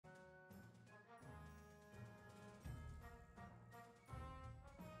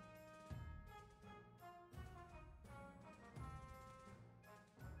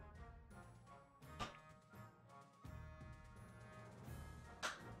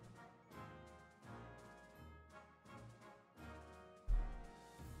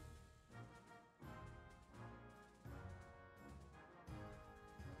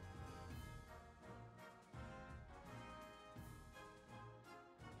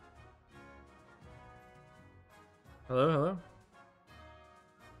Hello, hello.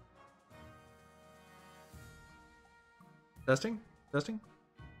 Testing? Testing?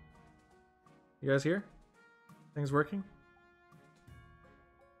 You guys here? Things working?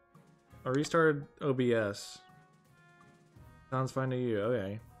 I restarted OBS. Sounds fine to you.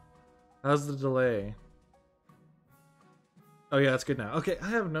 Okay. How's the delay? Oh yeah, it's good now. Okay, I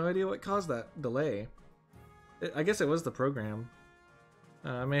have no idea what caused that delay. I guess it was the program.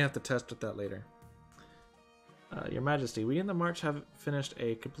 I may have to test with that later. Your Majesty, we in the March have finished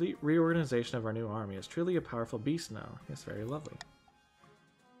a complete reorganization of our new army. It's truly a powerful beast now. It's very lovely.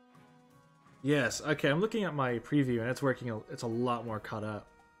 Yes, okay, I'm looking at my preview and it's working. It's a lot more caught up.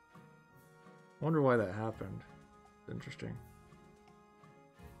 I wonder why that happened. Interesting.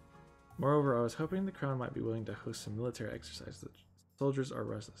 Moreover, I was hoping the Crown might be willing to host some military exercise. The soldiers are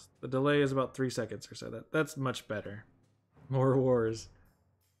restless. The delay is about 3 seconds or so. That's much better. More wars.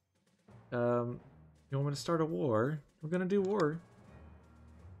 You want me to start a war? We're gonna do war.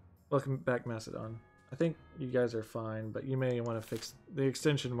 Welcome back, Macedon. I think you guys are fine, but you may want to fix... The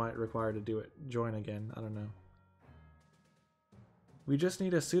extension might require to do it. Join again. I don't know. We just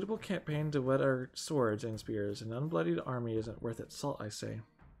need a suitable campaign to whet our swords and spears. An unbloodied army isn't worth its salt, I say.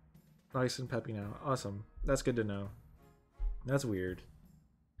 Nice and peppy now. Awesome. That's good to know. That's weird.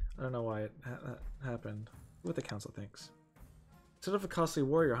 I don't know why it happened. What the council thinks. Instead of a costly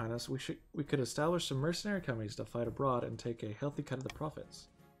war, Your Highness, we could establish some mercenary companies to fight abroad and take a healthy cut of the profits.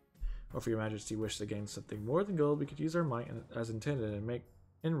 Or if Your Majesty wishes to gain something more than gold, we could use our might as intended and make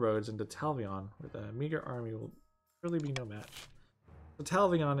inroads into Talvion, where the meager army will surely be no match. So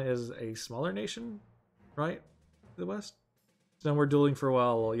Talvion is a smaller nation, right? To the west? No more dueling for a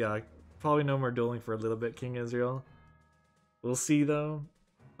while. Well, yeah, probably no more dueling for a little bit, King Israel. We'll see, though.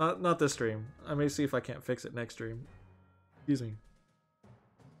 Not this stream. I may see if I can't fix it next stream. Excuse me.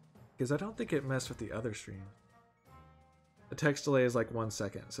 Because I don't think it messed with the other stream. The text delay is like 1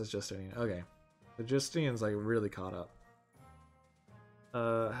 second, says Justinian. Okay. The Justinian's like really caught up.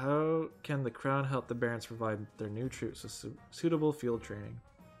 How can the Crown help the Barons provide their new troops with suitable field training?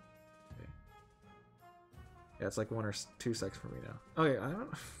 Okay. Yeah, it's like 1 or 2 seconds for me now. Okay, I don't...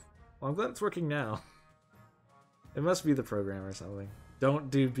 Well, I'm glad it's working now. It must be the program or something.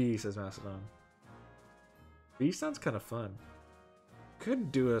 Don't do B, says Macedon. B sounds kind of fun.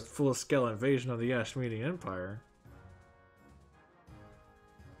 Could do a full-scale invasion of the Ashmenian Empire.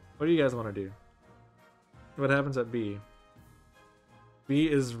 What do you guys want to do? What happens at B? B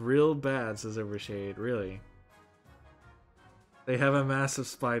is real bad, says Overshade. Really? They have a massive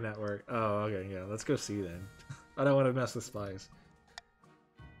spy network. Oh, okay, yeah. Let's go see then. I don't want to mess with spies.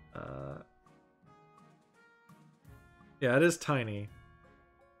 Yeah, it is tiny.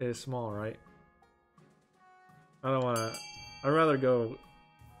 It is small, right? I don't want to... I'd rather go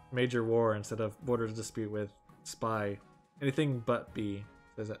major war instead of borders dispute with spy. Anything but B,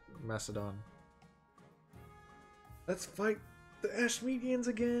 says Macedon. Let's fight the Ashmedians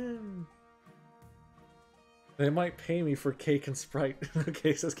again! They might pay me for cake and Sprite.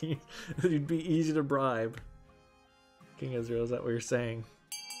 Okay, says King. It'd be easy to bribe. King Israel, is that what you're saying?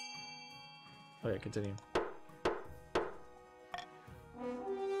 Okay, continue.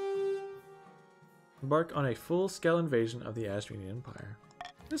 Embark on a full-scale invasion of the Ashmenian Empire.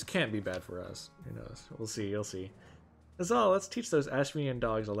 This can't be bad for us. Who knows? We'll see. You'll see. That's all. Let's teach those Ashmenian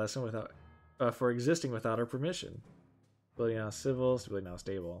dogs a lesson without, for existing without our permission. Stability now civil. Stability now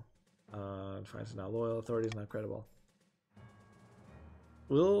stable. Defiance is now loyal. Authority is now credible.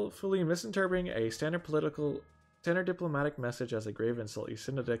 Willfully misinterpreting a standard diplomatic message as a grave insult, you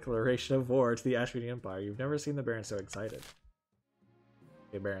send a declaration of war to the Ashmenian Empire. You've never seen the Barons so excited.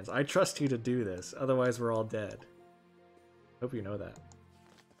 Okay, Barons, I trust you to do this, otherwise we're all dead. Hope you know that.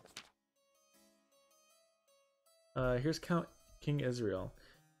 Here's King Israel.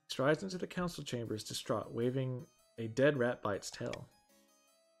 He strides into the council chambers distraught, waving a dead rat by its tail.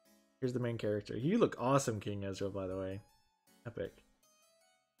 Here's the main character. You look awesome, King Israel, by the way. Epic.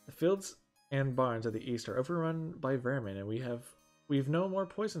 The fields and barns of the east are overrun by vermin, and we've no more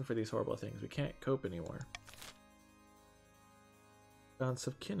poison for these horrible things. We can't cope anymore. Found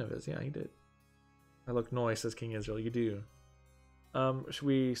some kin of his. Yeah, he did. I look nice, says King Israel. You do. Should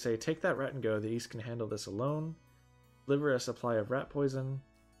we say, take that rat and go? The East can handle this alone. Deliver a supply of rat poison.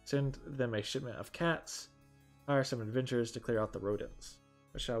 Send them a shipment of cats. Hire some adventurers to clear out the rodents.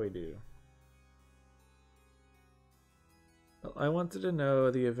 What shall we do? Well, I wanted to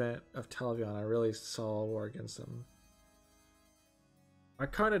know the event of Talvion. I really saw a war against them. I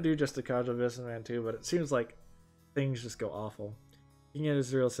kind of do just a casual businessman too, but it seems like things just go awful. King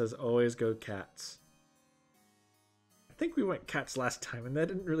Israel says, always go cats. I think we went cats last time, and that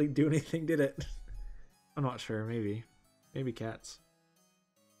didn't really do anything, did it? I'm not sure. Maybe. Maybe cats.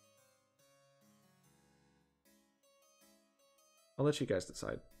 I'll let you guys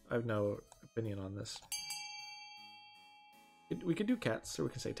decide. I have no opinion on this. We could do cats, or we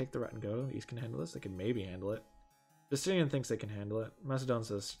can say take the rat and go. The East can handle this. They can maybe handle it. Justinian thinks they can handle it. Macedon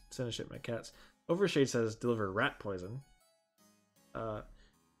says send a shipment of cats. Overshade says deliver rat poison.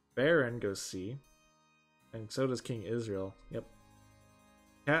 Baron goes C. And so does King Israel. Yep.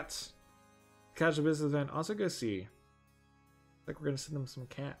 Cats. Casual business event also goes C. Looks like we're gonna send them some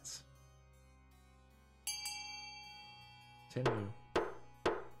cats. Continue.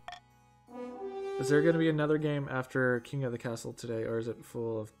 Is there going to be another game after King of the Castle today, or is it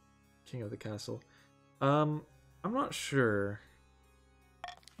full of King of the Castle? I'm not sure.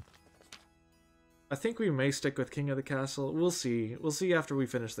 I think we may stick with King of the Castle. We'll see. We'll see after we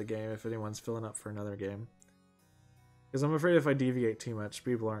finish the game if anyone's filling up for another game. Because I'm afraid if I deviate too much,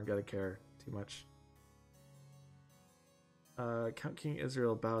 people aren't going to care too much. Count King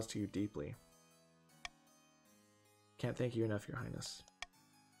Israel bows to you deeply. Can't thank you enough, Your Highness.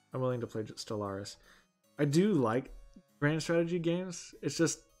 I'm willing to play Stellaris. I do like grand strategy games. It's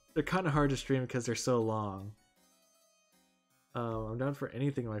just, they're kind of hard to stream because they're so long. I'm down for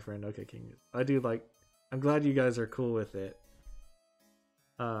anything, my friend. Okay, King. I do like, I'm glad you guys are cool with it.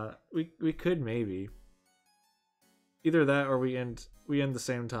 We could maybe. Either that or we end the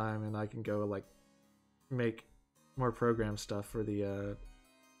same time and I can go like make more program stuff for the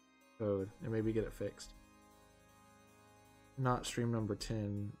code and maybe get it fixed. Not stream number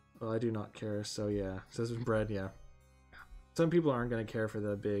 10. Well, I do not care, so yeah. Says bread, yeah. Some people aren't going to care for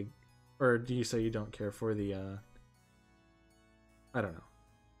the big... Or do you say you don't care for the... I don't know.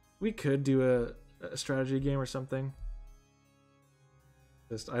 We could do a strategy game or something.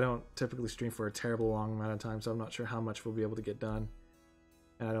 Just, I don't typically stream for a terrible long amount of time, so I'm not sure how much we'll be able to get done.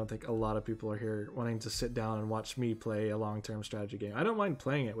 And I don't think a lot of people are here wanting to sit down and watch me play a long-term strategy game. I don't mind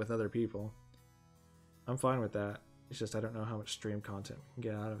playing it with other people. I'm fine with that. It's just I don't know how much stream content we can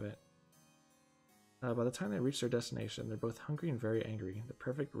get out of it. By the time they reach their destination, they're both hungry and very angry. The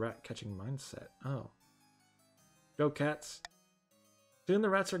perfect rat-catching mindset. Oh. Go, cats. Soon the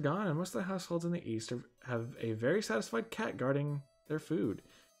rats are gone, and most of the households in the east have a very satisfied cat guarding their food.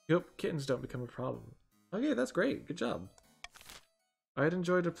 You hope kittens don't become a problem. Okay, that's great. Good job. I'd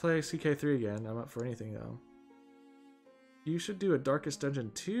enjoy to play CK3 again. I'm up for anything, though. You should do a Darkest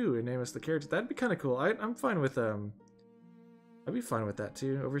Dungeon 2 and name us the characters. That'd be kind of cool. I'm fine with I'd be fine with that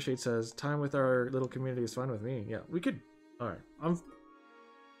too. Overshade says time with our little community is fine with me. Yeah, we could. All right,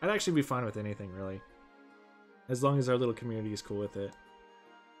 I'd actually be fine with anything really, as long as our little community is cool with it.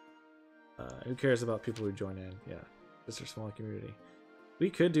 Who cares about people who join in? Yeah, just our small community.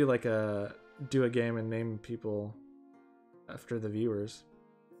 We could do like a game and name people after the viewers.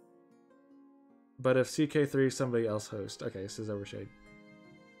 But if CK3 somebody else hosts. Okay, this is Overshade.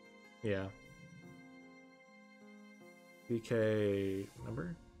 Yeah. CK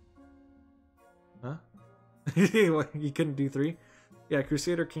number? Huh? What, you couldn't do 3? Yeah,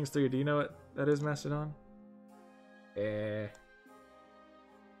 Crusader Kings 3. Do you know what that is, Mastodon? Crusader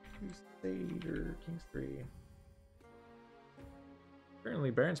Kings 3. Apparently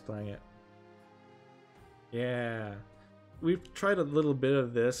Baron's playing it. Yeah. We've tried a little bit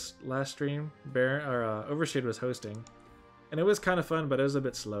of this last stream. Overshade was hosting, and it was kind of fun, but it was a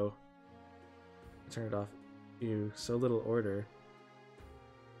bit slow. Turn it off. Ew, so little order.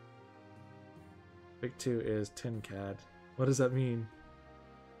 Big 2 is 10 CAD. What does that mean?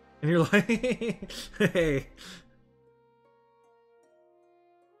 And you're like, hey,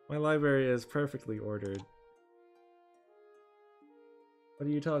 my library is perfectly ordered. What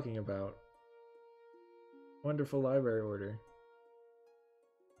are you talking about? Wonderful library order.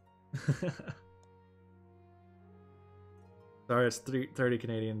 Sorry, it's 30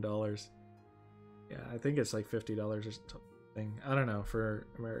 Canadian dollars. Yeah, I think it's like $50 or something. I don't know, for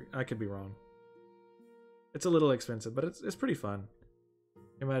America. I could be wrong. It's a little expensive, but it's pretty fun.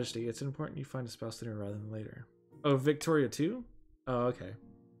 Your Majesty, it's important you find a spouse sooner rather than later. Oh, Victoria 2? Oh, okay.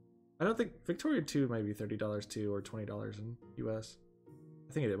 I don't think Victoria 2 might be $30 too, or $20 in US.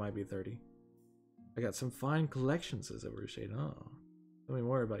 I think it might be 30. I got some fine collections, says Overshade. Oh, tell me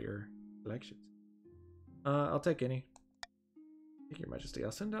more about your collections. I'll take any. Thank you, Your Majesty.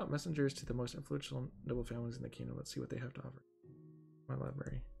 I'll send out messengers to the most influential noble families in the kingdom. Let's see what they have to offer. My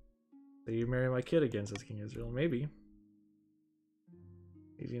library. So you marry my kid again, says King Israel. Maybe.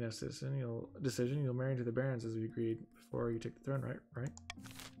 Easy enough decision. You'll marry into the barons as we agreed before you take the throne, right?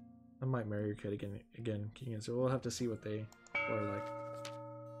 I might marry your kid again, King Israel. We'll have to see what they are like.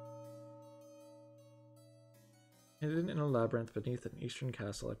 Hidden in a labyrinth beneath an eastern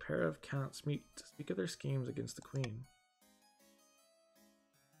castle, a pair of counts meet to speak of their schemes against the queen.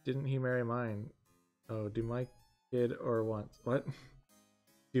 Didn't he marry mine? Oh, do my kid or once? What?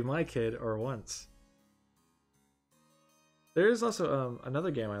 Do my kid or once? There is also another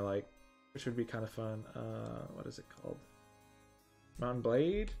game I like, which would be kind of fun. What is it called? Mountain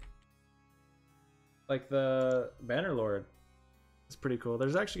Blade? Like the Bannerlord. It's pretty cool.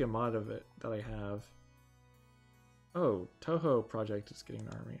 There's actually a mod of it that I have. Oh, Toho Project is getting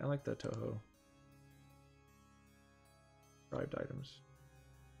an army. I like the Toho. Bribed items.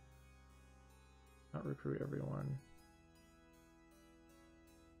 Not recruit everyone.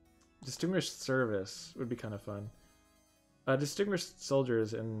 Distinguished service would be kind of fun. Distinguished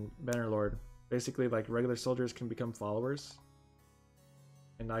soldiers in Bannerlord. Basically, like regular soldiers can become followers.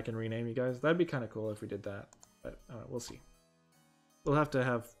 And I can rename you guys. That'd be kind of cool if we did that. But we'll see. We'll have to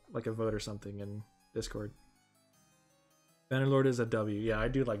have like a vote or something in Discord. Bannerlord is a W. Yeah, I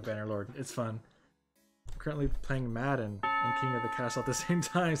do like Bannerlord. It's fun. I'm currently playing Madden and King of the Castle at the same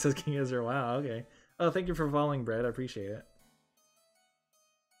time, says King Israel. Wow, okay. Oh, thank you for following, Brad. I appreciate it.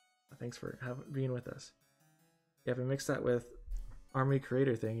 Thanks for being with us. Yeah, if we mix that with Army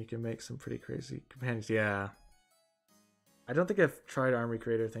Creator thing, you can make some pretty crazy companions. Yeah. I don't think I've tried Army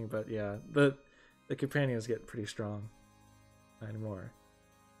Creator thing, but yeah, the companions get pretty strong. 9 more.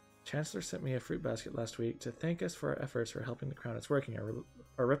 Chancellor sent me a fruit basket last week to thank us for our efforts for helping the crown. It's working.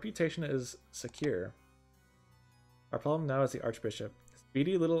 Our reputation is secure. Our problem now is the Archbishop. His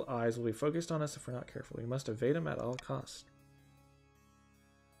beady little eyes will be focused on us if we're not careful. We must evade him at all costs.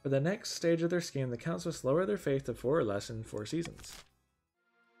 For the next stage of their scheme, the counts must lower their faith to 4 or less in 4 seasons.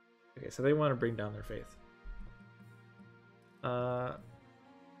 Okay, so they want to bring down their faith.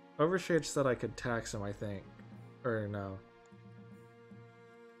 Overshade said I could tax him, I think. Or no.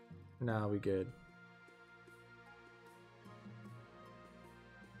 Nah, we good.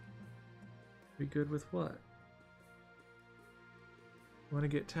 We good with what? Want to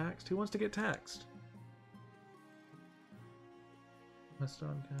get taxed? Who wants to get taxed? Must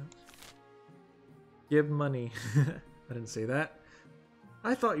on counts. Give money. I didn't say that.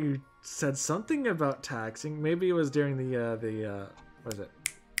 I thought you said something about taxing. Maybe it was during the what is it?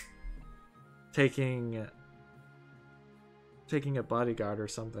 Taking a bodyguard or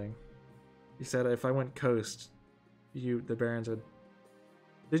something. You said if I went coast, the barons would.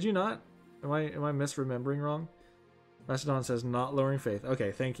 Did you not? Am I misremembering wrong? Macedon says not lowering faith.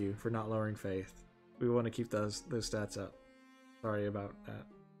 Okay, thank you for not lowering faith. We want to keep those stats up. Sorry about that.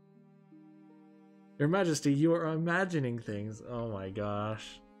 Your Majesty, you are imagining things. Oh my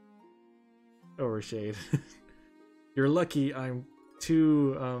gosh. Overshade. You're lucky I'm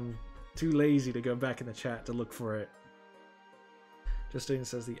too lazy to go back in the chat to look for it. Justine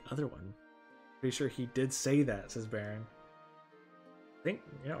says the other one. Pretty sure he did say that, says Baron. I think,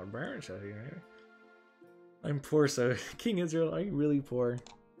 you know what Baron said here. I'm poor, so King Israel, are you really poor?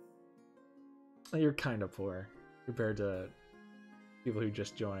 You're kind of poor compared to people who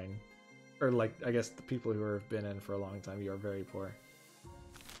just join. Or like, I guess the people who have been in for a long time, you are very poor.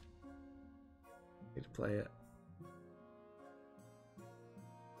 Need to play it.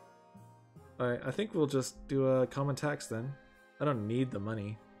 Alright, I think we'll just do a common tax then. I don't need the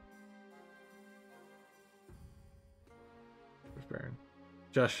money. Where's Baron?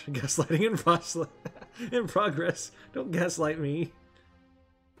 Josh, gaslighting in progress. Don't gaslight me.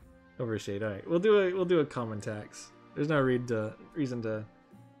 Overshade. Alright, we'll do a common tax. There's no reason to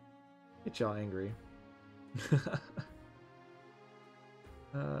get y'all angry.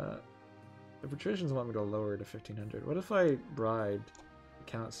 The patricians want me to lower to 1500. What if I bribed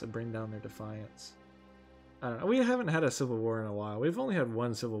accounts to bring down their defiance? I don't know. We haven't had a civil war in a while. We've only had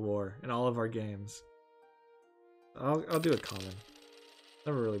 1 civil war in all of our games. I'll do a common.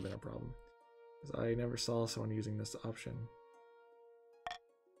 Never really been a problem. Because I never saw someone using this option.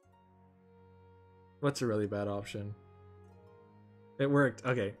 What's a really bad option? It worked.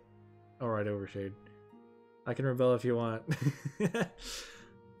 Okay. Alright, Overshade. I can rebel if you want.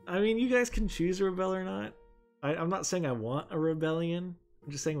 I mean, you guys can choose to rebel or not. I'm not saying I want a rebellion.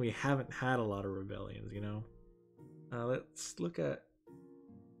 I'm just saying we haven't had a lot of rebellions, you know? Let's look at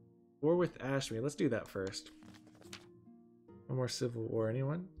War with Ashmead. Let's do that first. One more civil war.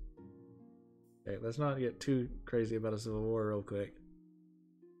 Anyone? Okay, let's not get too crazy about a civil war real quick.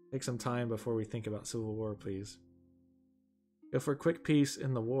 Take some time before we think about civil war, please. Go for a quick peace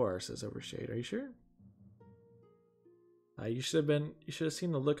in the war, says Overshade. Are you sure? You should have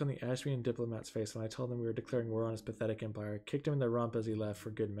seen the look on the Ashmean diplomat's face when I told them we were declaring war on his pathetic empire. Kicked him in the rump as he left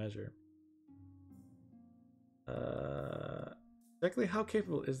for good measure. Exactly how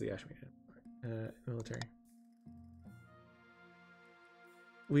capable is the Ashmean military?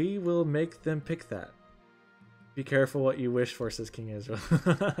 We will make them pick that. Be careful what you wish for, says King Israel.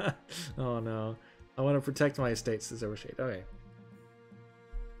 Oh no. I want to protect my estate, says Overshade. Okay.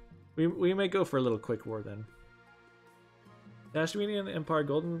 We may go for a little quick war then. The Ashmedian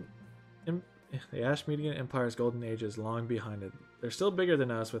Empire's golden age is long behind it. They're still bigger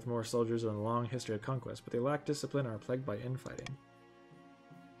than us with more soldiers and a long history of conquest, but they lack discipline and are plagued by infighting.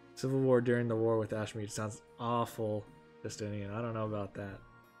 Civil war during the war with Ashmead sounds awful, Justinian. I don't know about that.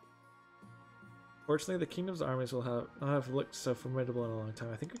 Fortunately, the kingdom's armies will not have looked so formidable in a long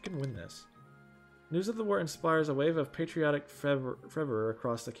time. I think we can win this. News of the war inspires a wave of patriotic fervor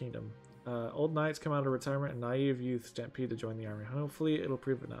across the kingdom. Old knights come out of retirement and naive youth stampede to join the army. Hopefully, it'll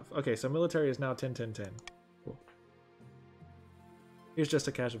prove enough. Okay, so military is now 10-10-10. Cool. He's just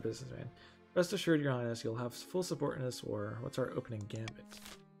a casual businessman. Rest assured, Your Highness, you'll have full support in this war. What's our opening gambit?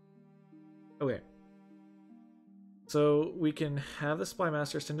 Okay. So we can have the Spy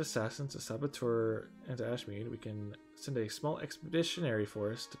Master send assassins, a saboteur, into Ashmead. We can send a small expeditionary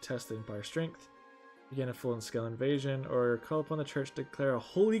force to test the Empire's strength, begin a full-scale invasion, or call upon the church to declare a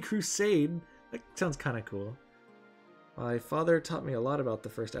holy crusade. That sounds kind of cool. My father taught me a lot about the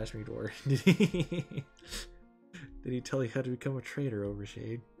First Ashmead War. Did he tell you how to become a traitor,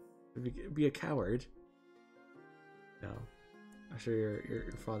 Overshade? Be a coward? No. I'm sure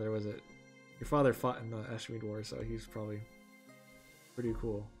your father was it. Your father fought in the Ashmead War, so he's probably pretty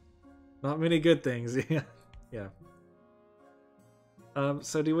cool. Not many good things. Yeah.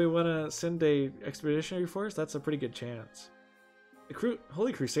 So do we want to send a expeditionary force? That's a pretty good chance. The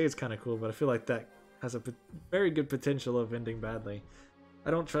Holy Crusade is kind of cool, but I feel like that has a very good potential of ending badly.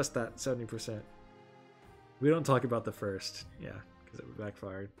 I don't trust that 70%. We don't talk about the first. Yeah, because it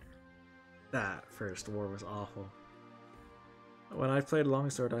backfired. That first war was awful. When I played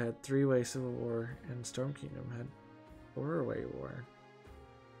Longsword, I had 3-way Civil War, and Storm Kingdom had 4-way war.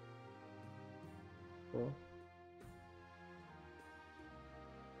 Cool.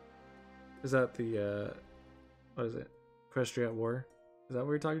 Is that the, what is it? Equestrian War? Is that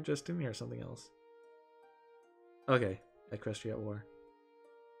what you're talking just to me or something else? Okay, Equestrian War.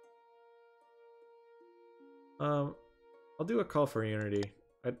 I'll do a call for unity.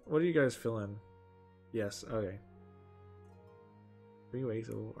 What do you guys fill in? Yes, okay. 3-way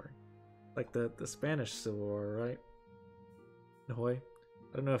Civil War. Like the Spanish Civil War, right? Ahoy.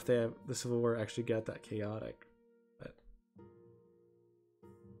 I don't know if the Civil War actually got that chaotic, but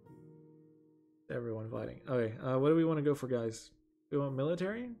everyone fighting. Okay, what do we want to go for, guys? Do we want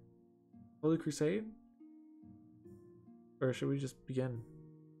military? Holy Crusade? Or should we just begin?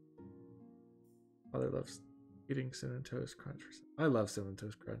 Father loves eating cinnamon toast crunch. I love cinnamon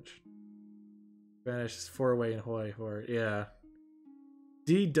toast crunch. Spanish is 4-way and hoy. Yeah.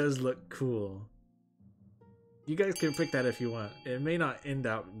 D does look cool. You guys can pick that if you want. It may not end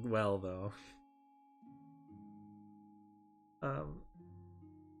out well, though.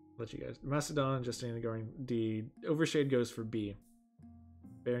 Let you guys. Macedon, Justinian going D. Overshade goes for B.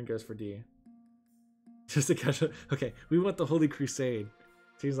 Baron goes for D. Just to catch up. Okay, we want the Holy Crusade.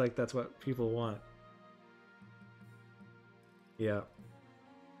 Seems like that's what people want. Yeah.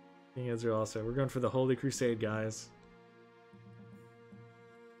 King Israel also. We're going for the Holy Crusade, guys.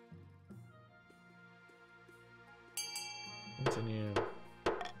 Continue.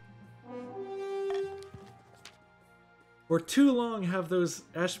 For too long have those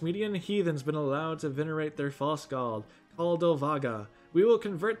Ashmedian heathens been allowed to venerate their false god, Kaldovaga. We will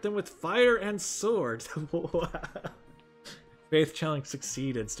convert them with fire and sword. Faith challenge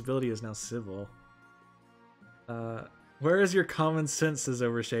succeeded. Stability is now civil. Where is your common sense, says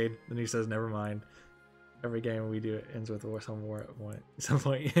Overshade. Then he says, never mind. Every game we do it ends with some war at some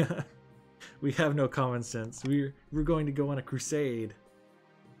point. Yeah. We have no common sense. We're going to go on a crusade.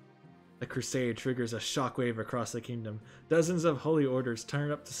 A crusade triggers a shockwave across the kingdom. Dozens of holy orders turn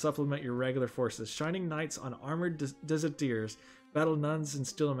up to supplement your regular forces. Shining knights on armored deserters, battle nuns in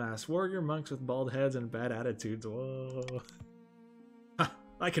still mass, warrior monks with bald heads and bad attitudes. Whoa.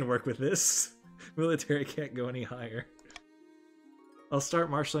 I can work with this. Military can't go any higher. I'll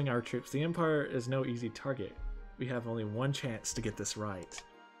start marshaling our troops. The Empire is no easy target. We have only one chance to get this right.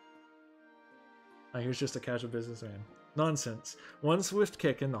 Here's just a casual businessman. Nonsense. One swift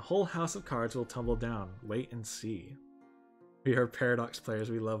kick and the whole house of cards will tumble down. Wait and see. We are Paradox players.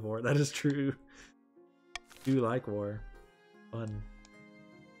 We love war. That is true. Do like war. Fun.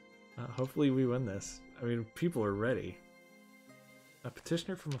 Hopefully we win this. I mean, people are ready. A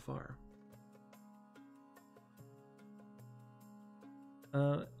petitioner from afar.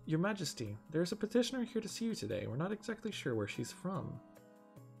 Your Majesty, there's a petitioner here to see you today. We're not exactly sure where she's from.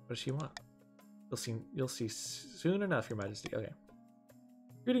 What does she want? You'll see soon enough, Your Majesty. Okay.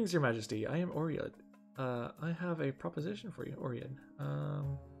 Greetings, Your Majesty. I am Oriad. I have a proposition for you, Oriad.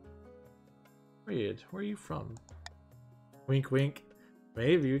 Oriad, where are you from? Wink, wink.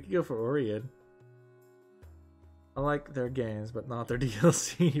 Maybe we could go for Oriad. I like their games, but not their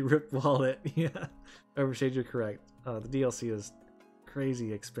DLC. Rip wallet. Yeah. Overshade, you're correct. The DLC is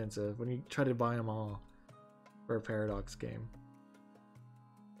crazy expensive when you try to buy them all for a Paradox game.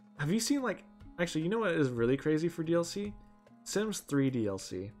 Have you seen, like, actually, you know what is really crazy for DLC? Sims 3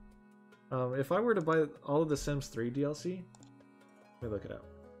 DLC. If I were to buy all of the Sims 3 DLC, let me look it up.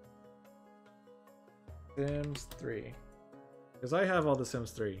 Sims 3. Because I have all the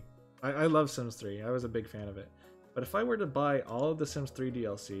Sims 3. I love Sims 3. I was a big fan of it. But if I were to buy all of the Sims 3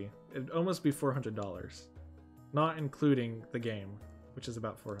 DLC, it'd almost be $400. Not including the game, which is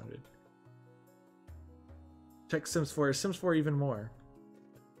about $400. Check Sims 4. Is Sims 4 even more?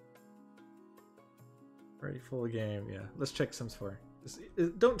 Already full game, yeah. Let's check Sims 4.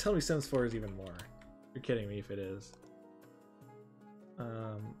 Don't tell me Sims 4 is even more. You're kidding me if it is.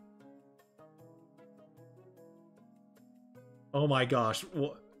 Oh my gosh.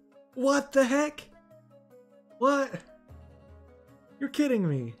 What the heck? What? You're kidding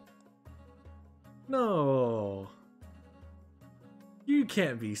me. No. You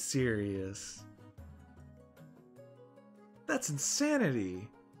can't be serious. That's insanity.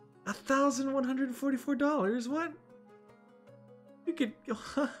 $1,144? What? You could...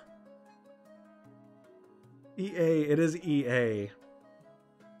 EA. It is EA.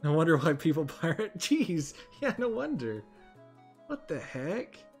 No wonder why people pirate. Jeez. Yeah, no wonder. What the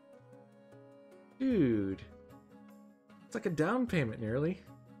heck? Dude. It's like a down payment nearly.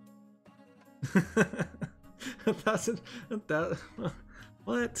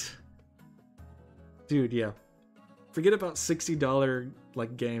 What? Dude, yeah. Forget about $60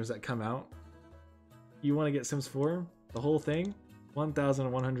 like games that come out. You want to get Sims 4? The whole thing?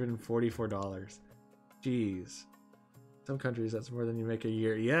 $1,144. Jeez. Some countries that's more than you make a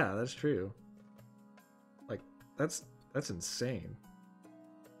year. Yeah, that's true. Like, that's insane.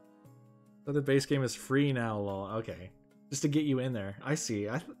 So the base game is free now, lol. Okay. Just to get you in there. I see.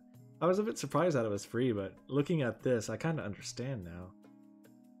 I was a bit surprised that it was free, but looking at this, I kind of understand now.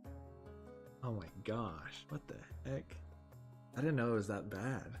 Oh my gosh. What the heck? I didn't know it was that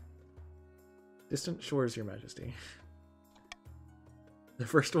bad. Distant Shores, Your Majesty. The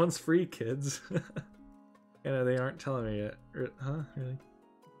first one's free, kids. You know, they aren't telling me yet. Huh? Really?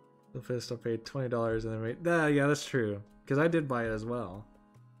 The fist, I paid $20 and then wait. Yeah, that's true. Because I did buy it as well.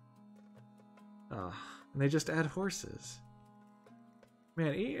 And they just add horses.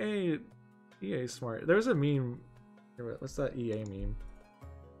 Man, EA is smart. There's a meme. What's that EA meme?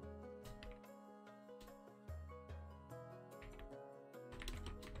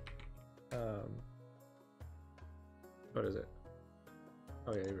 What is it?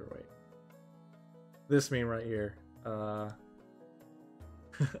 Oh yeah, you're right. This meme right here.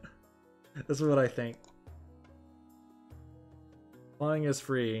 This is what I think. Flying is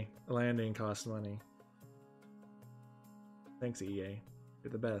free. Landing costs money. Thanks, EA.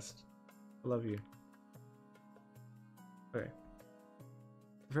 You're the best. I love you. Okay.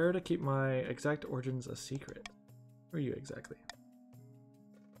 Prefer to keep my exact origins a secret. Who are you exactly?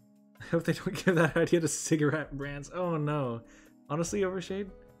 I hope they don't give that idea to cigarette brands. Oh no. Honestly,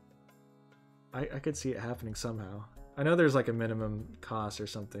 Overshade? I could see it happening somehow. I know there's like a minimum cost or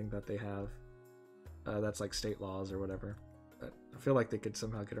something that they have. That's like state laws or whatever. But I feel like they could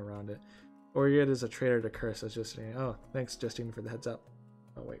somehow get around it. Or it is a traitor to curse, as Justine. Oh, thanks, Justine, for the heads up.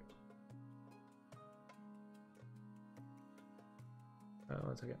 Oh, wait.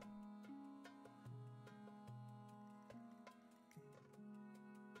 1 second.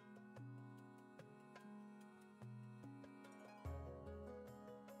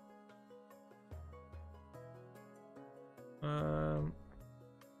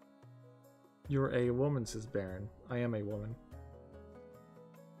 You're a woman, says Baron. I am a woman.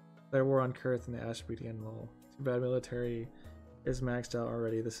 There war on Kurth and the Ash Beauty and lol. Too bad military is maxed out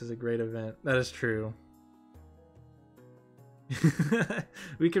already. This is a great event. That is true.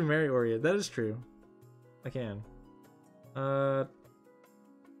 We can marry Oria. That is true. I can. Tell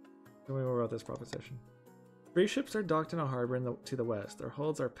me more about this proposition. 3 ships are docked in a harbor to the west. Their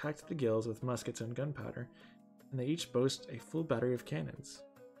hulls are packed to the gills with muskets and gunpowder, and they each boast a full battery of cannons.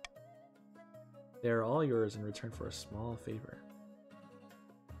 They are all yours in return for a small favor.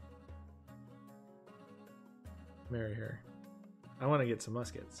 Marry her. I want to get some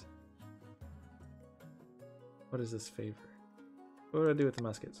muskets. What is this favor? What would I do with the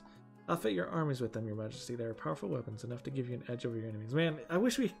muskets? Outfit your armies with them, Your Majesty. They are powerful weapons, enough to give you an edge over your enemies. Man, I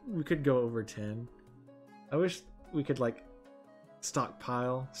wish we could go over 10. I wish we could, like,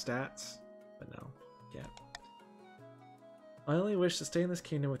 stockpile stats, but no, can't. I only wish to stay in this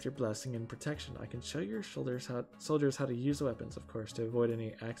kingdom with your blessing and protection. I can show your soldiers how to use the weapons, of course, to avoid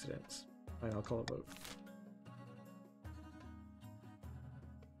any accidents. Fine, I'll call a vote.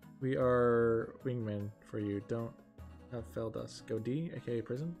 We are wingmen for you. Don't have failed us. Go D, aka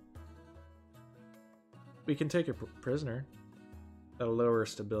prison. We can take a prisoner. That'll lower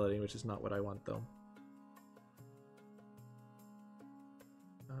stability, which is not what I want, though.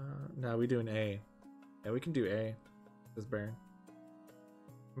 No, we do an A. Yeah, we can do A. Says Baron.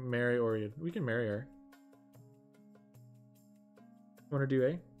 Marry Oriad. We can marry her. Want to do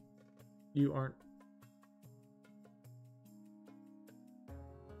A? You aren't.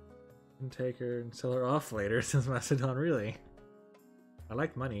 Can take her and sell her off later, says Macedon. Really? I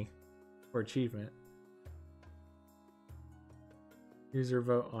like money for achievement. Use your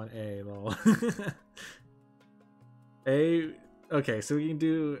vote on A, lol. A. Okay, so we can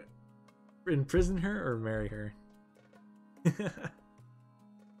do imprison her or marry her.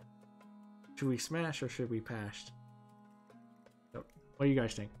 Should we smash or should we pass? What do you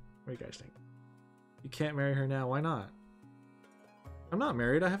guys think? What do you guys think? You can't marry her now. Why not? I'm not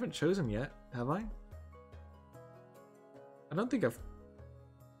married. I haven't chosen yet. Have I? I don't think I've...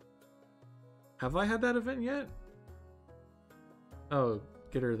 Have I had that event yet? Oh,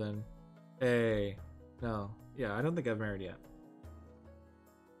 get her then. Hey. No. Yeah, I don't think I've married yet.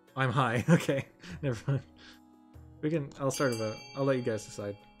 I'm high. Okay. Never mind. We can... I'll start a vote. I'll let you guys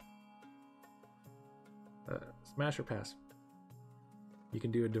decide. Smash or pass? You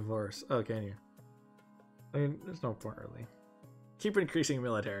can do a divorce. Oh, can you? I mean, there's no point really. Keep increasing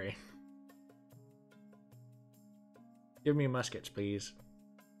military. Give me muskets, please.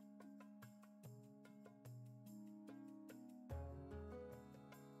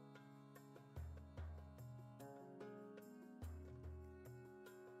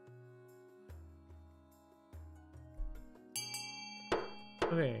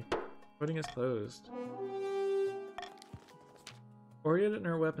 Okay, voting is closed. Oriad and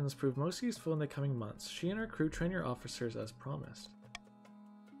her weapons prove most useful in the coming months. She and her crew train your officers as promised.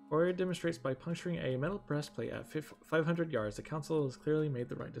 Oriad demonstrates by puncturing a metal breastplate at 500 yards. The council has clearly made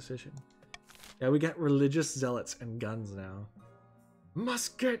the right decision. Yeah, we got religious zealots and guns now.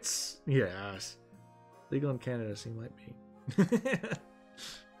 Muskets! Yes. Legal in Canada, seem like me.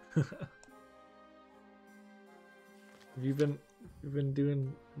 You've been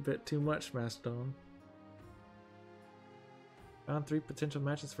doing a bit too much, Mastodon. Found 3 potential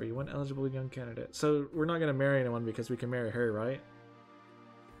matches for you. 1 eligible young candidate. So we're not gonna marry anyone because we can marry her, right?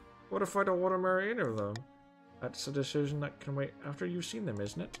 What if I don't want to marry any of them? That's a decision that can wait after you've seen them,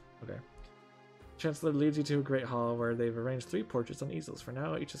 isn't it? Okay. Chancellor leads you to a great hall where they've arranged 3 portraits on easels. For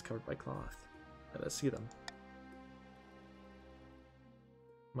now, each is covered by cloth. Let us see them.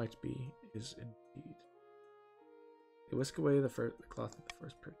 Might be is indeed. They whisk away the cloth of the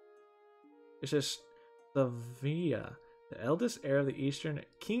first person. It's just Savia, the eldest heir of the Eastern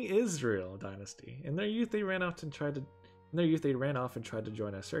King Israel dynasty. In their youth, they ran off and tried to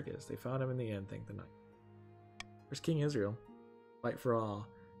join a circus. They found him in the end, thank the night. Where's King Israel? Fight for all.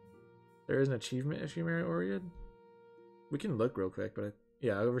 There is an achievement if you marry Oriad? We can look real quick, but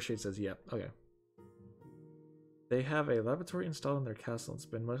yeah, Overshade says yep. Okay. They have a laboratory installed in their castle and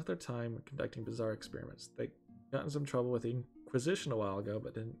spend most of their time conducting bizarre experiments. They got in some trouble with the Inquisition a while ago,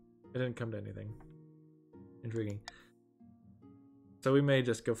 but it didn't come to anything. Intriguing. So we may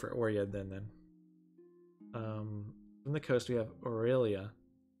just go for Oriad then. From the coast we have Aurelia,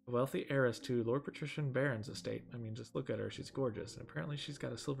 a wealthy heiress to Lord Patrician Baron's estate. I mean, just look at her, she's gorgeous, and apparently she's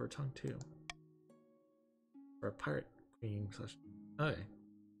got a silver tongue too. Or a pirate queen. Okay.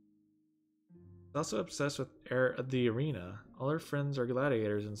 She's also obsessed with the arena. All her friends are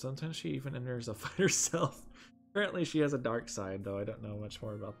gladiators, and sometimes she even enters a fight herself. Apparently she has a dark side, though I don't know much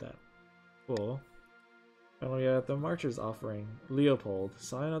more about that. Cool. And we have the Marcher's offering. Leopold,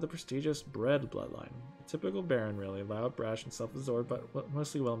 scion of the prestigious Bread bloodline. A typical baron, really. Loud, brash, and self-absorbed, but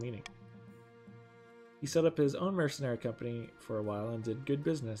mostly well-meaning. He set up his own mercenary company for a while and did good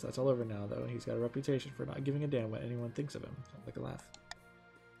business. That's all over now, though. He's got a reputation for not giving a damn what anyone thinks of him. Sounds like a laugh.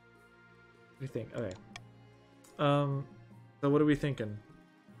 What do you think? Okay. So what are we thinking?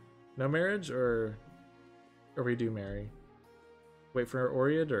 No marriage, or we do marry? Wait for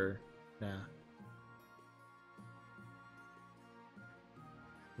Oriad, or nah?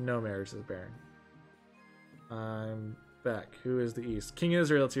 No marriage to the Baron. I'm back. Who is the East? King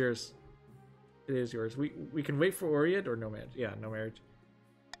Israel, it's yours. It is yours. We can wait for Oriad or no marriage. Yeah, no marriage.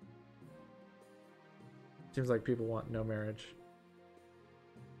 Seems like people want no marriage.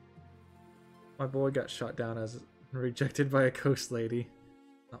 My boy got shot down as Rejected by a ghost lady.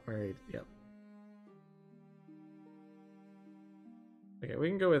 Not married. Yep. Okay, we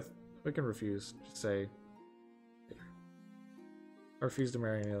can go with... We can refuse. Just say... I refuse to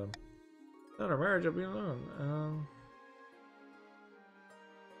marry any of them. Not our marriage, I'll be alone.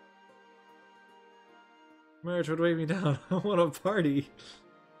 Marriage would weigh me down. I want a party.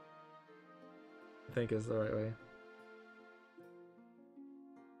 I think is the right way.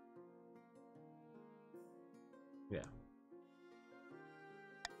 Yeah.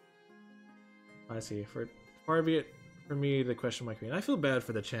 I see. Far be it for me to question my queen. I feel bad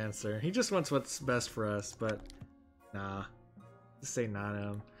for the Chancellor. He just wants what's best for us, but nah. Just say nah to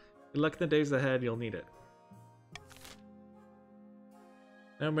him. Good luck in the days ahead, you'll need it.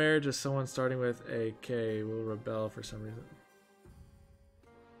 No marriage is someone starting with a K will rebel for some reason.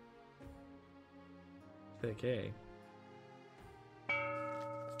 A K.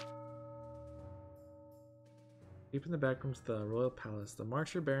 Deep in the back rooms of the royal palace, the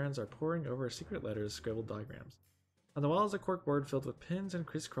Marcher barons are poring over secret letters, scribbled diagrams. On the wall is a corkboard filled with pins and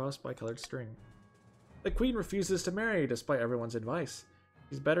crisscrossed by colored string. The queen refuses to marry, despite everyone's advice.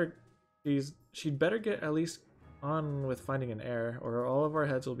 She'd better get at least on with finding an heir, or all of our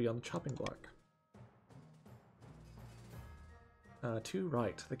heads will be on the chopping block. Too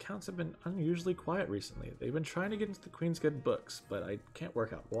right. The counts have been unusually quiet recently. They've been trying to get into the queen's good books, but I can't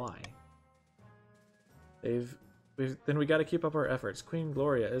work out why. Then we gotta keep up our efforts. Queen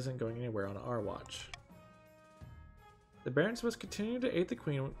Gloria isn't going anywhere on our watch. The barons must continue to aid the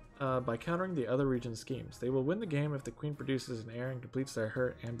queen by countering the other region's schemes. They will win the game if the queen produces an heir and completes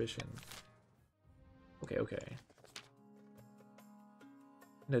her ambition. Okay.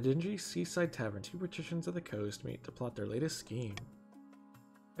 In a dingy seaside tavern, two patricians of the coast meet to plot their latest scheme.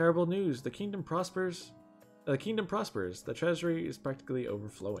 Terrible news! The kingdom prospers. The treasury is practically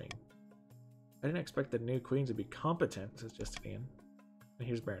overflowing. I didn't expect the new queen to be competent, says Justinian. And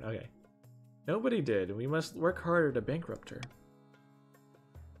here's Baron. Okay. Nobody did. We must work harder to bankrupt her.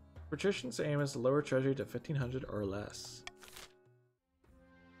 Patrician's aim is to lower treasury to 1,500 or less.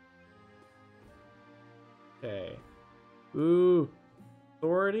 Okay. Ooh.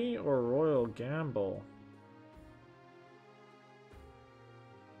 Authority or royal gamble?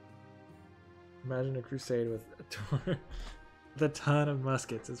 Imagine a crusade with a ton of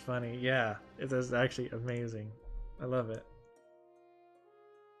muskets. It's funny. Yeah, it is actually amazing. I love it.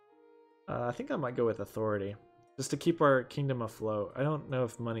 I think I might go with authority. Just to keep our kingdom afloat. I don't know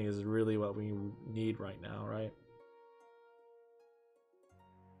if money is really what we need right now, right?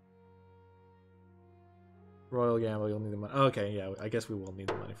 Royal gamble, you'll need the money. Okay, yeah, I guess we will need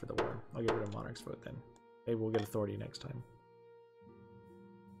the money for the war. I'll get rid of monarch's vote then. Maybe we'll get authority next time.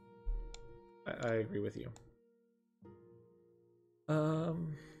 I agree with you.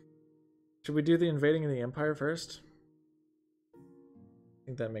 Should we do the invading of the empire first? I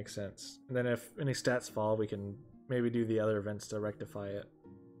think that makes sense. And then if any stats fall, we can maybe do the other events to rectify it.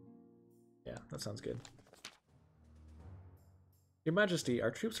 Yeah, that sounds good. Your Majesty,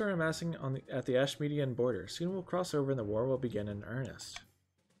 our troops are amassing at the Ashmedian border. Soon we'll cross over and the war will begin in earnest.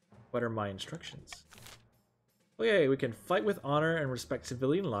 What are my instructions? Okay, we can fight with honor and respect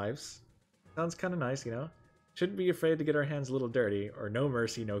civilian lives. Sounds kind of nice, you know? Shouldn't be afraid to get our hands a little dirty, or no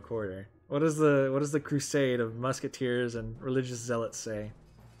mercy, no quarter. What does the crusade of musketeers and religious zealots say?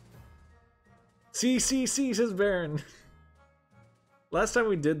 C, says Baron. Last time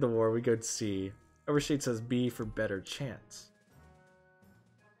we did the war, we go to C. Overshade says B for better chance.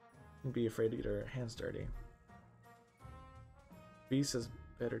 Be afraid to get our hands dirty. B says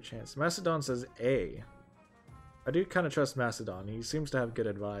better chance. Macedon says A. I do kind of trust Macedon. He seems to have good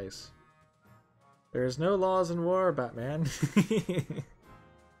advice. There's no laws in war, Batman.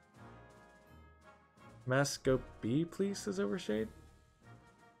 Mass go B, please, says Overshade.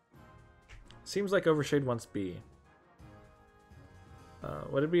 Seems like Overshade wants B.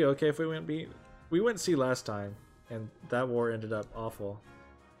 Would it be okay if we went B? We went C last time, and that war ended up awful.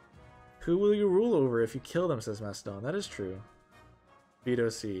 Who will you rule over if you kill them, says Macedon. That is true. Veto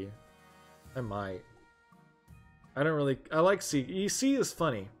C. I might. I don't really... I like C. C is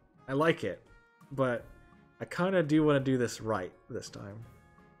funny. I like it. But I kind of do want to do this right this time.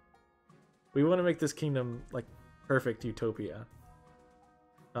 We want to make this kingdom, like, perfect utopia.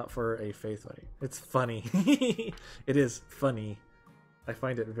 Not for a faith wedding. It's funny. It is funny. I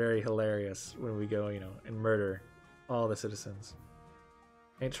find it very hilarious when we go, you know, and murder all the citizens.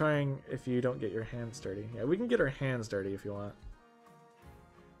 Ain't trying if you don't get your hands dirty. Yeah, we can get our hands dirty if you want.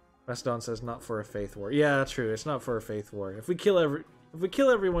 Macedon says not for a faith war. Yeah, true. It's not for a faith war. If we kill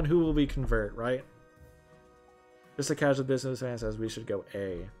everyone, who will we convert, right? Just a casual businessman says we should go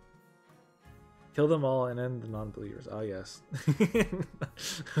A. Kill them all and end the non-believers. Oh, yes.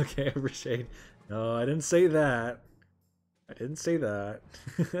 Okay, Overshade. No, I didn't say that. I didn't say that.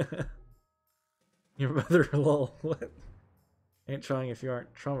 Your mother, lol. What? Ain't trying if you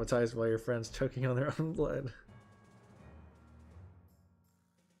aren't traumatized by your friends choking on their own blood.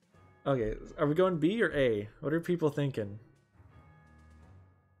 Okay, are we going B or A? What are people thinking?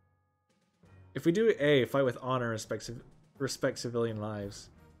 If we do A, fight with honor and respect civilian lives.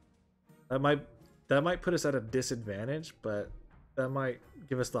 That might put us at a disadvantage, but that might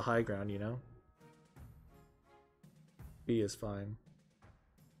give us the high ground, you know? B is fine.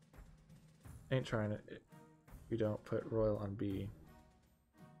 Ain't trying to... We don't put Royal on B.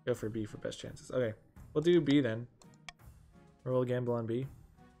 Go for B for best chances. Okay, we'll do B then. Royal Gamble on B.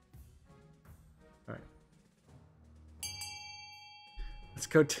 Alright. Let's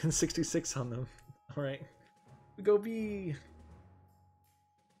go 1066 on them. Alright. We go B!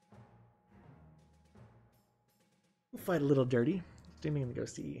 We'll fight a little dirty. Standing to go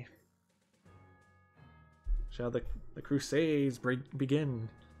C. Shall the Crusades begin?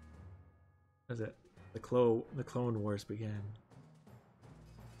 What is it? The Clone Wars begin.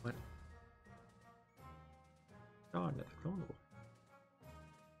 What? Oh, no, the Clone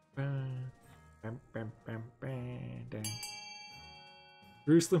Wars.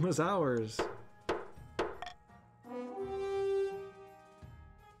 Jerusalem is ours.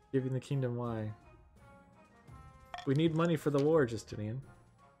 Giving the kingdom why? We need money for the war, Justinian.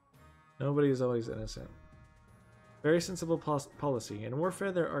 Nobody is always innocent. Very sensible policy. In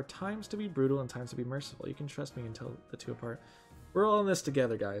warfare, there are times to be brutal and times to be merciful. You can trust me and tell the two apart. We're all in this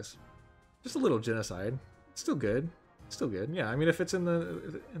together, guys. Just a little genocide. It's still good. It's still good. Yeah, I mean, if it's in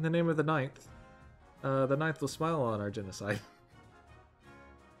the name of the Ninth will smile on our genocide.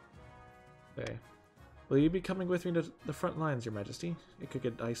 Okay. Will you be coming with me to the front lines, Your Majesty? It could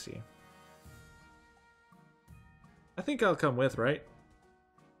get dicey. I think I'll come with, right?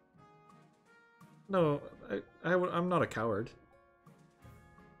 No, I'm not a coward.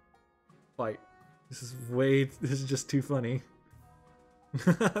 Fight. This is just too funny.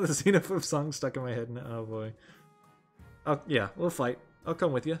 The Xenophobe song stuck in my head. Oh boy. Yeah, we'll fight. I'll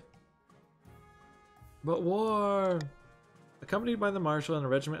come with you. But war! Accompanied by the Marshal and a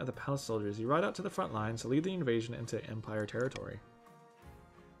regiment of the Palace soldiers, you ride out to the front lines to lead the invasion into Empire territory.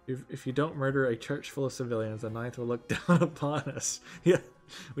 If you don't murder a church full of civilians, the Ninth will look down upon us. Yeah,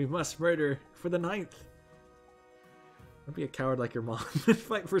 we must murder for the Ninth. Don't be a coward like your mom and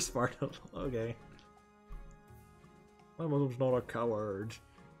fight for Sparta. Okay. My mom's not a coward.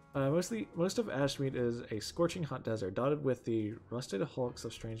 Most of Ashmead is a scorching hot desert, dotted with the rusted hulks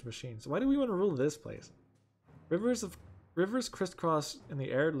of strange machines. Why do we want to rule this place? Rivers crisscross in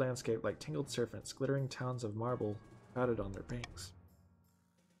the arid landscape like tangled serpents, glittering towns of marble crowded on their banks.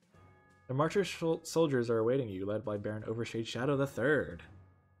 The marcher soldiers are awaiting you, led by Baron Overshade Shadow III.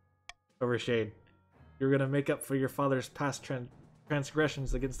 Overshade, you're gonna make up for your father's past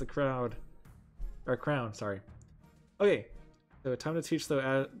transgressions against the crown, sorry. Okay, so time to teach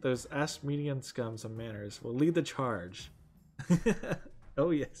those Ashmedian scum some manners. We'll lead the charge.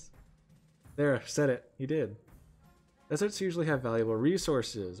 Oh yes. There, said it. You did. Deserts usually have valuable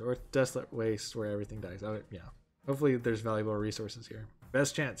resources, or desolate wastes where everything dies. Oh yeah. Hopefully there's valuable resources here.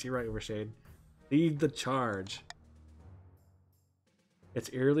 Best chance, you're right, Overshade. Lead the charge. It's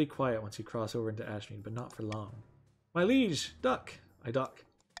eerily quiet once you cross over into Ashmead, but not for long. My liege, duck! I duck.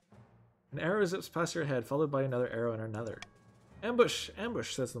 An arrow zips past your head, followed by another arrow and another. Ambush!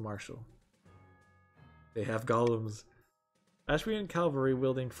 Ambush, says the marshal. They have golems. Ashmeadian cavalry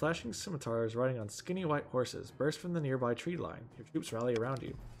wielding flashing scimitars riding on skinny white horses burst from the nearby tree line. Your troops rally around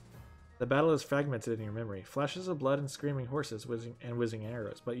you. The battle is fragmented in your memory. Flashes of blood and screaming horses whizzing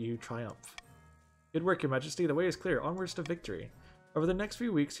arrows, but you triumph. Good work, Your Majesty. The way is clear. Onwards to victory. Over the next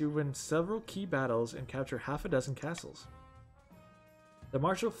few weeks, you win several key battles and capture half a dozen castles. The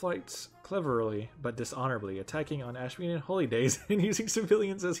marshal fights cleverly, but dishonorably, attacking on Ashmeadian holy days and using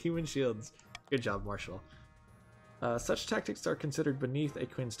civilians as human shields. Good job, Marshal. Such tactics are considered beneath a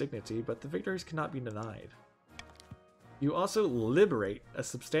queen's dignity, but the victories cannot be denied. You also liberate a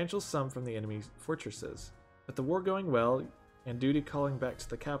substantial sum from the enemy's fortresses. With the war going well, and duty calling back to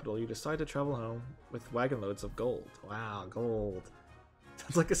the capital, you decide to travel home with wagon loads of gold. Wow, gold.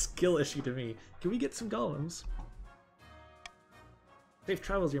 Sounds like a skill issue to me. Can we get some golems? Safe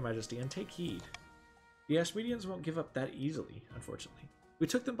travels, Your Majesty, and take heed. The Ashmedians won't give up that easily, unfortunately. We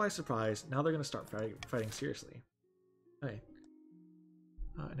took them by surprise, now they're going to start fighting seriously. Hey.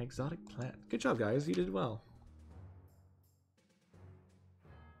 An exotic plant. Good job, guys, you did well.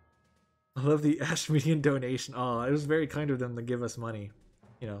 I love the Ashmedian donation. Oh, it was very kind of them to give us money.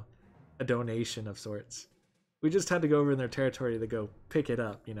 You know, a donation of sorts. We just had to go over in their territory to go pick it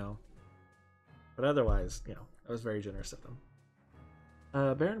up, you know. But otherwise, you know, I was very generous of them.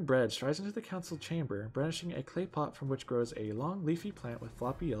 Baron Bread strides into the council chamber, brandishing a clay pot from which grows a long, leafy plant with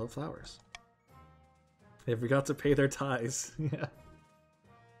floppy yellow flowers. They forgot to pay their tithes. Yeah.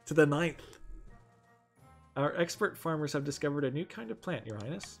 To the 9th. Our expert farmers have discovered a new kind of plant, Your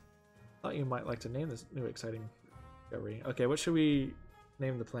Highness. Thought you might like to name this new exciting discovery. Okay, what should we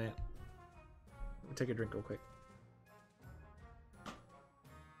name the plant? Let me take a drink real quick.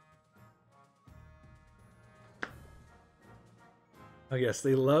 Oh yes,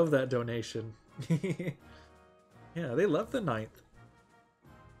 they love that donation. Yeah, they love the 9th.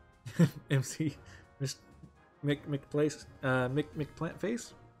 MC McPlantface?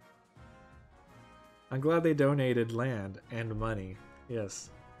 I'm glad they donated land and money. Yes.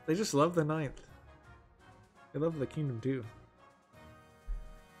 They just love the 9th. They love the kingdom too.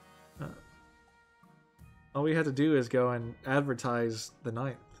 All we had to do is go and advertise the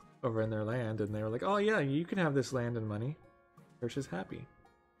 9th over in their land, and they were like, oh yeah, you can have this land and money. Hirsch is happy.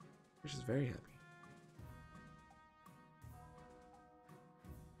 Hirsch is very happy.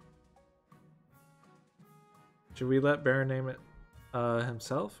 Should we let Baron name it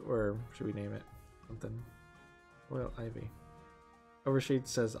himself, or should we name it something? Royal Ivy. Overshade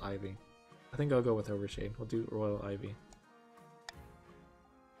says Ivy. I think I'll go with Overshade. We'll do Royal Ivy.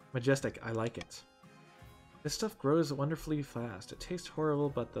 Majestic, I like it. This stuff grows wonderfully fast. It tastes horrible,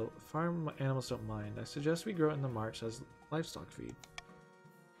 but the farm animals don't mind. I suggest we grow it in the march as livestock feed.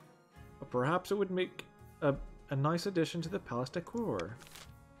 But perhaps it would make a nice addition to the palace decor.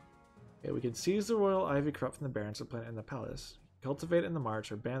 Okay, we can seize the royal ivy crop from the barons to plant it in the palace. Cultivate it in the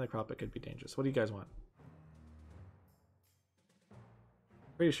march or ban the crop, it could be dangerous. What do you guys want?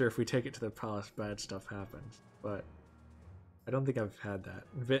 Pretty sure if we take it to the palace, bad stuff happens. But I don't think I've had that.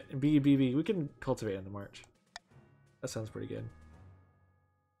 BBB, we can cultivate in the march. That sounds pretty good.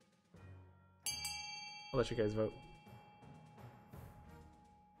 I'll let you guys vote.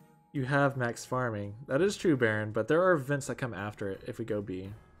 You have max farming. That is true, Baron, but there are events that come after it if we go B.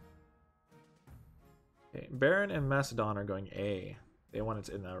 Okay, Baron and Macedon are going A. They want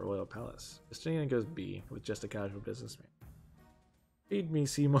it in the royal palace. Justinian goes B with just a casual businessman. Feed me,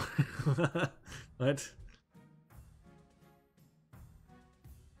 Seymour. What?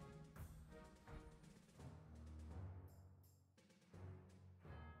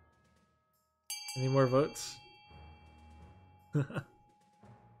 Any more votes?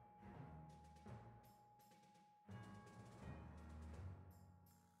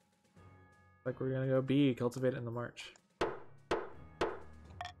 Like we're gonna go B, cultivate it in the march.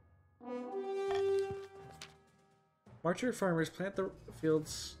 Marcher farmers plant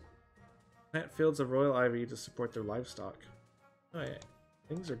fields of royal ivy to support their livestock. Oh yeah,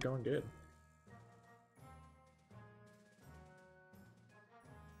 things are going good.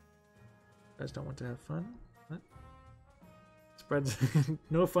 You guys don't want to have fun? What? Spreads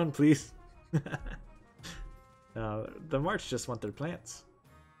no fun, please. No, the march just want their plants.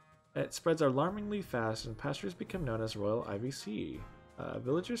 It spreads alarmingly fast, and pastures become known as Royal Ivy Sea.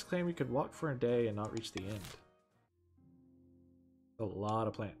 Villagers claim you could walk for a day and not reach the end. A lot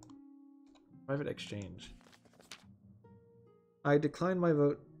of plant. Private exchange. I declined my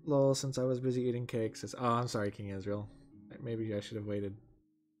vote, lol, since I was busy eating cakes. Oh, I'm sorry, King Israel. Maybe I should have waited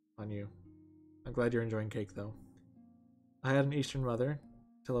on you. I'm glad you're enjoying cake, though. I had an Eastern mother,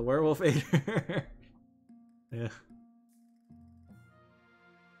 till a werewolf ate her. Yeah.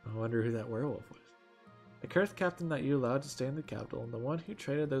 I wonder who that werewolf was. The Kurth captain that you allowed to stay in the capital, and the one who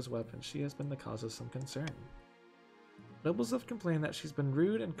traded those weapons, she has been the cause of some concern. Nobles have complained that she's been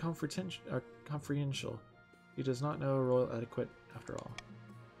rude and confidential. She does not know royal etiquette after all.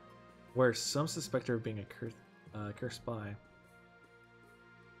 Worse, some suspect her of being a Kurth spy.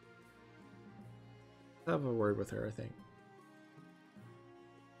 Let's have a word with her, I think.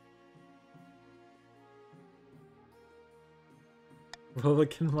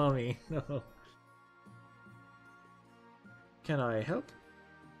 Republican mommy, no. Can I help?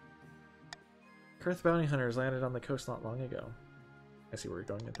 Kurth bounty hunters landed on the coast not long ago. I see where you're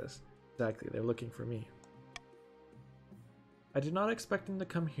going with this. Exactly, they're looking for me. I did not expect them to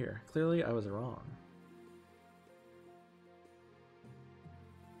come here. Clearly, I was wrong.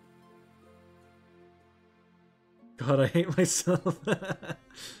 God, I hate myself.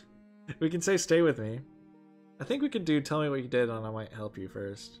 We can say stay with me. I think we could do tell me what you did and I might help you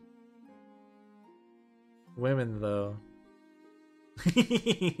first. Women, though.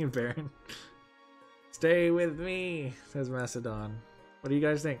 Baron. Stay with me, says Macedon. What do you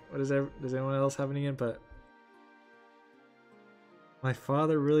guys think? Does anyone else have any input? My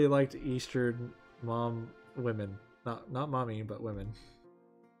father really liked Eastern mom women. Not mommy, but women.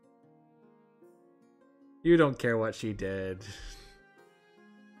 You don't care what she did.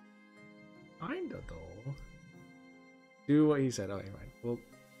 Kinda though. Do what he said. Oh, anyway. We'll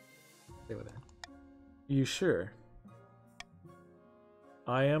stay with her. You sure?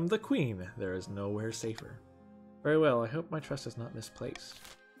 I am the queen. There is nowhere safer. Very well. I hope my trust is not misplaced.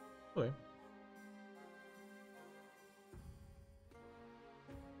 Okay.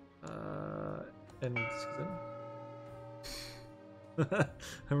 And I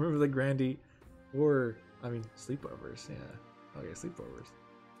remember the Grandy war. I mean, sleepovers. Yeah. Okay, sleepovers.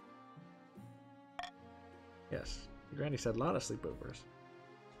 Yes, the Grandy said a lot of sleepovers.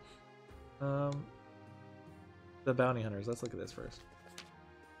 The bounty hunters. Let's look at this first.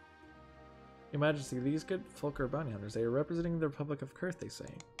 Your Majesty, these good folk are bounty hunters. They are representing the Republic of Kurth, they say.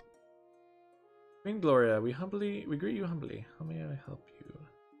 Queen Gloria, we greet you humbly. How may I help you?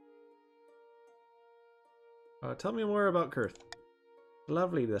 Tell me more about Kurth.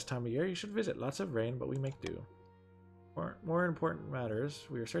 Lovely this time of year. You should visit. Lots of rain, but we make do. More important matters.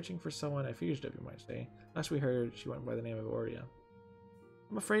 We are searching for someone, a fugitive, you might say. Last we heard, she went by the name of Aurea.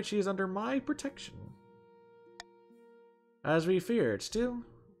 I'm afraid she is under my protection. As we feared. Still,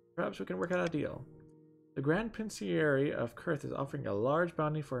 perhaps we can work out a deal. The Grand Pensieri of Kurth is offering a large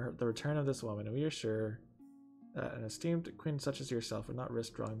bounty for the return of this woman, and we are sure that an esteemed queen such as yourself would not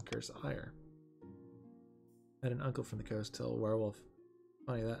risk drawing Kurth's ire. I had an uncle from the coast till a werewolf.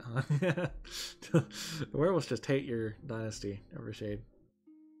 Funny that, huh? The werewolves just hate your dynasty, Overshade.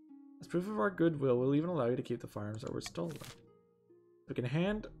 As proof of our goodwill, we'll even allow you to keep the farms that were stolen. We can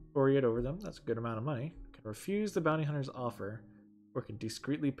hand Aurea over them, that's a good amount of money. We can refuse the bounty hunter's offer, or can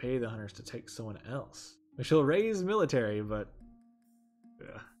discreetly pay the hunters to take someone else. We shall raise military, but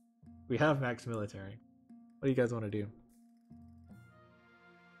we have max military. What do you guys want to do?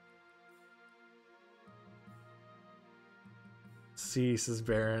 C, says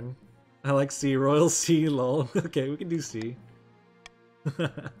Baron. I like C. Royal C, lol. Okay, we can do C.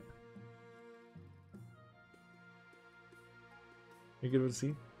 You good with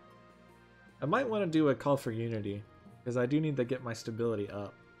C? I might want to do a call for unity, because I do need to get my stability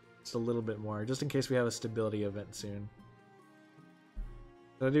up just a little bit more, just in case we have a stability event soon.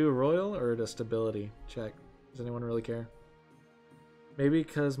 Did I do a royal or a stability check? Does anyone really care? Maybe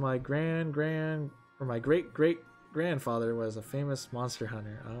because my my great-great-grandfather was a famous monster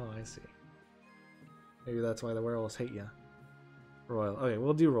hunter. Oh, I see. Maybe that's why the werewolves hate you. Royal. Okay,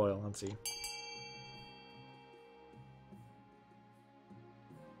 we'll do royal. Let's see.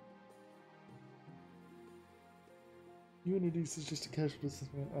 Unity is just a cash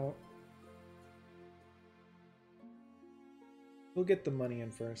businessman out. We'll get the money in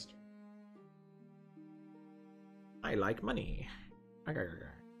first. I like money. I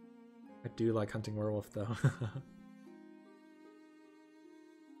do like hunting werewolf though.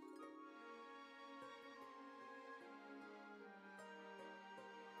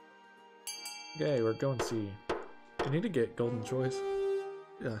 Okay, we're going C. I need to get golden choice.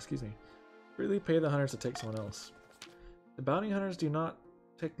 Yeah, excuse me. Really pay the hunters to take someone else. The bounty hunters do not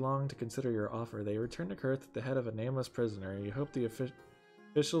take long to consider your offer. They return to Kurth at the head of a nameless prisoner. You hope the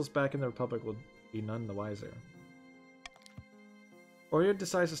officials back in the Republic will be none the wiser. Aurea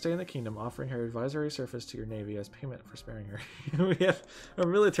decides to stay in the kingdom, offering her advisory service to your navy as payment for sparing her. Our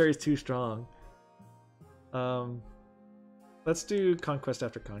military is too strong. Let's do conquest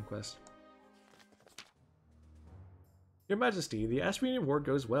after conquest. Your Majesty, the Ashmenian War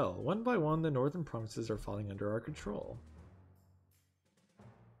goes well. One by one, the northern provinces are falling under our control.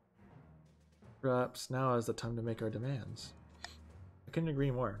 Perhaps now is the time to make our demands. I couldn't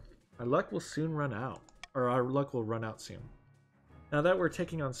agree more. Our luck will soon run out. Or our luck will run out soon. Now that we're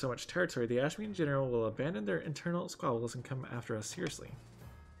taking on so much territory, the Ashmenian general will abandon their internal squabbles and come after us seriously.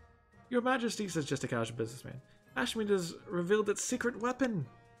 Your Majesty, says just a casual businessman, Ashmead has revealed its secret weapon!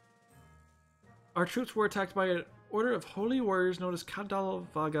 Our troops were attacked by an order of holy warriors known as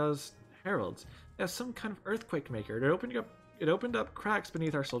Kadalvaga's heralds. They have some kind of earthquake maker. It opened up cracks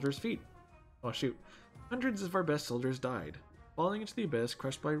beneath our soldiers' feet. Oh shoot. Hundreds of our best soldiers died, falling into the abyss,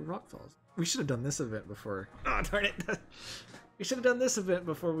 crushed by rockfalls. We should have done this event before. Oh, darn it! We should have done this event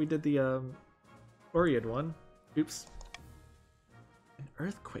before we did the Oread one. Oops. An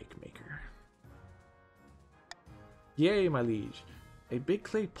earthquake maker. Yay, my liege. A big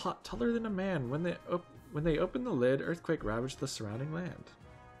clay pot taller than a man. When they opened the lid, earthquake ravaged the surrounding land.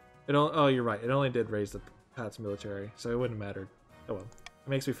 Oh, you're right. It only did raise the Pat's military, so it wouldn't have mattered. Oh well. It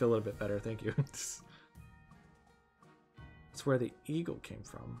makes me feel a little bit better, thank you. That's where the eagle came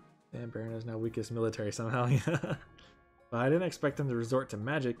from. Damn, Baron is now weakest military somehow. Yeah. But I didn't expect them to resort to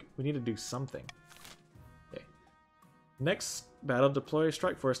magic. We need to do something. Okay. Next battle, deploy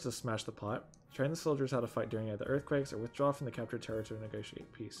strike force to smash the pot. Train the soldiers how to fight during either earthquakes or withdraw from the captured territory to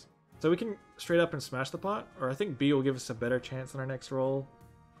negotiate peace. So we can straight up and smash the pot, or I think B will give us a better chance on our next roll.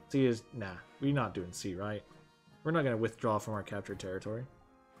 C is, nah, we're not doing C, right? We're not going to withdraw from our captured territory.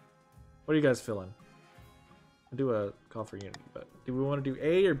 What are you guys feeling? I'll do a call for unity, but do we want to do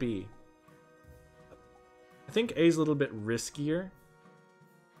A or B? I think A is a little bit riskier,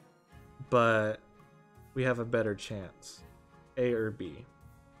 but we have a better chance. A or B?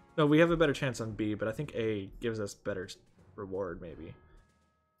 No, we have a better chance on B, but I think A gives us better reward, maybe.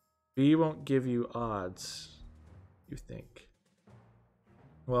 B won't give you odds, you think?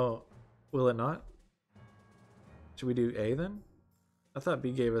 Well, will it not? Should we do A then? I thought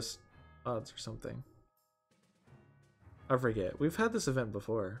B gave us odds or something. I forget. We've had this event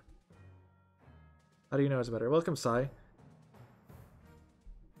before. How do you know it's better? Welcome, Sai.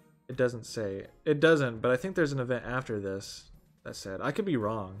 It doesn't say. It doesn't, but I think there's an event after this that said. I could be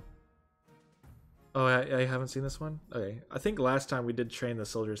wrong. Oh, I haven't seen this one? Okay. I think last time we did train the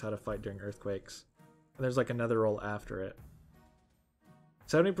soldiers how to fight during earthquakes. And there's like another roll after it.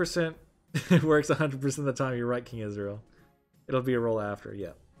 70% works 100% of the time. You're right, King Israel. It'll be a roll after,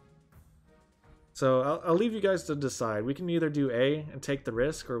 yeah. So I'll leave you guys to decide. We can either do A and take the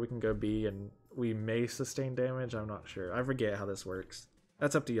risk, or we can go B and we may sustain damage. I'm not sure. I forget how this works.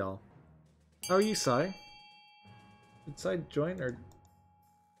 That's up to y'all. How are you, Sai? Did Sai join or...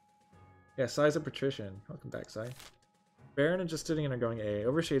 Yeah, Sai's a patrician. Welcome back, Sai. Baron and Justinian are going A.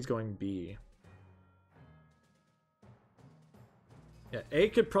 Overshade's going B. Yeah, A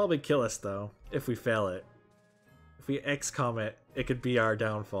could probably kill us, though, if we fail it. If we XCOM it, it could be our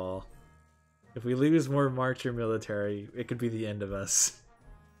downfall. If we lose more Marcher military, it could be the end of us.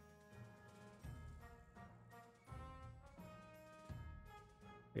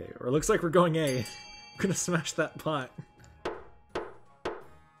 Okay, or it looks like we're going A. I'm gonna smash that pot.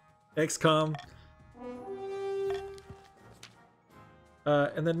 XCOM.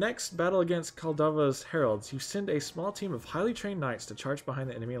 In the next battle against Kaldava's heralds, you send a small team of highly trained knights to charge behind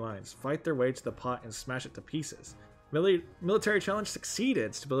the enemy lines, fight their way to the pot, and smash it to pieces. Military challenge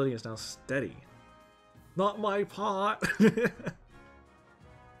succeeded. Stability is now steady. Not my pot!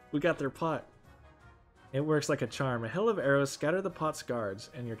 We got their pot. It works like a charm. A hail of arrows scatter the pot's guards,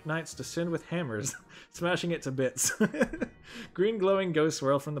 and your knights descend with hammers, smashing it to bits. Green glowing ghosts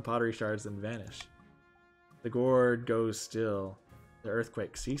swirl from the pottery shards and vanish. The gourd goes still. The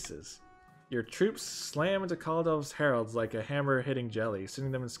earthquake ceases. Your troops slam into Kaldov's heralds like a hammer hitting jelly,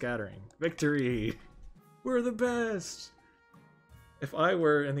 sending them in scattering. Victory! We're the best! If I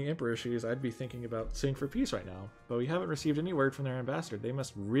were in the Emperor's shoes, I'd be thinking about suing for peace right now. But we haven't received any word from their ambassador. They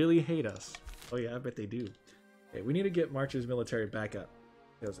must really hate us. Oh yeah, I bet they do. Okay, we need to get March's military back up.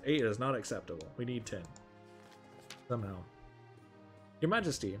 Because 8 is not acceptable. We need 10. Somehow. Your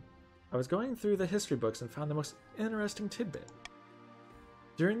Majesty, I was going through the history books and found the most interesting tidbit.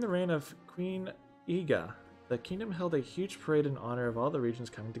 During the reign of Queen Iga, the kingdom held a huge parade in honor of all the regions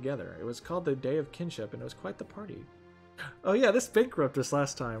coming together. It was called the Day of Kinship, and it was quite the party. Oh yeah, this bankrupted us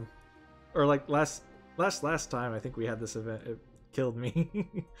last time. Or like last time I think we had this event. It killed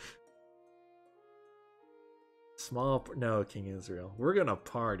me. No, King Israel. We're gonna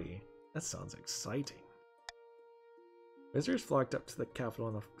party. That sounds exciting. Visitors flocked up to the capital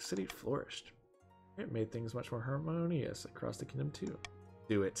and the city flourished. It made things much more harmonious across the kingdom too.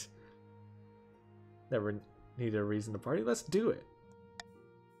 Do it. Never need a reason to party. Let's do it.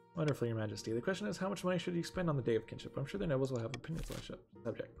 Wonderful, Your Majesty. The question is, how much money should you spend on the Day of Kinship? I'm sure the nobles will have opinions on the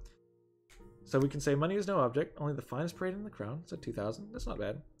subject. So we can say money is no object, only the finest parade in the crown. So 2,000. That's not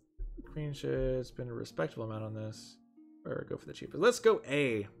bad. The Queen should spend a respectable amount on this. Or go for the cheapest. Let's go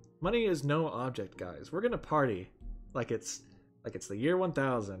A. Money is no object, guys. We're gonna party like it's the year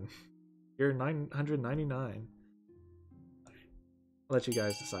 1000. Year 999. I'll let you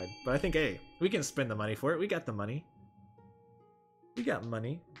guys decide. But I think A. We can spend the money for it. We got the money. We got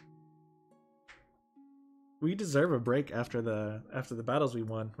money. We deserve a break after the battles we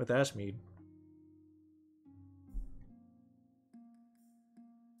won with Ashmead.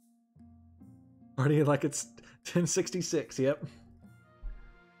 Party like it's 1066, yep.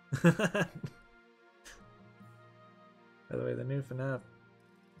 By the way, the new FNAF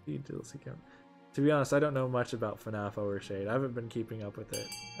DLC count. To be honest, I don't know much about FNAF Overshade. I haven't been keeping up with it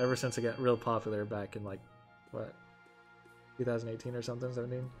ever since it got real popular back in, like, what, 2018 or something,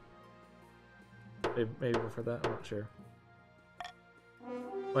 17? Maybe before that, I'm not sure.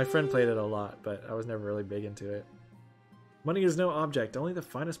 My friend played it a lot, but I was never really big into it. Money is no object, only the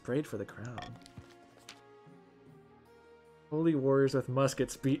finest parade for the crown. Holy warriors with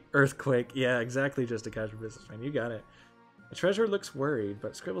muskets beat earthquake. Yeah, exactly, just a casual businessman. You got it. The treasurer looks worried,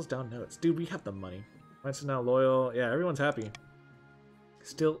 but scribbles down notes. Dude, we have the money. Mine's is now loyal. Yeah, everyone's happy.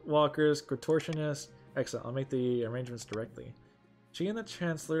 Stilt walkers, contortionists. Excellent, I'll make the arrangements directly. She and the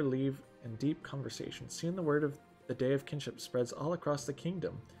chancellor leave in deep conversation. Soon the word of the day of kinship spreads all across the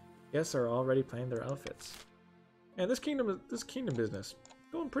kingdom. Guests are already planning their outfits. Yeah, this kingdom business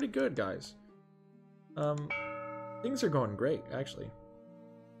going pretty good, guys. Things are going great, actually.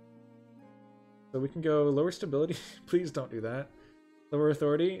 So we can go lower stability. Please don't do that. Lower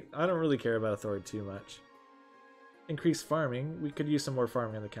authority. I don't really care about authority too much. Increase farming. We could use some more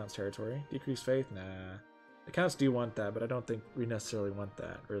farming in the Count's territory. Decrease faith. Nah. The Counts do want that, but I don't think we necessarily want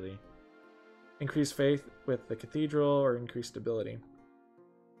that, really. Increase faith with the cathedral or increase stability.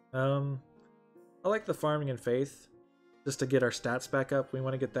 I like the farming and faith. Just to get our stats back up. We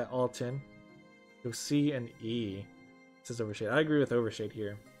want to get that all 10. Go C and E. This is Overshade. I agree with Overshade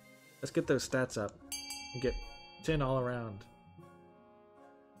here. Let's get those stats up and get 10 all around.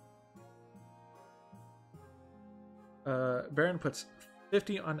 Baron puts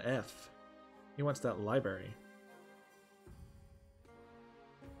 50 on F. He wants that library.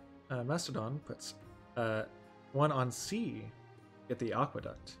 Mastodon puts 1 on C. Get the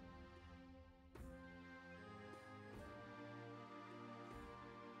aqueduct.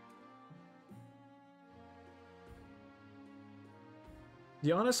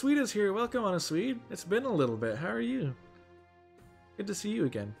 The Honest Swede is here. Welcome, Honest Swede. It's been a little bit. How are you? Good to see you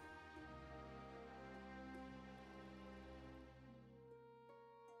again.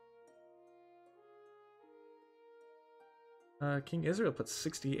 King Israel puts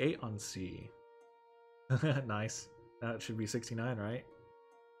 68 on C. Nice. Now it should be 69, right?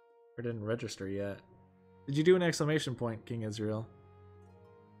 Or didn't register yet. Did you do an exclamation point, King Israel?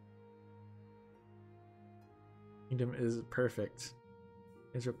 Kingdom is perfect.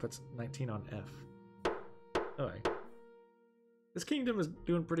 Israel puts 19 on F. Alright. This kingdom is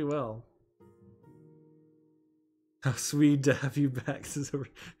doing pretty well. How sweet to have you back. This is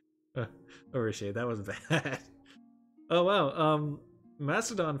Overshade. That was bad. Oh wow.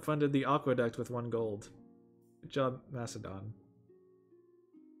 Macedon funded the aqueduct with 1 gold. Good job, Macedon.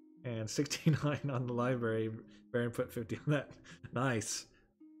 And 69 on the library. Baron put 50 on that. Nice.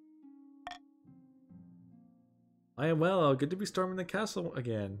 I am well. Good to be storming the castle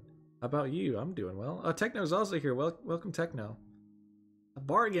again. How about you? I'm doing well. Techno's also here. Welcome, Techno. A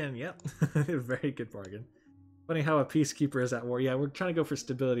bargain. Yep. Very good bargain. Funny how a peacekeeper is at war. Yeah, we're trying to go for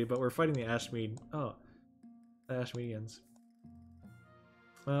stability, but we're fighting the Ashmead. Oh, the Ashmeadians.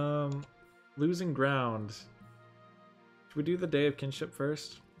 Losing ground. Should we do the Day of Kinship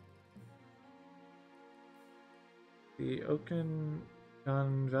first? The Oaken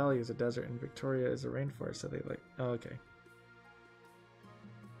Valley is a desert and Victoria is a rainforest, so they like... Oh, okay.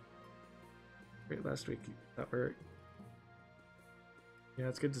 Great last week. That worked. Yeah,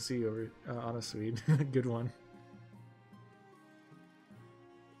 it's good to see you over Honest Swede. Good one.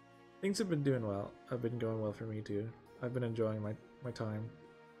 Things have been doing well. Have been going well for me too. I've been enjoying my time.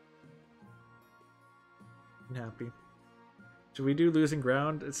 I'm happy. Should we do losing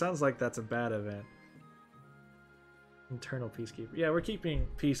ground? It sounds like that's a bad event. Internal peacekeeper. Yeah, we're keeping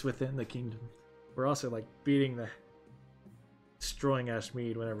peace within the kingdom. We're also like destroying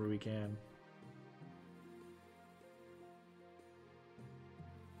Ashmead whenever we can.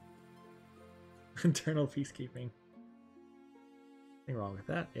 Internal peacekeeping. Nothing wrong with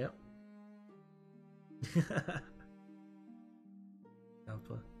that. Yep.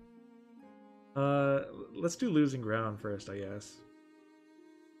 Alpha. Let's do losing ground first, I guess.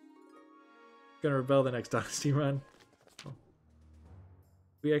 Gonna rebel the next dynasty run. Oh.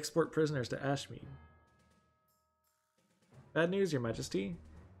 We export prisoners to Ashmead. Bad news, Your Majesty.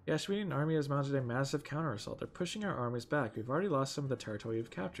 The Ashmeadian army has mounted a massive counter-assault. They're pushing our armies back. We've already lost some of the territory we've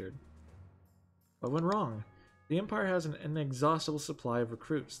captured. What went wrong? The Empire has an inexhaustible supply of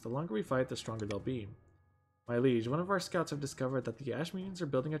recruits. The longer we fight, the stronger they'll be. My liege, one of our scouts have discovered that the Ashmeadians are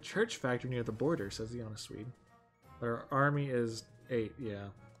building a church factory near the border, says the Honest Swede. But our army is 8, yeah.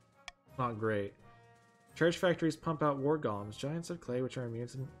 Not great. Church factories pump out war golems, giants of clay which are immune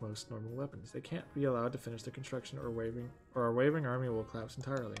to most normal weapons. They can't be allowed to finish their construction or our wavering army will collapse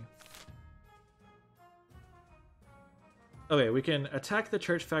entirely. Okay, we can attack the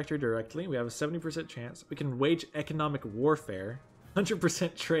church factory directly. We have a 70% chance. We can wage economic warfare.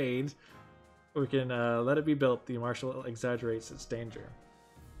 100% trade. We can let it be built. The marshal exaggerates its danger.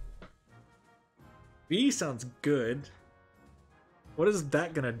 B sounds good. What is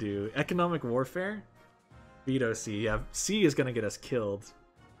that gonna do? Economic warfare? Veto C. Yeah, C is gonna get us killed.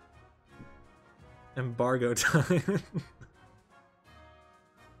 Embargo time.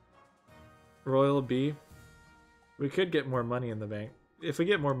 Royal B. We could get more money in the bank. If we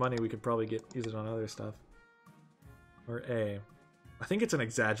get more money, we could probably use it on other stuff. Or A. I think it's an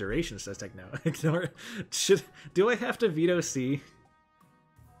exaggeration, says Techno. Ignore. Do I have to veto C?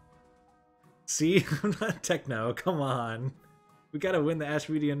 C? I'm not Techno. Come on. We gotta win the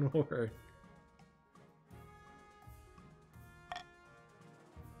Ashmedian War.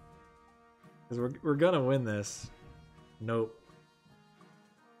 Because we're gonna win this. Nope.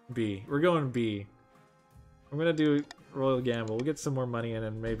 B. We're going B. I'm gonna do Royal Gamble. We'll get some more money in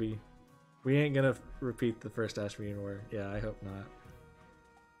and maybe... We ain't gonna repeat the first Ashmedian War. Yeah, I hope not.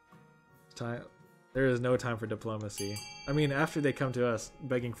 There is no time for diplomacy. I mean, after they come to us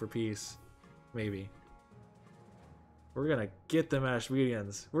begging for peace, maybe. We're gonna get them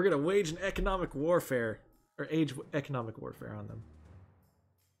Ashmedians. We're gonna wage an economic warfare. Or economic warfare on them.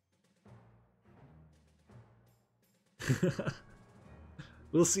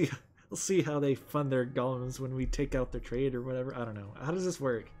 We'll see how they fund their golems when we take out their trade or whatever. I don't know. How does this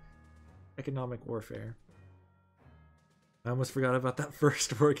work? Economic warfare. I almost forgot about that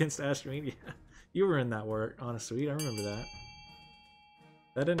first war against Ashmedia. You were in that war, Honest Sweet. I remember that.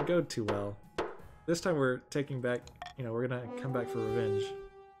 That didn't go too well. This time we're taking back, you know, we're gonna come back for revenge.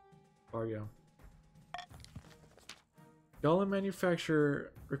 Fargo. Golem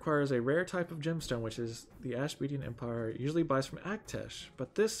manufacture requires a rare type of gemstone, which is the Ashmedian Empire usually buys from Aktesh.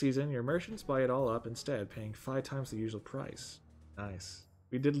 But this season, your merchants buy it all up instead, paying 5 times the usual price. Nice.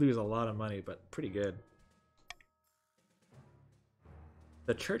 We did lose a lot of money, but pretty good.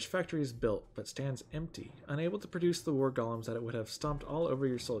 The church factory is built, but stands empty, unable to produce the war golems that it would have stomped all over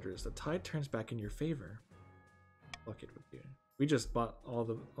your soldiers. The tide turns back in your favor. Fuck it with you. We just bought all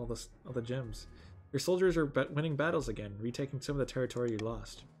the gems. Your soldiers are winning battles again, retaking some of the territory you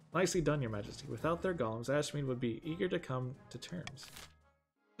lost. Nicely done, Your Majesty. Without their golems, Ashmead would be eager to come to terms.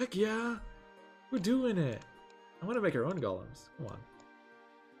 Heck yeah! We're doing it! I want to make our own golems. Come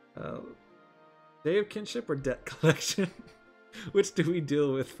on. Day of Kinship or Debt Collection? Which do we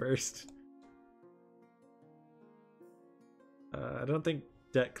deal with first? I don't think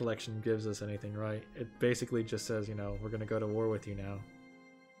Debt Collection gives us anything, right? It basically just says, you know, we're gonna go to war with you now.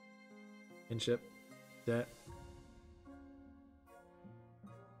 Kinship. Debt.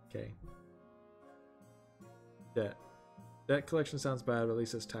 Okay. Debt. Debt collection sounds bad, but at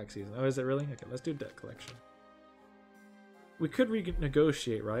least it's tax season. Oh, is it really? Okay, let's do debt collection. We could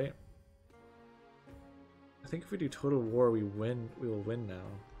renegotiate, right? I think if we do total war, we win. We will win now.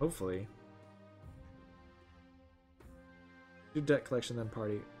 Hopefully. Do debt collection, then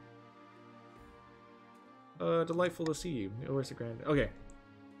party. Delightful to see you. Where's the grand? Okay.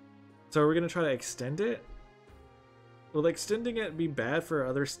 So we're gonna try to extend it? Will extending it be bad for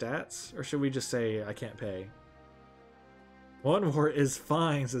other stats? Or should we just say, I can't pay? One war is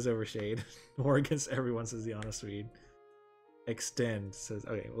fine, says Overshade. War against everyone, says the Honest Swede. Extend, says...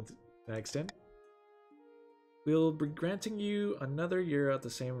 Okay, well, can I extend? We'll be granting you another year at the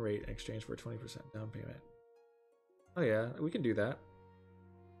same rate in exchange for a 20% down payment. Oh yeah, we can do that.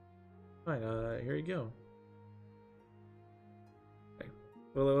 Fine, here you go. Okay,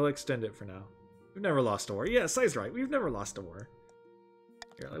 well, we'll extend it for now. We've never lost a war. Yeah, Sai's right. We've never lost a war.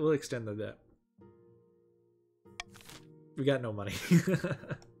 Here, we'll extend the debt. We got no money.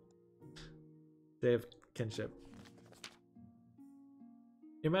 Day of Kinship.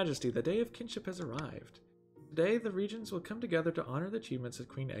 Your Majesty, the Day of Kinship has arrived. Today, the regions will come together to honor the achievements of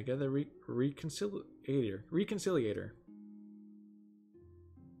Queen Ega, the Reconciliator.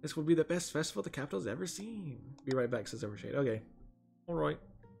 This will be the best festival the capital's ever seen. Be right back, says Overshade. Okay. Alright.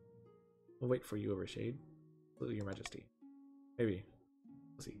 We'll wait for you, Overshade. Your Majesty. Maybe.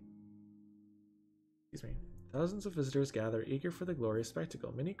 We'll see. Excuse me. Thousands of visitors gather, eager for the glorious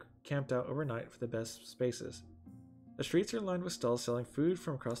spectacle. Many camped out overnight for the best spaces. The streets are lined with stalls selling food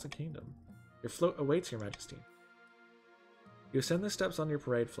from across the kingdom. Your float awaits, Your Majesty. You ascend the steps on your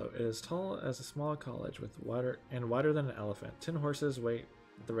parade float. It is tall as a small college, with wider than an elephant. 10 horses wait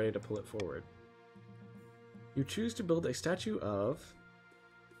at the ready to pull it forward. You choose to build a statue of...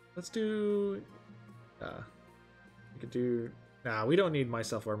 Let's do... we could do... Nah, we don't need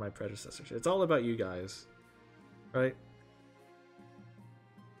myself or my predecessors. It's all about you guys. Right?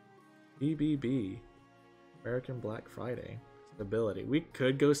 BBB. American Black Friday. Stability. We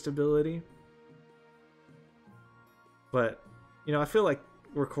could go stability. But, you know, I feel like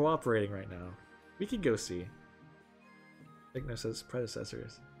we're cooperating right now. We could go see. Igno says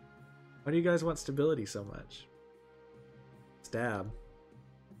predecessors. Why do you guys want stability so much? Stab.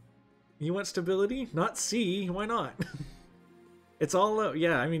 You want stability? Not C. Why not? It's all low.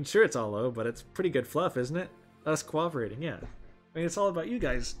 Yeah, I mean, sure it's all low, but it's pretty good fluff, isn't it? Us cooperating, yeah. I mean, it's all about you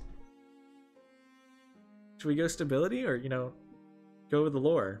guys. Should we go stability or, you know, go with the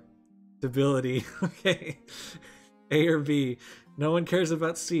lore? Stability. Okay. A or B. No one cares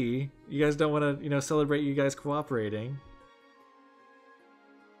about C. You guys don't want to, you know, celebrate you guys cooperating.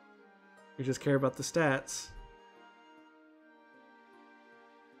 You just care about the stats.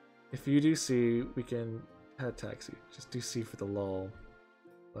 If you do C, we can have taxi. Just do C for the lull.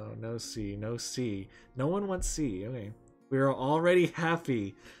 Oh, no C. No C. No one wants C. Okay. We are already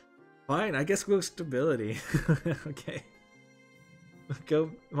happy. Fine, I guess we'll go stability. Okay.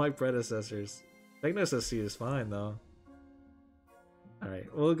 Go my predecessors. Techno C is fine though. Alright,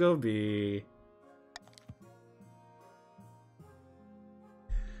 we'll go B.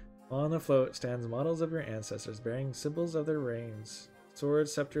 On the float stands models of your ancestors bearing symbols of their reigns.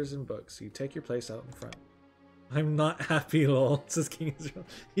 Swords, scepters, and books. You take your place out in front. I'm not happy, lol, says King Israel.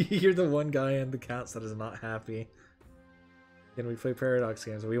 You're the one guy in the counts that is not happy. Can we play Paradox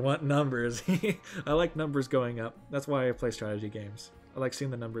games? We want numbers. I like numbers going up. That's why I play strategy games. I like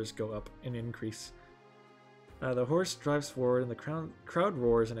seeing the numbers go up and increase. The horse drives forward and the crowd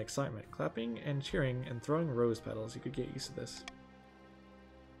roars in excitement, clapping and cheering and throwing rose petals. You could get used to this.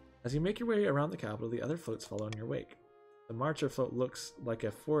 As you make your way around the capital, the other floats follow in your wake. The marcher float looks like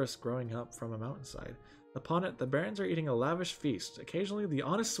a forest growing up from a mountainside. Upon it, the barons are eating a lavish feast. Occasionally, the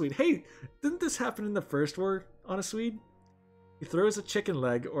honest Swede... Hey! Didn't this happen in the first war, honest Swede? He throws a chicken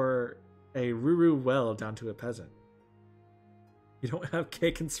leg or a ruru well down to a peasant. You don't have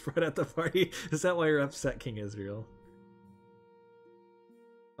cake and spread at the party? Is that why you're upset, King Israel?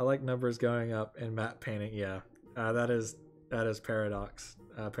 I like numbers going up and map painting. Yeah, that is Paradox.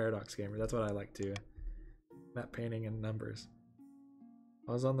 Paradox Gamer. That's what I like too. Map painting and numbers.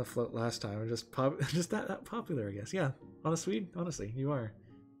 I was on the float last time. I'm just that popular, I guess. Yeah, honest Swede. Honestly, you are.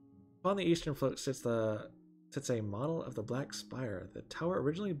 On the eastern float sits a model of the Black Spire, the tower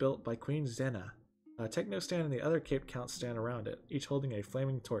originally built by Queen Zena. Techno stand and the other Cape Counts stand around it, each holding a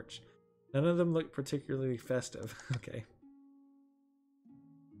flaming torch. None of them look particularly festive. Okay.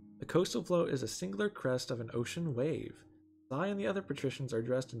 The coastal float is a singular crest of an ocean wave. Zai and the other patricians are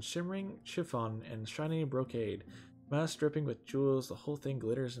dressed in shimmering chiffon and shiny brocade. Mask dripping with jewels, the whole thing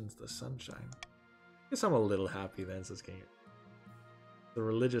glitters in the sunshine. Guess I'm a little happy then, says King. The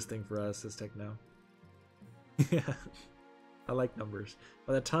religious thing for us is Techno. Yeah. I like numbers.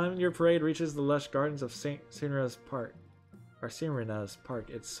 By the time your parade reaches the lush gardens of St. Cyrina's Park,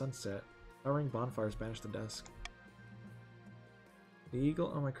 it's sunset. Towering bonfires banish the dusk. The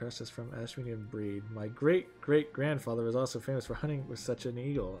eagle on my crest is from Ashmenian breed. My great-great-grandfather was also famous for hunting with such an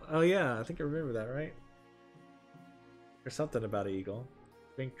eagle. Oh yeah, I think I remember that, right? There's something about an eagle.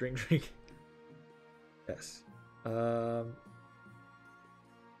 Drink, drink, drink. Yes. Do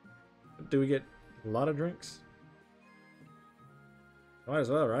we get a lot of drinks? Might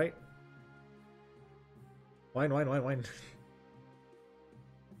as well, right? Wine, wine, wine, wine.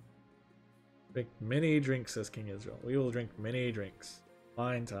 Drink many drinks, says King Israel. We will drink many drinks.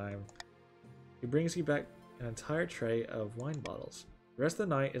 Wine time. He brings you back an entire tray of wine bottles. The rest of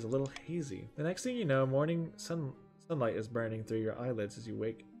the night is a little hazy. The next thing you know, morning sunlight is burning through your eyelids as you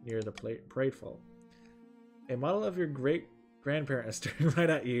wake near the parade fall. A model of your great-grandparent is staring right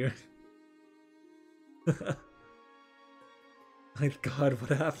at you. My god,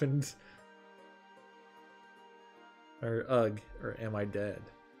 what happened? Or ugh, or am I dead?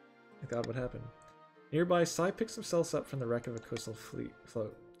 My god, what happened? Nearby, Sai picks himself up from the wreck of a coastal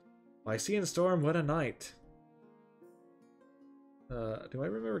float. By sea and storm, what a night! Do I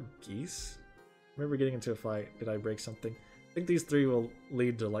remember geese? I remember getting into a fight. Did I break something? I think these three will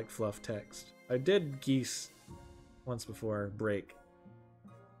lead to like fluff text. I did geese once before, break.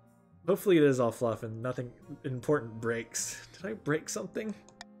 Hopefully it is all fluff and nothing important breaks. Did I break something?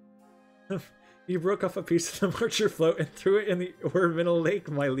 You broke off a piece of the marcher float and threw it in the orbital lake,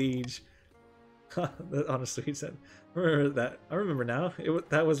 my liege. Honestly, he said. Remember that. I remember now.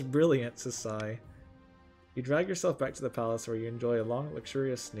 That was brilliant, says Sai. You drag yourself back to the palace where you enjoy a long,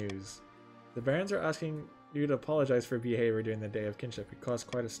 luxurious snooze. The barons are asking you to apologize for behavior during the day of kinship. It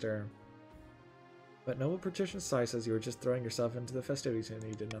caused quite a stir. But noble patrician Sai says you were just throwing yourself into the festivities and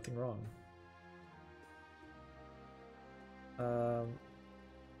you did nothing wrong.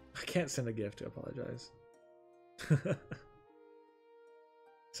 I can't send a gift to apologize.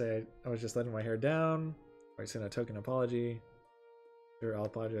 Say I was just letting my hair down. Or I send a token apology. Sure, I'll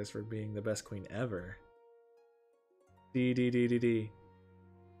apologize for being the best queen ever. D.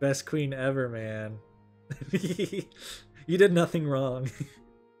 Best queen ever, man. You did nothing wrong.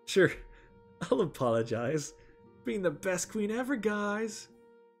 Sure. I'll apologize. Being the best queen ever, guys.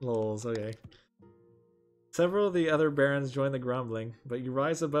 Lols, okay. Several of the other barons join the grumbling, but you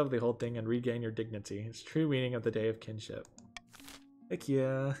rise above the whole thing and regain your dignity. It's true meaning of the day of kinship. Heck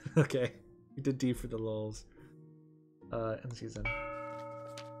yeah. Okay. We did D for the lulz. End season.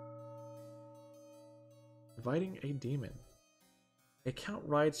 Inviting a demon. A count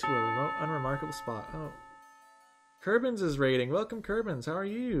rides to a remote, unremarkable spot. Oh. Kerbins is raiding. Welcome, Kerbins. How are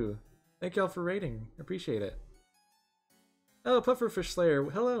you? Thank y'all for raiding. Appreciate it. Oh, Pufferfish Slayer.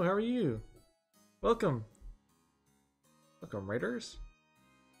 Hello, how are you? Welcome. Welcome, raiders.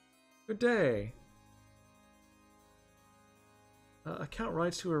 Good day. A count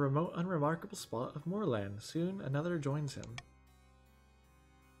rides to a remote, unremarkable spot of moorland. Soon, another joins him.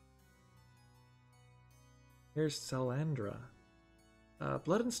 Here's Salandra.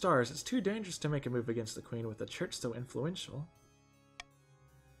 Blood and Stars. It's too dangerous to make a move against the Queen with the church so influential.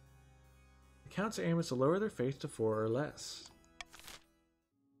 The Count's aim is to lower their faith to 4 or less.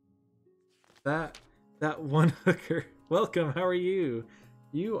 That one hooker. Welcome, how are you?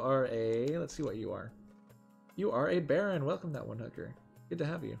 You are a... let's see what you are. You are a Baron. Welcome, that one hooker. Good to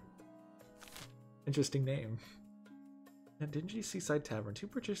have you. Interesting name. At Dingy Seaside Tavern, 2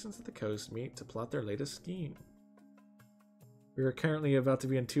 patricians of the coast meet to plot their latest scheme. We are currently about to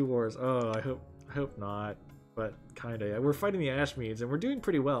be in 2 wars. Oh, I hope not, but kinda. Yeah. We're fighting the Ashmeads, and we're doing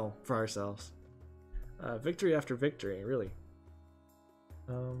pretty well for ourselves. Victory after victory, really.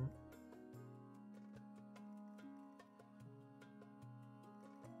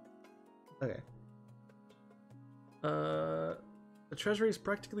 Okay. The treasury is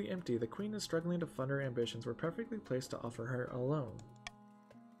practically empty. The Queen is struggling to fund her ambitions. We're perfectly placed to offer her a loan.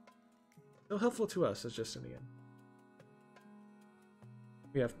 So helpful to us as Justinian.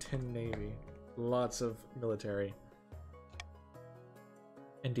 We have 10 navy. Lots of military.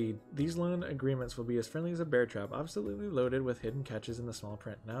 Indeed, these loan agreements will be as friendly as a bear trap, absolutely loaded with hidden catches in the small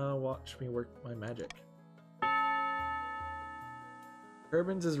print. Now watch me work my magic.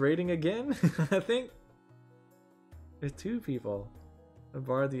 Kerbins is raiding again? I think with 2 people.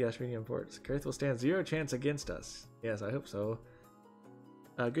 Barred the Ashmedian ports. Karth will stand 0 chance against us. Yes, I hope so.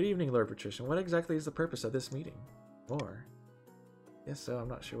 Good evening, Lord Patrician. What exactly is the purpose of this meeting? More? Yes, so I'm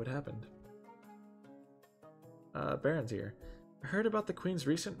not sure what happened. Baron's here. I heard about the Queen's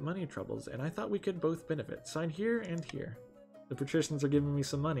recent money troubles, and I thought we could both benefit. Sign here and here. The Patricians are giving me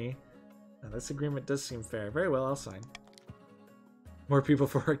some money. This agreement does seem fair. Very well, I'll sign. More people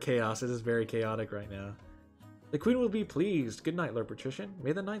for our chaos. It is very chaotic right now. The Queen will be pleased. Good night, Lord Patrician.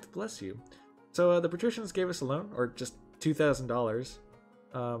 May the Ninth bless you. So the Patricians gave us a loan, or just $2,000.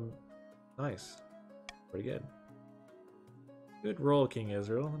 Nice. Pretty good. Good roll, King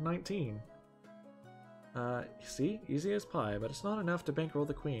Israel. 19. See? Easy as pie, but it's not enough to bankroll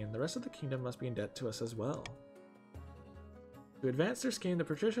the Queen. The rest of the kingdom must be in debt to us as well. To advance their scheme, the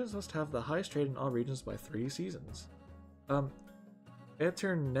Patricians must have the highest trade in all regions by 3 seasons.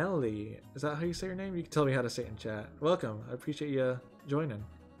 Eternelli. Is that how you say your name? You can tell me how to say it in chat. Welcome. I appreciate you joining.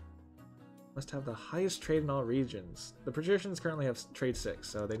 Must have the highest trade in all regions. The Patricians currently have trade 6,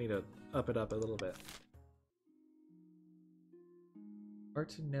 so they need to up it up a little bit.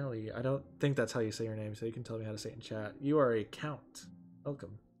 Artinelli. I don't think that's how you say your name, so you can tell me how to say it in chat. You are a count.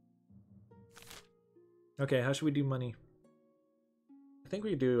 Welcome. Okay, how should we do money? I think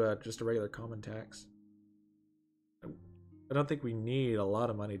we do just a regular common tax. I don't think we need a lot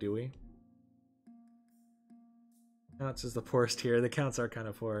of money, do we? Counts is the poorest here. The counts are kind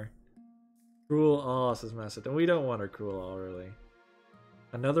of poor. Cruel All, says Macedon. We don't want a Cruel All, really.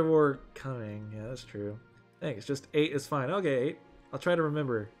 Another war coming. Yeah, that's true. Thanks. Just 8 is fine. Okay, 8. I'll try to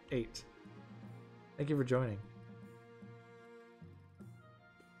remember 8. Thank you for joining.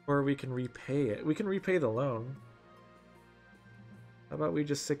 Or we can repay it. We can repay the loan. How about we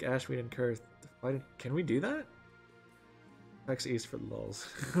just sick Ashmead and Kurth? Can we do that? X East for the lulz.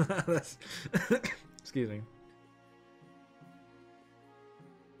 That's excuse me.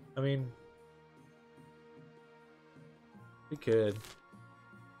 I mean, we could.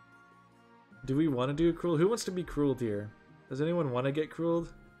 Do we want to do cruel? Who wants to be cruel here? Does anyone want to get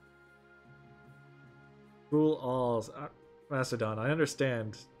crueled? Cruel alls. Macedon, I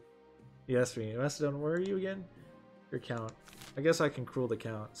understand. Yes, me. Macedon, where are you again? Your count. I guess I can cruel the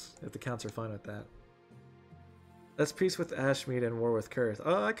counts, if the counts are fine with that. That's peace with Ashmead and war with Kurth.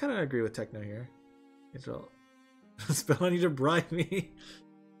 Oh, I kind of agree with Techno here. Israel. Spell on you to bribe me.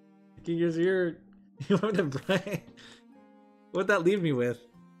 You want to bribe? What'd that leave me with?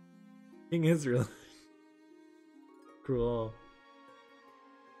 King Israel. Cruel.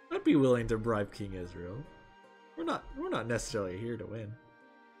 I'd be willing to bribe King Israel. We're not necessarily here to win.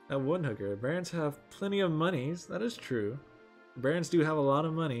 Now, one hooker. Barons have plenty of monies. That is true. Barons do have a lot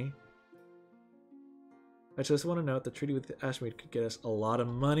of money. I just want to note the treaty with Ashmead could get us a lot of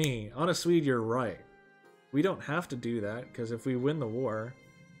money. On a Swede, you're right. We don't have to do that, because if we win the war...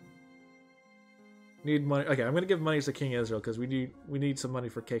 Need money. Okay, I'm going to give money to King Israel, because we need some money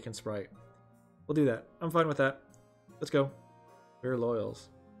for Cake and Sprite. We'll do that. I'm fine with that. Let's go. We're loyals.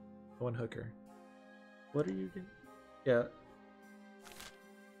 One hooker. What are you doing? Yeah.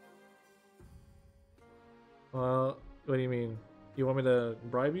 Well, what do you mean? You want me to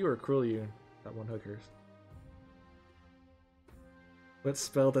bribe you or cruel you? That one hookers. What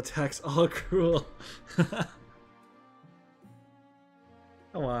spell the tax all cruel? Come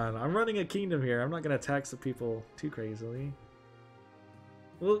on, I'm running a kingdom here. I'm not gonna tax the people too crazily.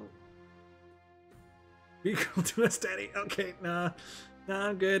 Well, be cruel to us, Daddy. Okay, nah,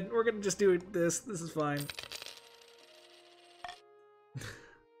 I'm good. We're gonna just do this. This is fine.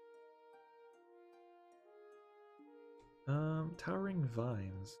 Towering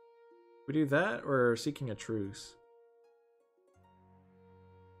vines. We do that or seeking a truce?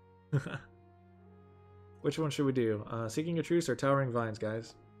 Which one should we do? Seeking a truce or towering vines,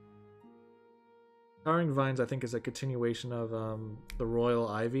 guys? Towering vines, I think, is a continuation of the royal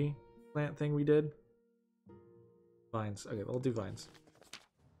ivy plant thing we did. Vines. Okay, we'll do vines.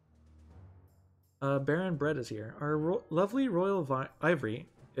 Baron Bread is here. Our lovely royal ivory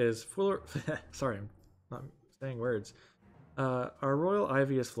is full. Sorry, I'm not saying words. Our royal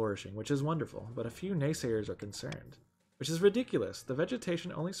ivy is flourishing, which is wonderful, but a few naysayers are concerned. Which is ridiculous. The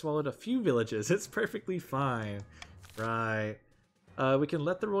vegetation only swallowed a few villages. It's perfectly fine. Right. We can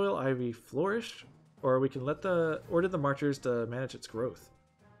let the royal ivy flourish, or we can order the marchers to manage its growth.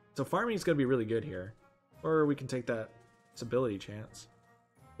 So farming is going to be really good here. Or we can take that stability chance.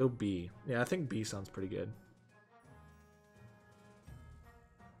 Go B. Yeah, I think B sounds pretty good.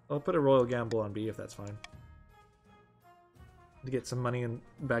 I'll put a royal gamble on B if that's fine. To get some money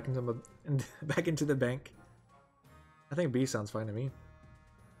back into the bank. I think B sounds fine to me.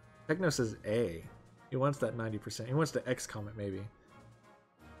 Techno says A. He wants that 90%. He wants the X comment, maybe.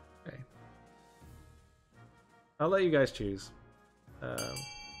 Okay. I'll let you guys choose.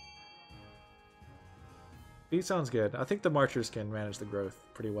 B sounds good. I think the marchers can manage the growth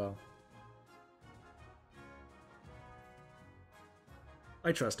pretty well.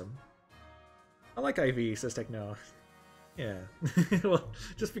 I trust him. I like IV, says Techno. Yeah. Well,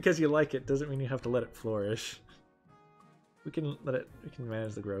 just because you like it doesn't mean you have to let it flourish. We can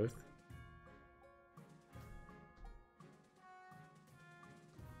manage the growth.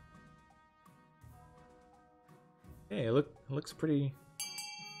 Hey, looks pretty.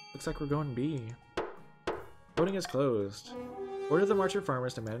 Looks like we're going B. Voting is closed. Order the marcher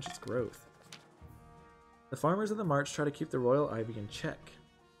farmers to manage its growth. The farmers of the march try to keep the royal ivy in check.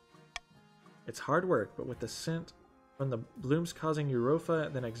 It's hard work, but with the scent from the blooms causing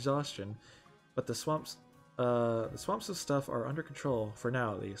Europa, then exhaustion, but the swamps of stuff are under control, for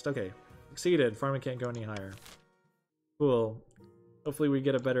now at least. Okay, succeeded. Farming can't go any higher. Cool. Hopefully we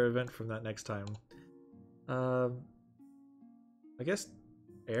get a better event from that next time. I guess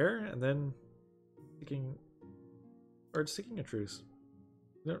air, and then seeking a truce.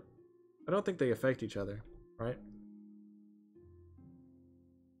 No, I don't think they affect each other, right?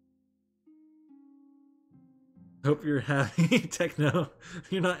 Hope you're happy, Techno.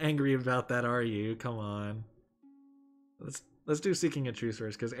 You're not angry about that, are you? Come on. Let's do seeking a truce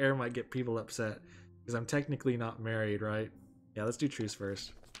first, because air might get people upset. Because I'm technically not married, right? Yeah, let's do truce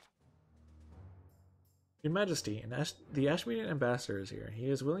first. Your Majesty, the Ashmeadian ambassador is here. He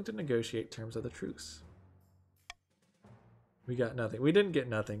is willing to negotiate terms of the truce. We got nothing. We didn't get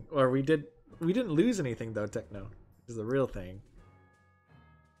nothing, or we didn't lose anything though. Techno, this is the real thing.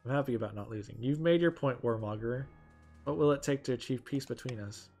 I'm happy about not losing. You've made your point, Warmonger. What will it take to achieve peace between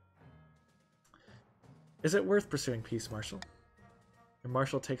us? Is it worth pursuing peace, Marshal? Your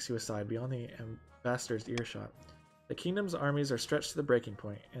Marshal takes you aside beyond the ambassador's earshot. The kingdom's armies are stretched to the breaking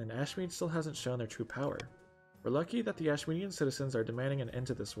point, and Ashmead still hasn't shown their true power. We're lucky that the Ashmeadian citizens are demanding an end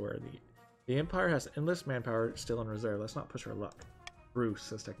to this war. The Empire has endless manpower still in reserve. Let's not push our luck. Bruce,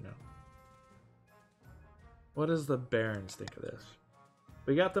 says Techno. What does the Barons think of this?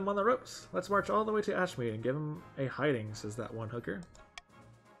 We got them on the ropes. Let's march all the way to Ashmead and give them a hiding, says that one hooker.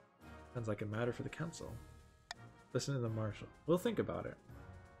 Sounds like a matter for the council. Listen to the Marshal. We'll think about it.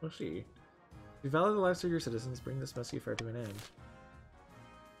 We'll see. If you value the lives of your citizens, bring this messy affair to an end.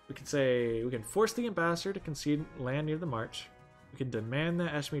 We can say, we can force the ambassador to concede land near the march. We can demand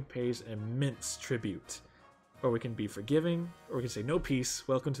that Ashmead pays immense tribute. Or we can be forgiving, or we can say no peace,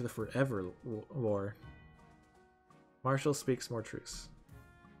 welcome to the forever war. Marshal speaks more truce.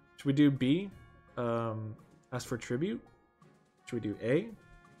 Should we do B? Ask for tribute? Should we do A?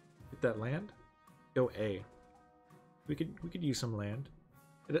 Get that land? Go A. We could use some land.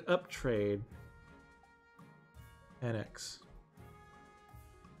 Up trade. Annex.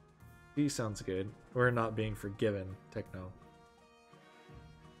 B sounds good. We're not being forgiven, Techno.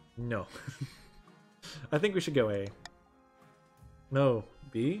 No. I think we should go A. No.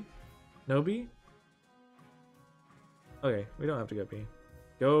 B? No B? Okay, we don't have to go B.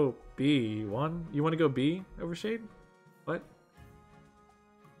 Go B. One? You want to go B over Shade? What?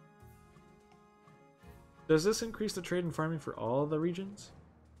 Does this increase the trade and farming for all the regions?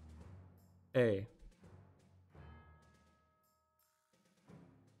 A.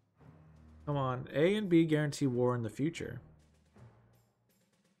 Come on. A and B guarantee war in the future.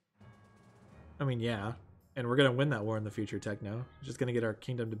 I mean, yeah. And we're going to win that war in the future, Techno. Just going to get our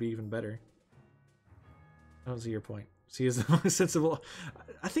kingdom to be even better. I don't see your point. C is the most sensible.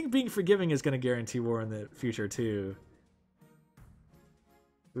 I think being forgiving is going to guarantee war in the future, too.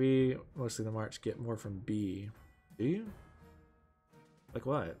 We, mostly the March, get more from B. Do you? Like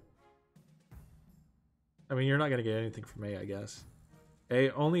what? I mean, you're not going to get anything from A, I guess. A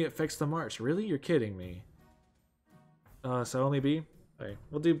only affects the March. Really? You're kidding me. So only B? Okay,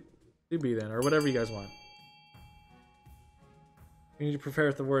 we'll do B then, or whatever you guys want. We need to prepare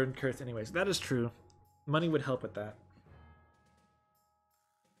with the word in Kurth anyways. That is true. Money would help with that.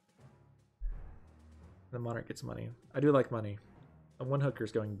 The Monarch gets money. I do like money. One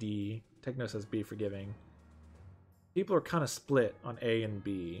hooker's going D. Techno says B forgiving. People are kind of split on A and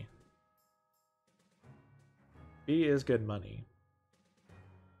B. B is good money.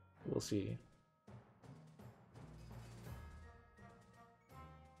 We'll see.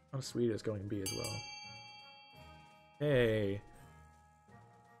 Oh, Swede is going B as well. Hey.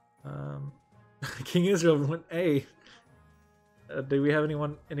 King Israel went A. Do we have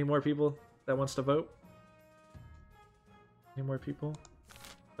any more people that wants to vote? Any more people?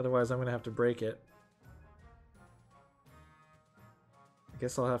 Otherwise, I'm gonna have to break it. I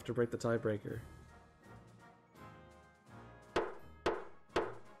guess I'll have to break the tiebreaker.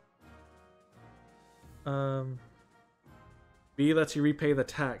 B lets you repay the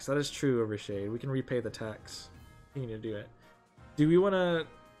tax. That is true, Overshade. We can repay the tax. You need to do it. Do we want to...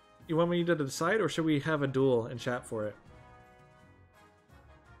 You want me to decide, or should we have a duel in chat for it?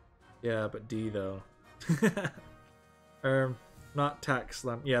 Yeah, but D, though. Not tax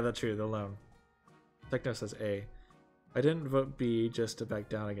loan. Yeah, that's true, the loan. Techno says A. I didn't vote B just to back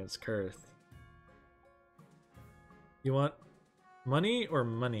down against Kurth. You want money or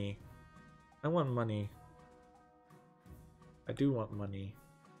money? I want money. I do want money.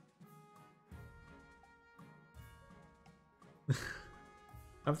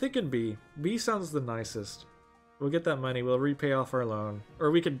 I'm thinking B. B sounds the nicest. We'll get that money, we'll repay off our loan.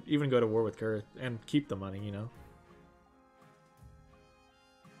 Or we could even go to war with Kurth and keep the money, you know?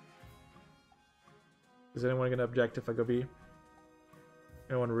 Is anyone going to object if I go B?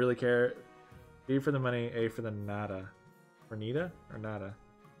 Anyone really care? B for the money, A for the nada. Or Nita? Or nada?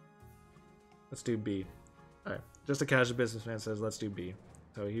 Let's do B. Alright. Just a casual businessman says let's do B.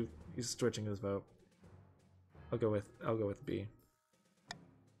 So he's switching his vote. I'll go with B.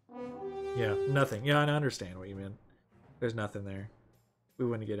 Yeah, nothing. Yeah, I understand what you meant. There's nothing there. We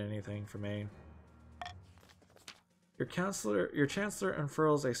wouldn't get anything from A. Your chancellor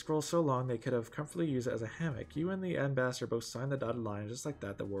unfurls a scroll so long they could have comfortably used it as a hammock. You and the ambassador both sign the dotted line. Just like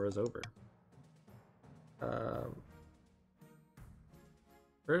that, the war is over.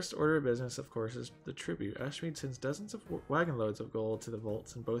 First order of business, of course, is the tribute. Ashmead sends dozens of wagon loads of gold to the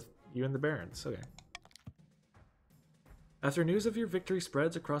vaults in both you and the barons. Okay. After news of your victory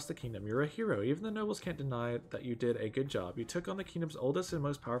spreads across the kingdom, you're a hero. Even the nobles can't deny that you did a good job. You took on the kingdom's oldest and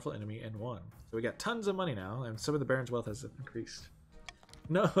most powerful enemy and won. So we got tons of money now, and some of the barons' wealth has increased.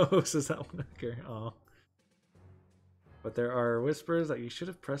 No, says that one hooker. Aw. But there are whispers that you should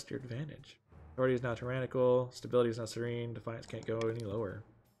have pressed your advantage. Authority is now tyrannical. Stability is now serene. Defiance can't go any lower.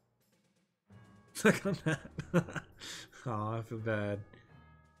 Click on that. Aw, I feel bad.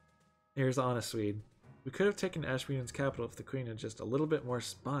 Here's the honest Swede. We could have taken Ashmeaden's capital if the queen had just a little bit more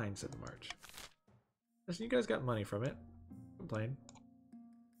spine, said March. Listen, you guys got money from it. Complain.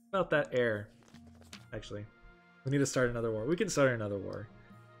 About that heir. Actually. We need to start another war. We can start another war.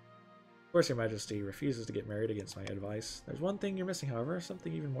 Of course, your majesty refuses to get married against my advice. There's one thing you're missing, however.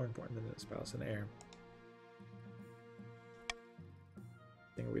 Something even more important than a spouse, an heir.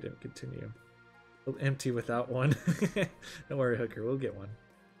 Thing we didn't continue. Empty without one. Don't worry, hooker. We'll get one.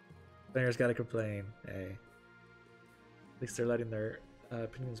 Players gotta complain. Hey. At least they're letting their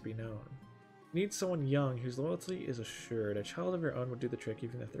opinions be known. Need someone young whose loyalty is assured. A child of your own would do the trick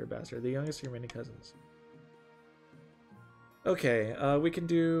even if they're a bastard. The youngest of your many cousins. Okay, we can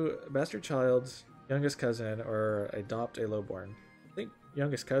do bastard child, Youngest cousin or adopt a lowborn. I think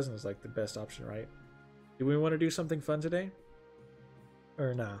youngest cousin is like the best option, right? Do we want to do something fun today?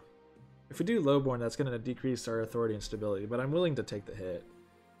 Or nah? If we do lowborn, that's going to decrease our authority and stability, but I'm willing to take the hit.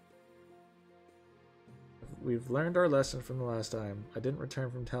 We've learned our lesson from the last time. I didn't return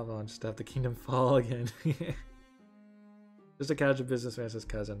from Talon just to have the kingdom fall again. Just a casual businessman says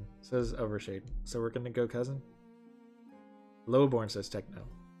cousin. Says Overshade. So we're going to go cousin? Lowborn says techno.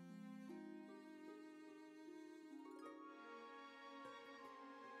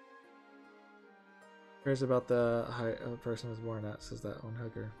 Cares about the high person was born at, says that on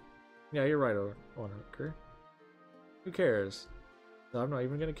hooker. Yeah, you're right, on hooker. Who cares? So I'm not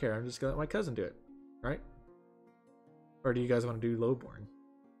even gonna care. I'm just gonna let my cousin do it, right? Or do you guys want to do lowborn?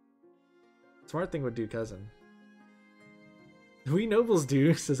 Smart thing would do cousin. We nobles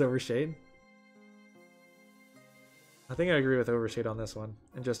do, says Overshade. I think I agree with Overshade on this one.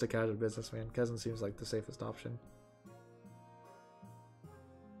 And just a casual businessman. Cousin seems like the safest option.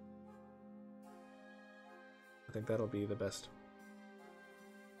 I think that'll be the best.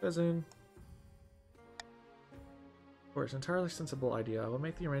 Cousin. Of course, entirely sensible idea. I will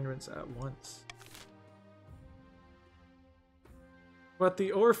make the arrangements at once. But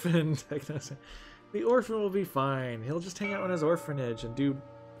the orphan, the orphan will be fine. He'll just hang out in his orphanage and do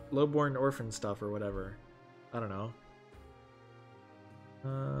lowborn orphan stuff or whatever. I don't know.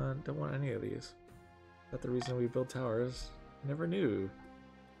 Don't want any of these. Is that the reason we build towers? Never knew.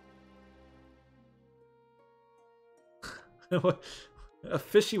 A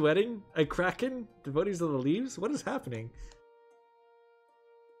fishy wedding? A kraken? Devotees of the leaves? What is happening?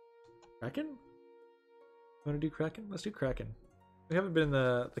 Kraken? Want to do kraken? Let's do kraken. We haven't been in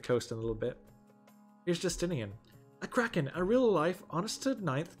the coast in a little bit. Here's Justinian. A kraken, a real-life,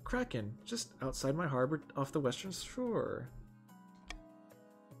 honest-to-ninth kraken, just outside my harbor off the western shore.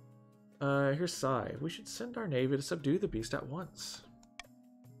 Here's Sai. We should send our navy to subdue the beast at once.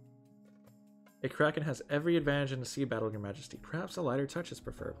 A kraken has every advantage in a sea battle, your majesty. Perhaps a lighter touch is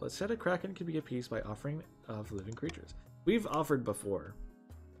preferable. Instead, a kraken can be appeased by offering of living creatures. We've offered before.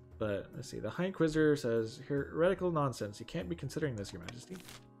 But, let's see. The High Inquisitor says, heretical nonsense. You can't be considering this, your majesty.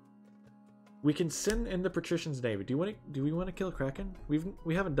 We can send in the patrician's navy. Do we want to kill a kraken?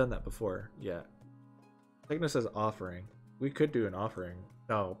 We haven't done that before yet. Techno says offering. We could do an offering.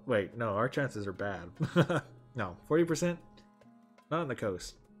 No, wait, no, our chances are bad. No, 40%? Not on the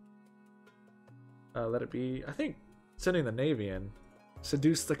coast. Let it be. I think sending the navy in.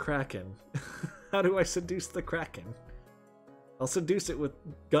 Seduce the kraken. How do I seduce the kraken? I'll seduce it with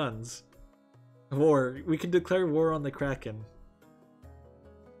guns. War. We can declare war on the kraken.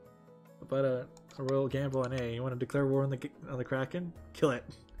 But a royal gamble on A. You want to declare war on the kraken? Kill it.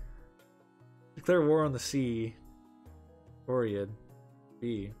 Declare war on the sea. Oriad.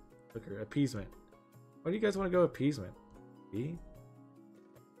 B. Looker. Appeasement. Why do you guys want to go appeasement? B.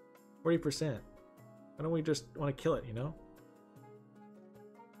 40%. Why don't we just want to kill it, you know?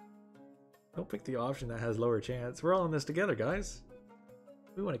 Don't pick the option that has lower chance. We're all in this together, guys.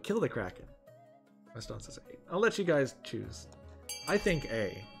 We want to kill the kraken. Weston says A. I'll let you guys choose. I think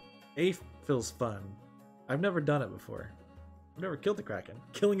A. A feels fun. I've never done it before. I've never killed the kraken.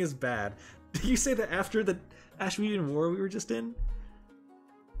 Killing is bad. Did you say that after the Ashmedean War we were just in?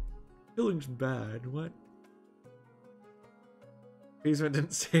 Killing's bad. What? Appeasement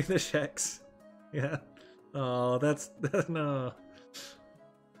didn't save the Sheks. Yeah. Oh, that's no.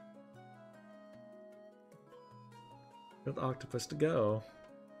 Get the octopus to go.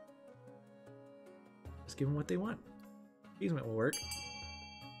 Just give them what they want. Appeasement will work.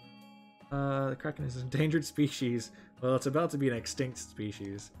 The kraken is an endangered species. Well, it's about to be an extinct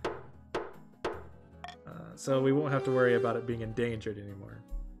species. So we won't have to worry about it being endangered anymore.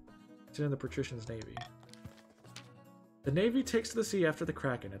 It's in the patrician's navy. The navy takes to the sea after the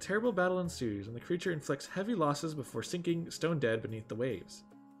kraken. A terrible battle ensues, and the creature inflicts heavy losses before sinking stone dead beneath the waves.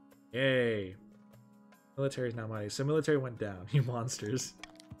 Yay! Military is now mighty. So military went down. You monsters.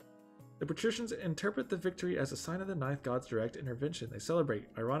 The patricians interpret the victory as a sign of the ninth god's direct intervention. They celebrate,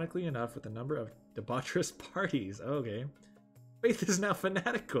 ironically enough, with a number of debaucherous parties. Okay. Faith is now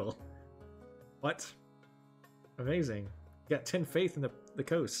fanatical. What? Amazing. You got 10 faith in the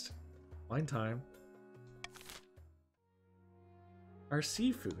coast. Wine time. Our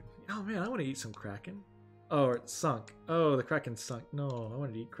seafood. Oh man, I want to eat some kraken. Oh, it's sunk. Oh, the kraken sunk. No, I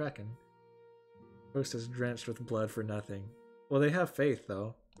wanted to eat kraken. Coast is drenched with blood for nothing. Well, they have faith,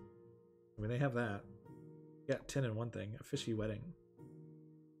 though. I mean, they have that. You got 10 in one thing. A fishy wedding.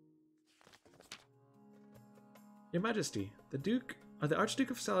 Your Majesty, the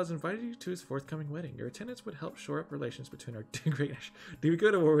Archduke of Sal has invited you to his forthcoming wedding. Your attendance would help shore up relations between our two great... Do we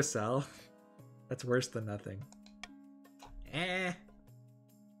go to war with Sal? That's worse than nothing.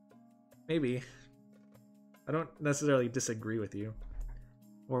 Maybe. I don't necessarily disagree with you.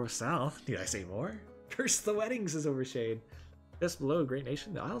 War with Sal? Did I say more? Curse the Weddings, says Overshade. Just below Great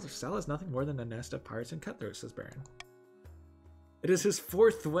Nation, the Isles of Sal is nothing more than a nest of pirates and cutthroats, says Baron. It is his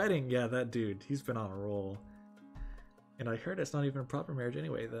 4th wedding. Yeah, that dude. He's been on a roll. And I heard it's not even a proper marriage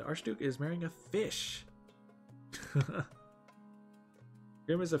anyway. The Archduke is marrying a fish.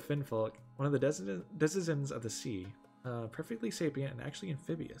 Grim is a finfolk, one of the denizens of the sea. Perfectly sapient and actually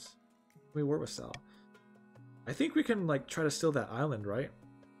amphibious. We war with Sal. I think we can like try to steal that island, right?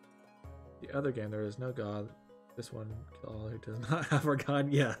 The other game, there is no god. This one, kill all who does not have our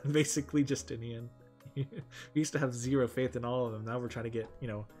god. Yeah, basically Justinian. We used to have 0 faith in all of them. Now we're trying to get, you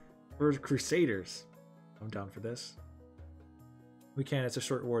know, we're crusaders. I'm down for this. We can. It's a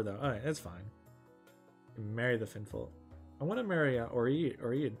short war though. Alright, that's fine. Marry the Finfolk. I want to marry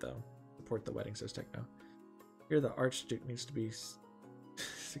Oreid though. Support the wedding, says Techno. Here the Archduke needs to be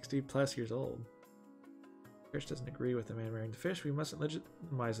 60 plus years old. Church doesn't agree with the man marrying the fish. We mustn't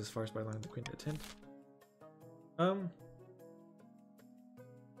legitimize this farce by allowing the queen to attend.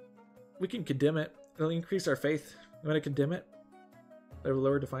 We can condemn it. It'll increase our faith. You want to condemn it? It'll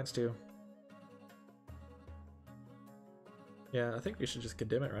lower defiance too. Yeah, I think we should just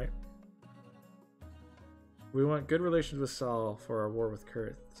condemn it, right? We want good relations with Saul for our war with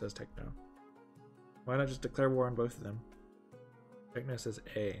Kurth, says Techno. Why not just declare war on both of them? Techno says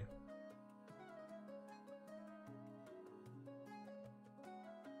A.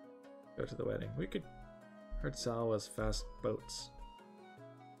 Go to the wedding. We could... Heard Sal was fast boats.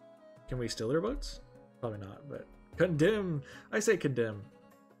 Can we steal their boats? Probably not, but... Condemn! I say condemn.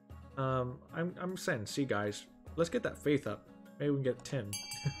 I'm saying, see guys, let's get that faith up. Maybe we can get 10.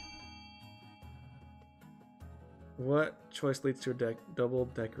 What choice leads to a double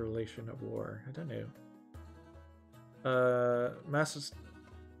declaration of war? I don't know.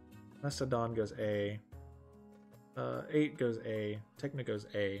 Macedon goes A. 8 goes A. Techno goes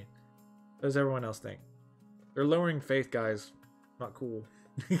A. What does everyone else think? They're lowering faith, guys. Not cool.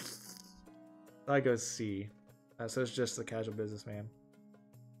 I goes C. So it's just the casual businessman.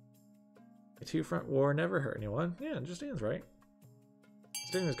 A 2-front war never hurt anyone. Yeah, Justine's right.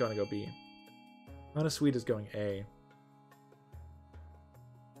 Justine's going to go B. Not a Swede is going A.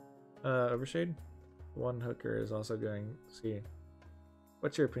 Overshade? One hooker is also going C.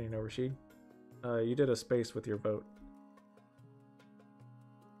 What's your opinion, Overshade? You did a space with your vote.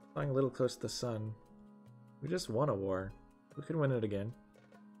 Flying a little close to the sun. We just won a war. We could win it again.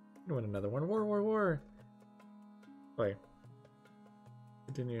 We can win another one. War, war, war! Wait.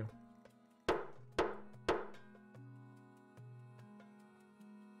 Continue.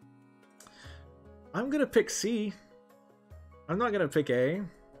 I'm gonna pick C. I'm not gonna pick A.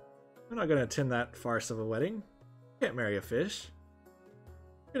 I'm not gonna attend that farce of a wedding. Can't marry a fish.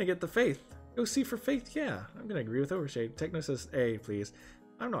 I'm gonna get the faith. Go C for faith, yeah. I'm gonna agree with Overshade. Techno says A, please.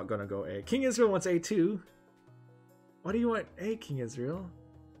 I'm not gonna go A. King Israel wants A too. Why do you want A, King Israel?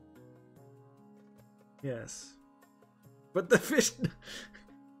 Yes. But the fish...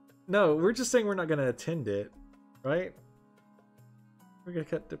 No, we're just saying we're not gonna attend it. Right? We're gonna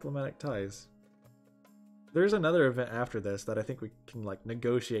cut diplomatic ties. There's another event after this that I think we can like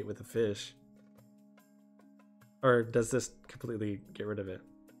negotiate with the fish. Or does this completely get rid of it?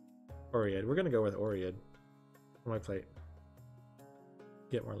 Oreid. We're gonna go with Oreid. On my plate.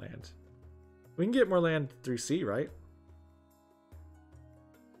 Get more land. We can get more land through C, right?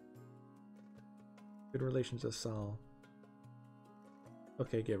 Good relations with Saul.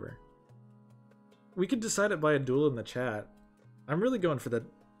 Okay, give her. We could decide it by a duel in the chat. I'm really going for the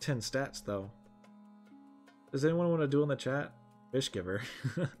 10 stats though. Does anyone want to duel in the chat? Fish giver.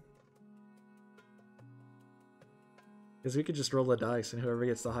 Because we could just roll a dice and whoever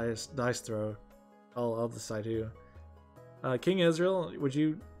gets the highest dice throw, I'll decide who. King Israel, would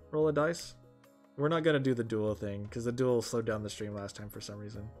you roll a dice? We're not going to do the duel thing because the duel slowed down the stream last time for some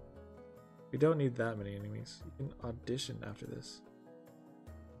reason. We don't need that many enemies. You can audition after this.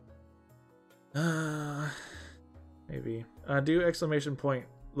 Maybe. Do exclamation point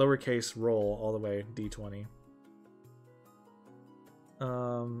lowercase roll all the way D20.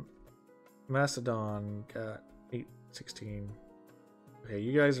 Macedon got 8, 16. Okay,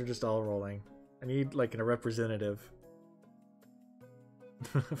 you guys are just all rolling. I need like a representative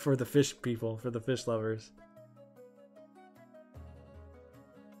for the fish people, for the fish lovers.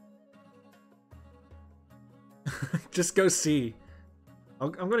 Just go C.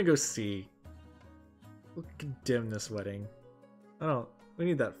 I'm gonna go C. We'll condemn this wedding. We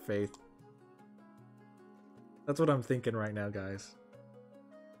need that faith. That's what I'm thinking right now, guys.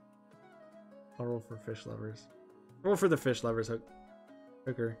 I'll roll for fish lovers. Roll for the fish lovers,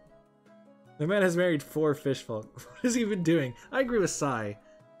 Hooker. The man has married 4 fish folk. What has he been doing? I agree with Sai.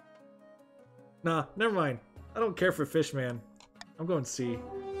 Nah, never mind. I don't care for fish, man. I'm going C.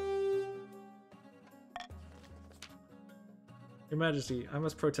 Your Majesty, I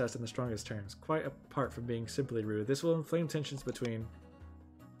must protest in the strongest terms. Quite apart from being simply rude, this will inflame tensions between...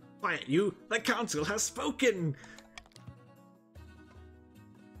 Quiet, you! The council has spoken!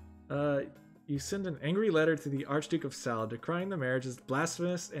 You send an angry letter to the Archduke of Sal, decrying the marriage as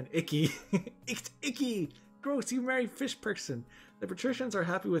blasphemous and icky. Icky! Gross, you married fish person! The patricians are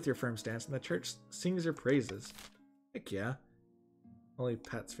happy with your firm stance, and the church sings your praises. Heck yeah. Only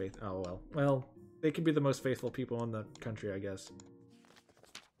Pat's faith. Oh, well. Well, they can be the most faithful people in the country, I guess.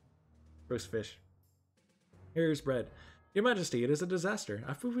 Roast fish. Here's bread. Your Majesty, it is a disaster.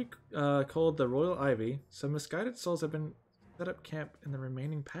 After we culled the royal ivy, some misguided souls have been set up camp in the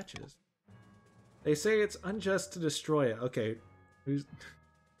remaining patches. They say it's unjust to destroy it. Okay. Who's...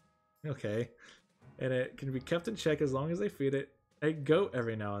 okay. And it can be kept in check as long as they feed it a goat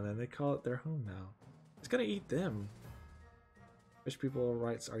every now and then. They call it their home now. It's gonna eat them. Fish people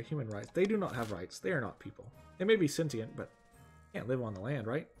rights are human rights. They do not have rights. They are not people. They may be sentient, but can't live on the land,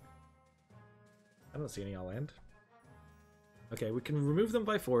 right? I don't see any on land. Okay, we can remove them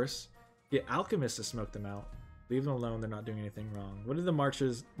by force. Get alchemists to smoke them out. Leave them alone. They're not doing anything wrong. What do the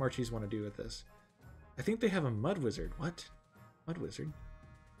Marchies want to do with this? I think they have a mud wizard. What? Mud wizard?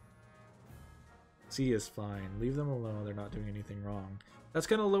 C is fine. Leave them alone. They're not doing anything wrong. That's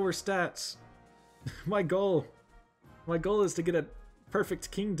gonna lower stats. My goal is to get a perfect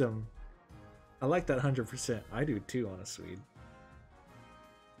kingdom. I like that 100%. I do too on a Swede.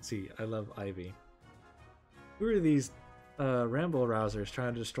 See, I love Ivy. Who are these ramble rousers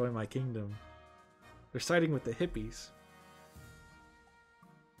trying to destroy my kingdom? They're siding with the hippies.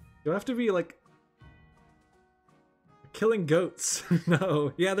 Do I have to be like killing goats?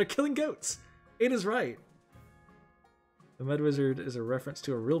 No. Yeah, they're killing goats. It is right. The Mud Wizard is a reference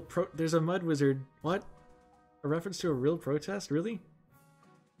to a real there's a Mud Wizard. What? A reference to a real protest? Really?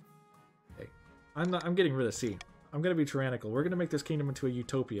 Okay. I'm getting rid of C. I'm gonna be tyrannical. We're gonna make this kingdom into a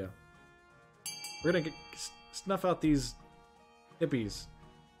utopia. We're gonna snuff out these hippies.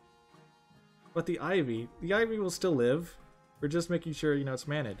 But the ivy will still live. We're just making sure, you know, it's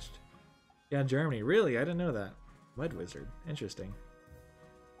managed. Yeah, Germany. Really? I didn't know that. Mud Wizard. Interesting.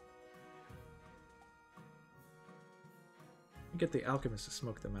 Get the alchemists to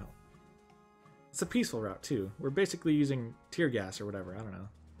smoke them out. It's a peaceful route, too. We're basically using tear gas or whatever. I don't know.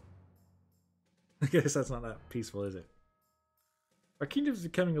 I guess that's not that peaceful, is it? Our kingdom's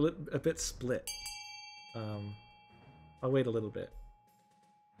becoming a bit split. I'll wait a little bit.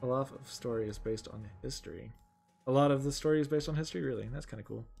 A lot of story is based on history. A lot of the story is based on history? Really? That's kind of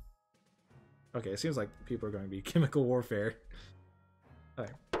cool. Okay, it seems like people are going to be chemical warfare.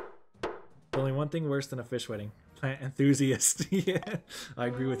 Alright. Only one thing worse than a fish wedding. Plant enthusiast. Yeah, I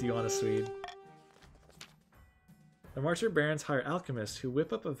agree with you on a Swede. The Marcher Barons hire alchemists who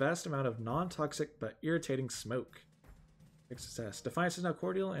whip up a vast amount of non-toxic but irritating smoke. Big success. Defiance is now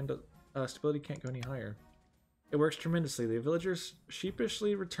cordial and stability can't go any higher. It works tremendously. The villagers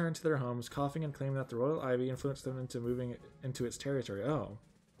sheepishly return to their homes, coughing and claiming that the royal ivy influenced them into moving into its territory. Oh.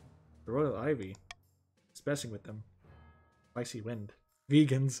 The royal ivy. It's messing with them. Spicy wind.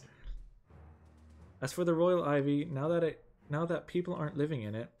 Vegans. As for the royal ivy, now that people aren't living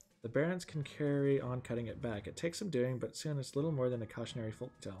in it, the barons can carry on cutting it back. It takes some doing, but soon it's little more than a cautionary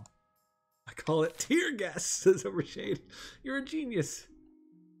folktale. I call it tear gas, says Overshade. You're a genius.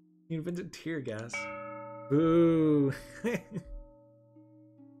 You invented tear gas. Ooh.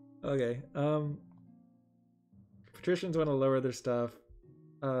 Okay. Patricians want to lower their stuff.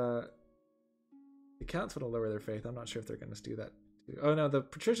 The counts want to lower their faith. I'm not sure if they're going to do that. Oh no, the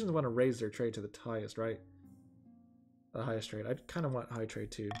patricians want to raise their trade to the highest, right? The highest trade. I kind of want high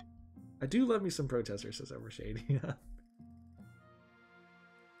trade too. I do love me some protesters, says Overshade. Yeah.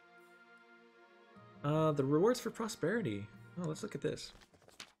 The rewards for prosperity. Oh, let's look at this.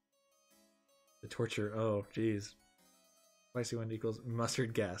 The torture. Oh, jeez. Spicy wind equals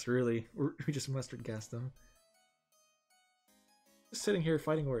mustard gas. Really? We just mustard gas them. Just sitting here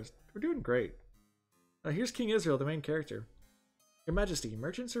fighting wars. We're doing great. Here's King Israel, the main character. Your Majesty,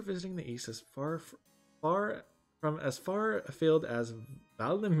 merchants are visiting the east as far afield as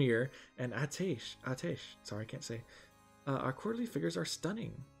Valdemir and Atesh. Sorry, I can't say. Our quarterly figures are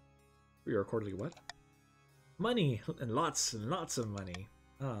stunning. Your quarterly what? Money and lots of money.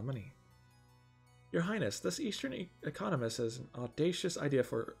 Money. Your Highness, this Eastern economist has an audacious idea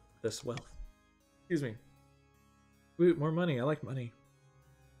for this wealth. Excuse me. Woo, more money. I like money.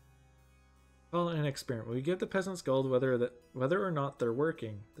 Call an experiment. We give the peasants gold whether or not they're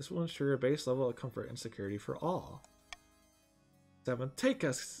working. This will ensure a base level of comfort and security for all. 7. Take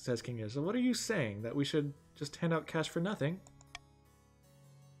us, says King Giza. What are you saying? That we should just hand out cash for nothing?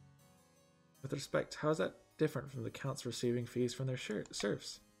 With respect, how is that different from the counts receiving fees from their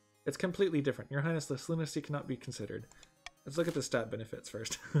serfs? It's completely different. Your Highness, this lunacy cannot be considered. Let's look at the stat benefits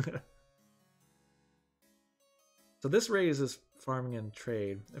first. So this raises farming and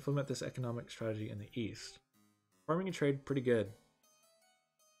trade. Implement this economic strategy in the east. Farming and trade, pretty good.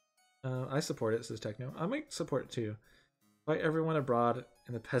 I support it, says Techno. I might support it too. Fight everyone abroad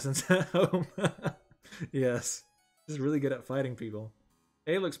and the peasants at home. Yes. This is really good at fighting people.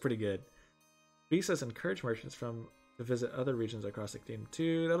 A looks pretty good. B says encourage merchants to visit other regions across the kingdom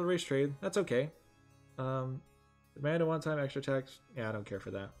too. That'll raise trade. That's okay. Demand a one-time extra tax. Yeah, I don't care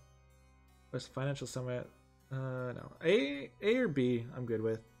for that. West Financial Summit. No. A or B, I'm good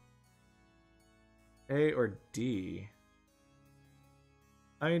with. A or D.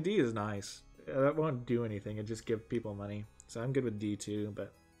 I mean, D is nice. That won't do anything. It just give people money. So I'm good with D too,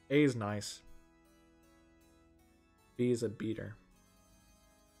 but A is nice. B is a beater.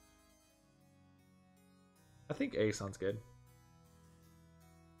 I think A sounds good.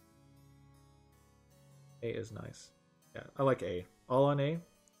 A is nice. Yeah, I like A. All on A.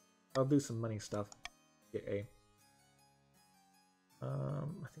 I'll do some money stuff. Get A.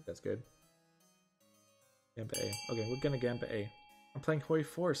 I think that's good. Gamba A. Okay, we're gonna Gamba A. I'm playing Hoi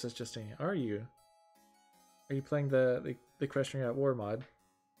 4, says Justine. Are you? Are you playing the Questioning at War mod?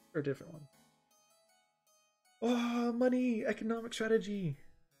 Or a different one? Oh, money! Economic strategy!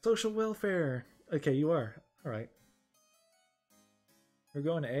 Social welfare! Okay, you are. Alright. We're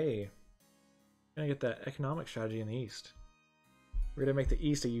going A. We're gonna get that economic strategy in the East. We're gonna make the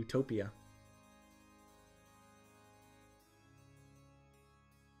East a utopia.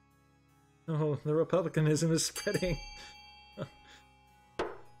 Oh, the Republicanism is spreading.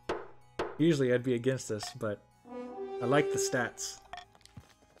 Usually I'd be against this, but I like the stats.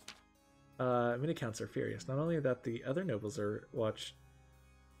 Mini counts are furious. Not only that, the other nobles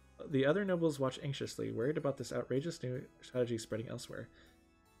watch anxiously, worried about this outrageous new strategy spreading elsewhere.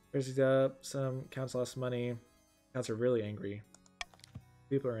 There's some counts lost money. Counts are really angry.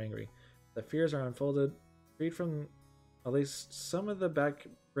 People are angry. The fears are unfolded, freed from at least some of the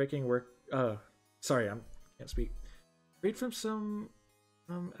back-breaking work. Sorry, I can't speak. Freed from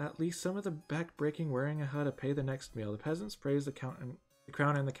at least some of the back-breaking worrying of how to pay the next meal. The peasants praise the crown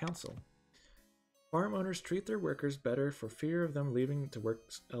and the council. Farm owners treat their workers better for fear of them leaving to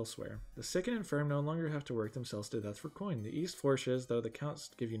work elsewhere. The sick and infirm no longer have to work themselves to death for coin. The East flourishes, though the counts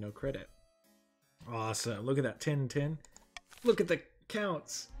give you no credit. Awesome. Look at that 10-10. Look at the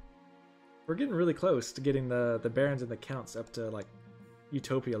counts. We're getting really close to getting the barons and the counts up to like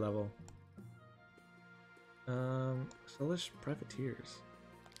utopia level. Soulish privateers.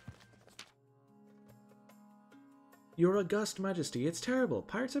 Your August Majesty, it's terrible.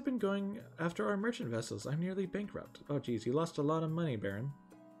 Pirates have been going after our merchant vessels. I'm nearly bankrupt. Oh geez, you lost a lot of money, Baron.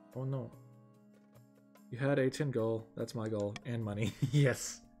 Oh no. You had a tin goal. That's my goal. And money.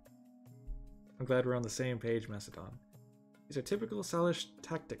 Yes. I'm glad we're on the same page, Macedon. These are typical Soulish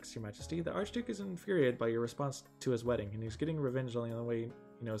tactics, Your Majesty. The Archduke is infuriated by your response to his wedding, and he's getting revenge only in the way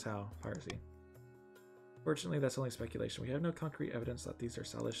he knows how. Piracy. Fortunately, that's only speculation. We have no concrete evidence that these are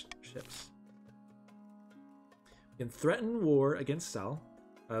Soulish ships. We can threaten war against Sal.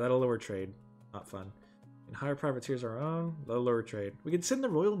 That'll lower trade. Not fun. And hire privateers our own. That'll lower trade. We can send the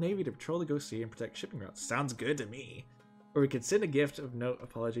Royal Navy to patrol the Ghost Sea and protect shipping routes. Sounds good to me. Or we could send a gift of note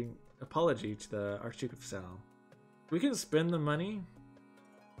apology to the Archduke of Sal. We can spend the money.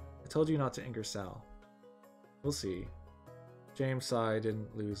 I told you not to anger Sal. We'll see. James Sy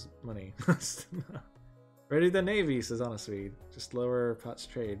didn't lose money. Ready the Navy, says Anna Swede. Just lower Pot's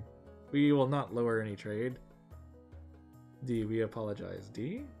trade. We will not lower any trade. D, we apologize.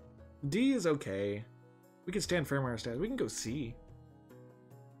 D? D is okay. We can stand firm on our stance. We can go C.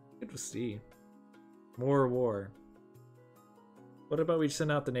 Good with C. More war. What about we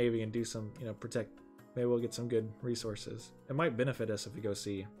send out the Navy and do some, protect. Maybe we'll get some good resources. It might benefit us if we go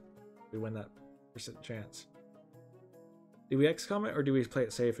C. We win that % chance. Do we XCOM it or do we play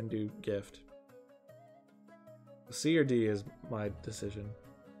it safe and do gift? C or D is my decision.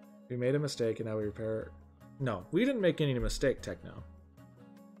 We made a mistake and now we repair. No, we didn't make any mistake, Techno.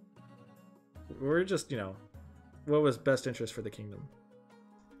 We're just, what was best interest for the kingdom.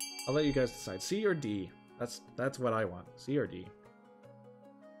 I'll let you guys decide. C or D? That's what I want. C or D?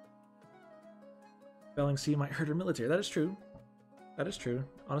 Spelling C might hurt our military. That is true. That is true.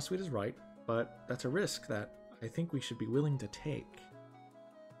 Anna Swede is right, but that's a risk that I think we should be willing to take.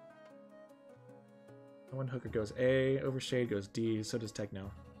 One hooker goes A, Overshade goes D, so does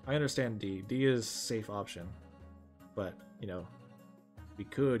Techno. I understand D. D is safe option. But, you know, we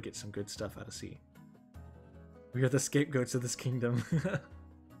could get some good stuff out of C. We are the scapegoats of this kingdom.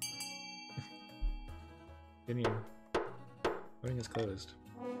 Continue. Voting is closed.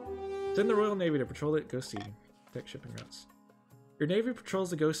 Send the Royal Navy to patrol it, go C. Protect shipping routes. Your Navy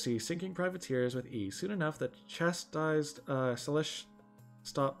patrols the Go Sea, sinking privateers with E. Soon enough, the chastised Celesh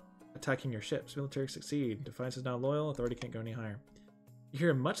stop attacking your ships. Military succeed. Defiance is now loyal. Authority can't go any higher. You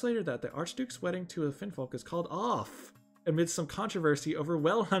hear much later that the Archduke's wedding to a Finfolk is called off amidst some controversy over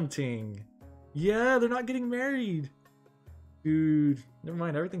whale hunting. Yeah, they're not getting married. Dude, never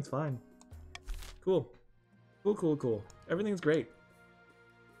mind. Everything's fine. Cool. Cool, cool, cool. Everything's great.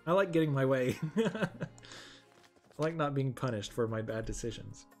 I like getting my way. I like not being punished for my bad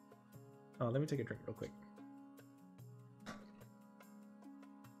decisions. Oh, let me take a drink real quick.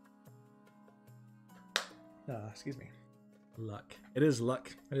 Excuse me. Luck. It is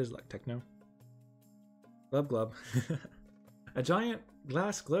luck. It is luck, Techno. Glub glub. A giant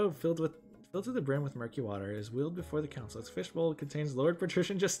glass globe filled to the brim with murky water is wheeled before the council. Its fishbowl contains Lord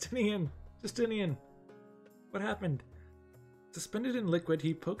Patrician Justinian. Justinian. What happened? Suspended in liquid,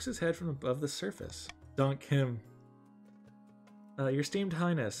 he pokes his head from above the surface. Dunk him. Your esteemed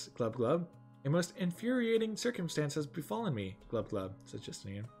highness, glub glub. A most infuriating circumstance has befallen me, glub glub, says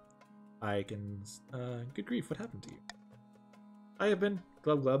Justinian. I can... good grief, what happened to you? I have been,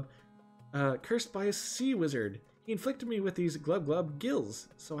 glub glub, cursed by a sea wizard. He inflicted me with these glub glub gills,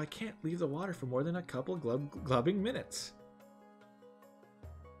 so I can't leave the water for more than a couple glubbing minutes.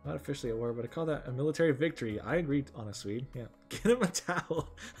 Not officially a war, but I call that a military victory. I agreed on a Swede. Yeah. Get him a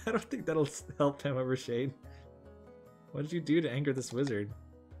towel. I don't think that'll help him, Overshade. What did you do to anger this wizard?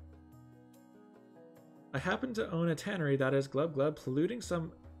 I happen to own a tannery that is glub glub polluting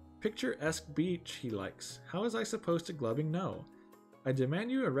some picturesque beach he likes. How was I supposed to glubbing know? I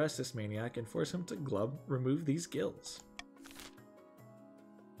demand you arrest this maniac and force him to glub remove these gills.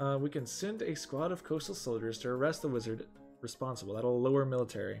 We can send a squad of coastal soldiers to arrest the wizard responsible. That'll lower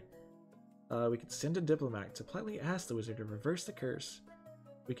military. We can send a diplomat to politely ask the wizard to reverse the curse.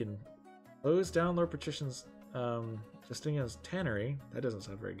 We can close down Lord Patrician's Justinian's tannery. That doesn't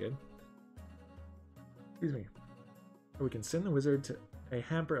sound very good. Excuse me. Or we can send the wizard to a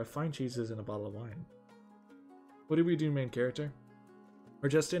hamper of fine cheeses and a bottle of wine. What do we do, main character? Or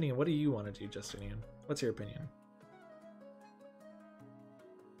Justinian, what do you want to do, Justinian? What's your opinion?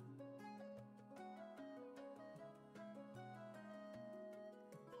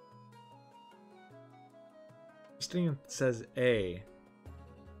 Justinian says A.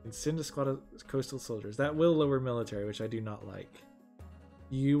 And send a squad of coastal soldiers. That will lower military, which I do not like.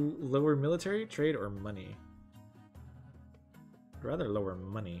 You lower military, trade, or money? I'd rather lower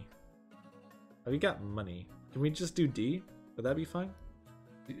money. Oh, we got money. Can we just do D? Would that be fine?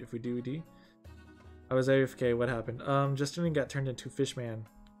 If we do D? I was AFK, what happened? Justinian got turned into Fishman.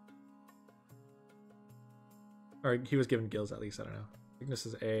 Or he was given gills at least, I don't know. Weakness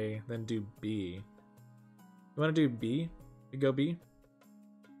is A, then do B. You want to do B? We go B?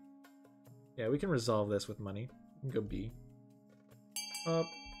 Yeah, we can resolve this with money. We can go B.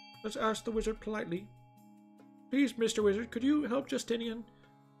 Let's ask the wizard politely. Please, Mr. Wizard, could you help Justinian?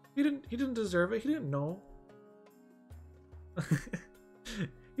 He didn't deserve it. He didn't know.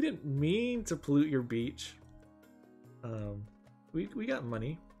 He didn't mean to pollute your beach. We got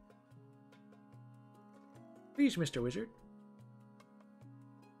money. Please, Mr. Wizard.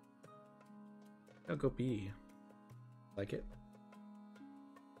 I'll go B. Like it.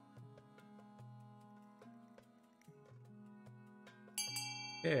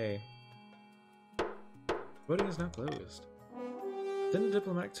 Okay. Voting is now closed. Send a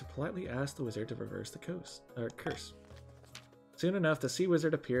diplomat to politely ask the wizard to reverse the curse. Soon enough, the sea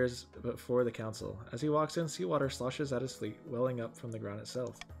wizard appears before the council. As he walks in, seawater sloshes at his feet, welling up from the ground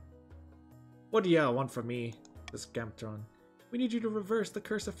itself. What do you want from me? Says Gamptron. We need you to reverse the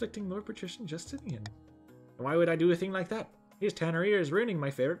curse afflicting Lord Patrician Justinian. And why would I do a thing like that? His tannery is ruining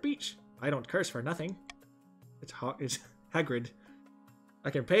my favorite beach. I don't curse for nothing. It's Hagrid. I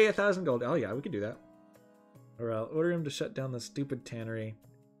can pay 1,000 gold. Oh yeah, we can do that. Or I'll order him to shut down the stupid tannery.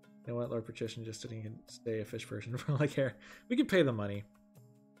 You know what, Lord Patrician Justinian can stay a fish person for all I care. We can pay the money.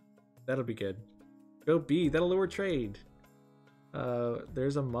 That'll be good. Go B, that'll lower trade.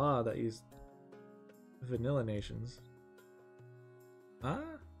 There's a mod that uses vanilla nations. Huh?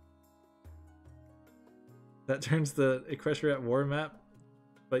 That turns the Equestria war map,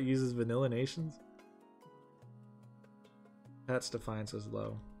 but uses vanilla nations? Pat's defiance is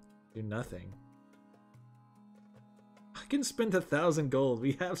low. Do nothing. I can spend 1,000 gold.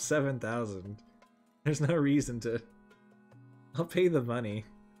 We have 7,000. There's no reason to... I'll pay the money.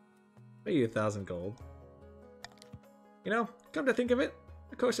 Pay you 1,000 gold. You know, come to think of it,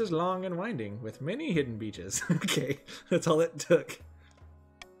 the coast is long and winding, with many hidden beaches. Okay, that's all it took.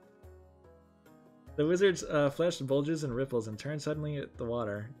 The wizard's flesh bulges and ripples and turns suddenly at the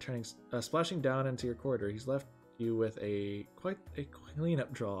water, splashing down into your corridor. He's left you with quite a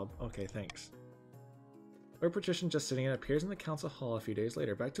cleanup job. Okay, thanks. Lord Patrician Justinian appears in the council hall a few days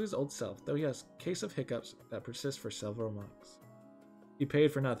later, back to his old self, though he has a case of hiccups that persist for several months. He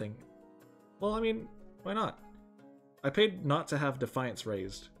paid for nothing. Well, I mean, why not? I paid not to have Defiance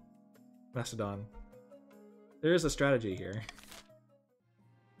raised. Macedon. There is a strategy here.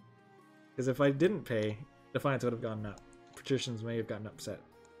 Because if I didn't pay, Defiance would have gone up. Patricians may have gotten upset.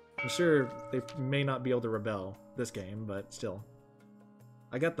 I'm sure they may not be able to rebel this game, but still.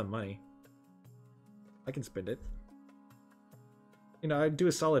 I got the money. I can spend it. You know, I'd do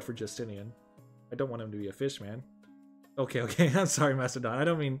a solid for Justinian. I don't want him to be a fish man. Okay, I'm sorry, Macedon. I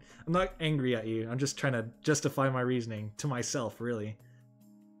don't mean... I'm not angry at you. I'm just trying to justify my reasoning to myself, really.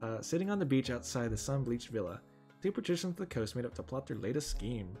 Sitting on the beach outside the sun-bleached villa, two patricians of the coast meet up to plot their latest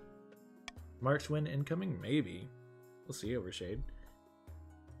scheme. March wind incoming? Maybe. We'll see, Overshade.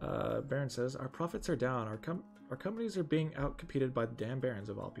 Baron says, our profits are down. Our companies are being outcompeted by the damn barons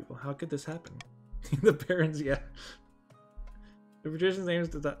of all people. How could this happen? The barons, yeah. The patrician's aim is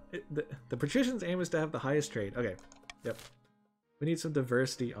the patrician's aim is to have the highest trade. Okay. Yep. We need some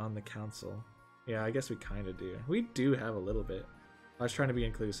diversity on the council. Yeah, I guess we kind of do. We do have a little bit. I was trying to be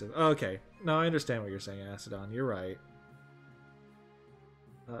inclusive. Oh, okay. No, I understand what you're saying, Macedon. You're right.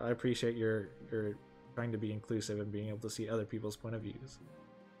 I appreciate your trying to be inclusive and being able to see other people's point of views.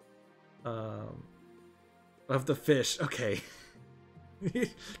 Of the fish. Okay.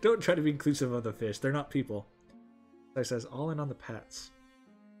 Don't try to be inclusive of the fish. They're not people. It says all in on the pats.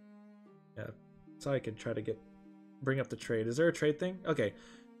 Yeah. So I could try to bring up the trade. Is there a trade thing? Okay.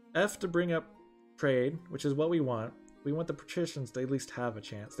 F to bring up trade, which is what we want. We want the patricians to at least have a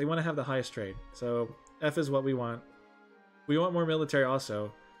chance. They want to have the highest trade. So F is what we want. We want more military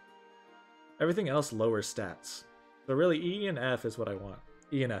also. Everything else lowers stats. So really E and F is what I want.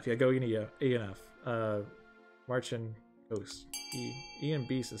 E and F. Yeah, go E and F. March and Coast. E and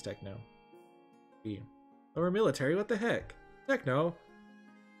B says Techno. E. Lower military? What the heck? Techno?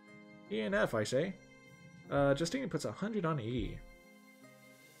 E and F, I say. Justinian puts 100 on E.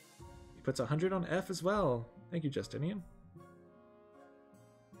 He puts 100 on F as well. Thank you, Justinian.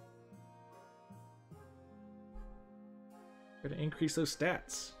 Gonna increase those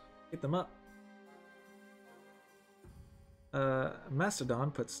stats. Get them up.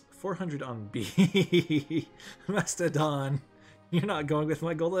 Macedon puts 400 on B. Macedon, you're not going with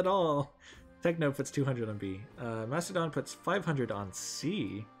my goal at all. Techno puts 200 on B. Macedon puts 500 on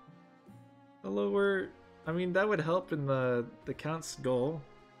C. The lower... I mean, that would help in the count's goal.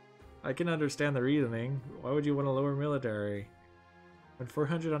 I can understand the reasoning. Why would you want to lower military? And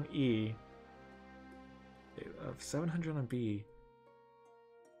 400 on E. 700 on B.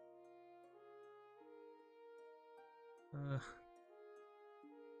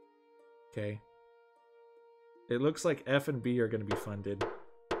 Okay. It looks like F and B are going to be funded.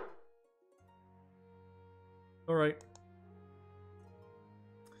 Alright.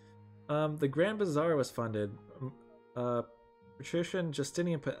 The Grand Bazaar was funded. Patrician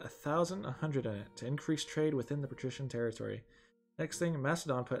Justinian put 1,100 in it to increase trade within the patrician territory. Next thing,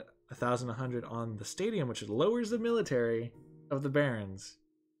 Macedon put 1,100 on the stadium, which lowers the military of the barons.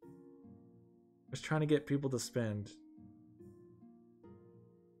 I was trying to get people to spend.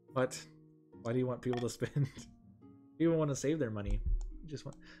 What? Why do you want people to spend? People want to save their money. You just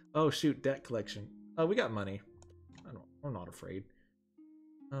want... Oh shoot, debt collection. Oh, we got money. I'm not afraid.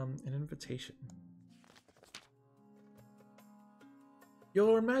 An invitation.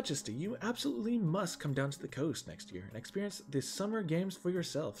 Your Majesty, you absolutely must come down to the coast next year and experience the summer games for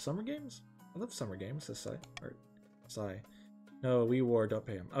yourself. Summer games? I love summer games, says Sai. Or Sai. No, we war, don't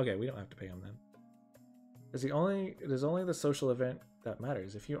pay him. Okay, we don't have to pay him then. It is only the social event that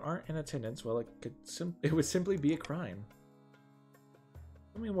matters. If you aren't in attendance, well, it would simply be a crime.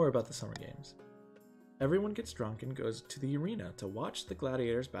 Tell me more about the summer games. Everyone gets drunk and goes to the arena to watch the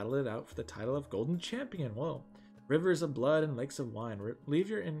gladiators battle it out for the title of Golden Champion. Whoa. Rivers of blood and lakes of wine. Leave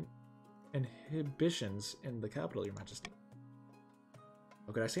your inhibitions in the capital, Your Majesty.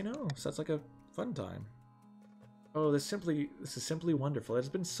 How could I say no? Sounds like a fun time. Oh, this is simply wonderful. It's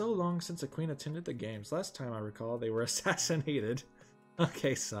been so long since a queen attended the games. Last time I recall, they were assassinated.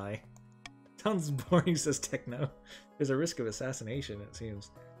 Okay, sigh. Sounds boring, says Techno. There's a risk of assassination, it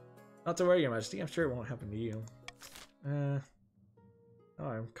seems. Not to worry, Your Majesty. I'm sure it won't happen to you. Oh,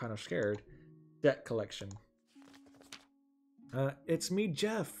 I'm kind of scared. Debt collection. It's me,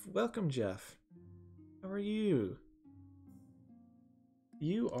 Jeff. Welcome, Jeff. How are you?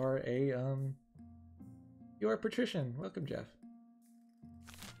 You are a you are a patrician. Welcome, Jeff.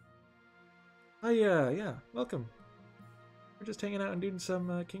 Oh yeah, welcome. We're just hanging out and doing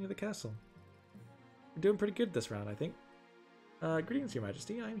some King of the Castle. We're doing pretty good this round, I think. Greetings, Your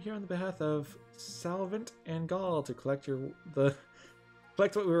Majesty. I'm here on the behalf of Salvant and Gaul to collect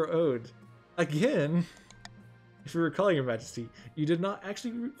collect what we were owed. Again? If you recall, Your Majesty, you did not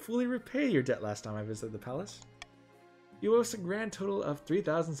actually fully repay your debt last time I visited the palace. You owe us a grand total of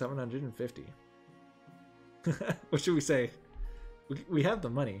 3,750. What should we say? We have the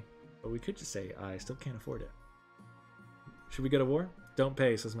money, but we could just say, I still can't afford it. Should we go to war? Don't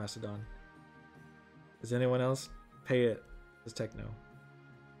pay, says Mastodon. Does anyone else? Pay it, says Techno.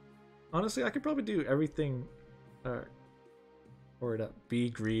 Honestly, I could probably do everything. Or it up.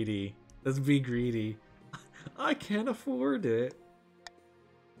 Be greedy. Let's be greedy. I can't afford it.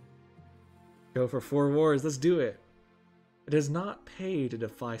 Go for 4 wars. Let's do it. It is not pay to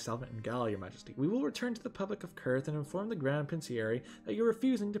defy Salvant and Gal, Your Majesty. We will return to the public of Kurth and inform the Grand Pensieri that you're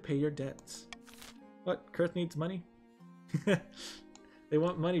refusing to pay your debts. What? Kurth needs money? They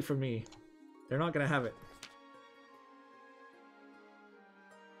want money from me. They're not gonna have it.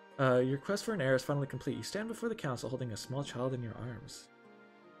 Your quest for an heir is finally complete. You stand before the council holding a small child in your arms.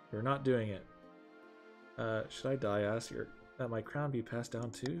 You're not doing it. Should I die? Ask that my crown be passed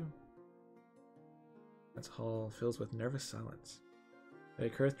down too? That's hall fills with nervous silence. A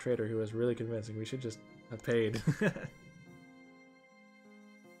Kurth traitor who is really convincing. We should just have paid.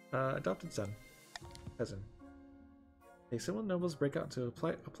 Adopted son. Cousin. A civil nobles break out into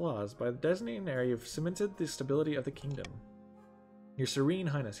applause. By designating an heir, you've cemented the stability of the kingdom. Your Serene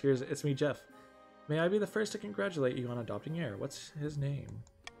Highness, it's me, Jeff. May I be the first to congratulate you on adopting heir. What's his name?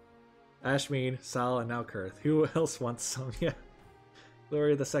 Ashmead, Sal, and now Kurth. Who else wants some? Yeah.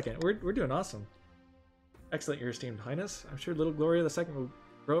 Gloria II. We're doing awesome. Excellent, Your Esteemed Highness. I'm sure little Gloria II will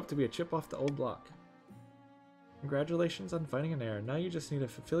grow up to be a chip off the old block. Congratulations on finding an heir. Now you just need to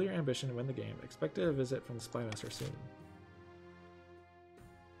fulfill your ambition and win the game. Expect a visit from the Spymaster soon.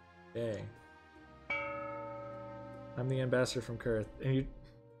 Yay. I'm the ambassador from Kurth, and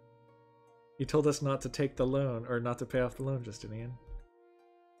you told us not to take the loan, or not to pay off the loan, Justinian.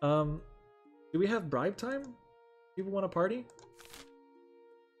 Do we have bribe time? People want a party?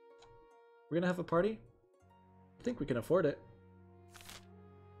 We're gonna have a party? I think we can afford it.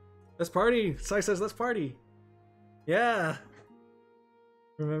 Let's party! Sai says, let's party! Yeah!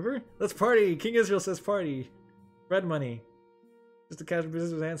 Remember? Let's party! King Israel says party! Red money. Just a cash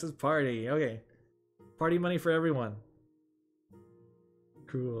business hand says party. Okay. Party money for everyone.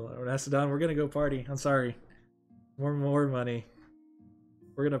 Cool. Mastodon, we're gonna go party. I'm sorry. More money.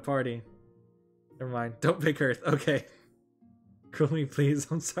 We're gonna party. Never mind. Don't pick Earth. Okay. Cool me, please.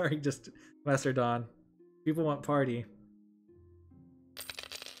 I'm sorry. Just Mastodon. People want party.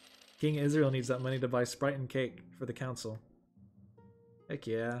 King Israel needs that money to buy Sprite and cake for the council. Heck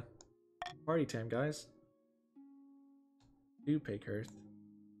yeah. Party time, guys. Do pay Kurth.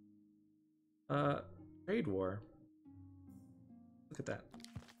 Trade war. Look at that.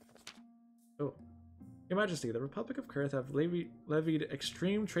 Oh. Your Majesty, the Republic of Kurth have levied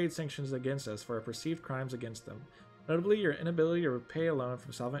extreme trade sanctions against us for our perceived crimes against them. Notably, your inability to repay a loan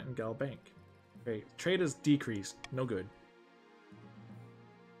from Salvant and Gal Bank. Okay, trade is decreased. No good.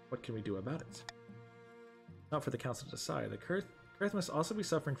 What can we do about it? Not for the council to decide. The Kurth must also be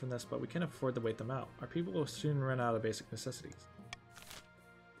suffering from this, but we can't afford to wait them out. Our people will soon run out of basic necessities.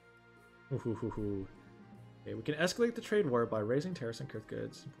 Ooh. Okay, we can escalate the trade war by raising tariffs on Kurth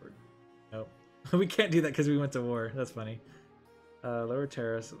goods. Nope. We can't do that because we went to war. That's funny. Lower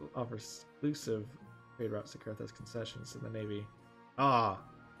tariffs offers exclusive trade routes to Kurth as concessions to the Navy.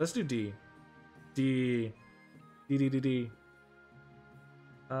 Let's do D. D.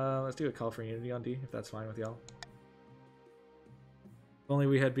 Let's do a call for unity on D, if that's fine with y'all. If only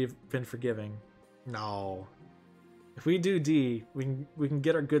we had been forgiving. No. If we do D, we can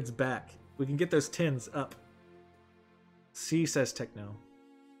get our goods back. We can get those tins up. C, says Techno.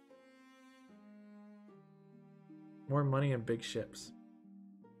 More money and big ships.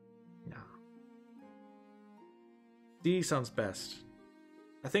 No. D sounds best.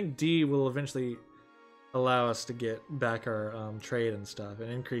 I think D will eventually allow us to get back our trade and stuff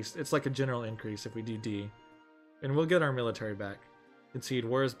and increase. It's like a general increase if we do D. And we'll get our military back. Concede,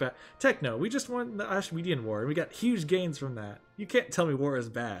 war is bad. Techno, we just won the Ashmedian War and we got huge gains from that. You can't tell me war is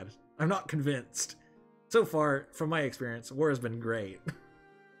bad. I'm not convinced. So far, from my experience, war has been great.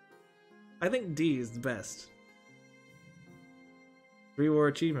 I think D is the best. 3 war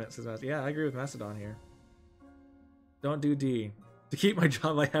achievements. Yeah, I agree with Macedon here. Don't do D. To keep my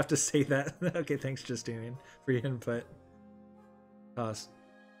job, I have to say that. Okay, thanks, Justinian, for your input. Cost.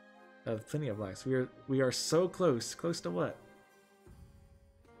 Plenty of lives. We are so close. Close to what?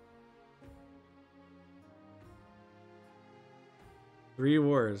 Three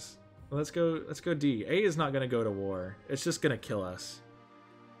wars. Let's go D. A is not gonna go to war. It's just gonna kill us.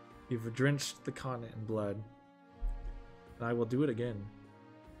 You've drenched the continent in blood. And I will do it again.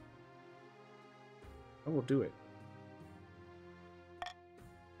 I will do it.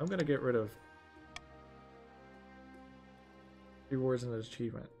 I'm gonna get rid of 3 wars and an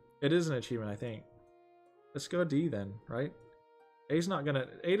achievement. It is an achievement, I think. Let's go D then, right? A's not gonna.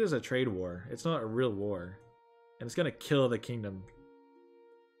 A is a trade war. It's not a real war, and it's gonna kill the kingdom.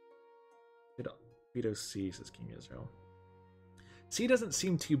 Veto C, says King Israel. C doesn't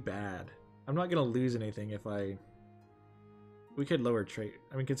seem too bad. I'm not gonna lose anything if I. We could lower trade.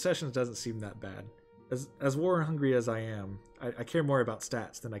 I mean, concessions doesn't seem that bad. As war hungry as I am, I care more about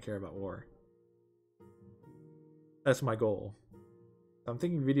stats than I care about war. That's my goal. I'm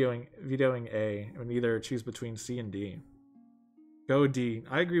thinking vetoing A and either choose between C and D. Go D.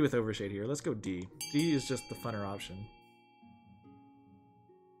 I agree with Overshade here. Let's go D. D is just the funner option.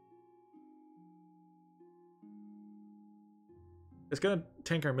 It's gonna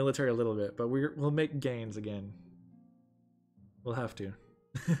tank our military a little bit, but we'll make gains again. We'll have to.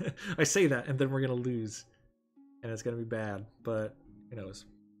 I say that, and then we're gonna lose, and it's gonna be bad. But who knows?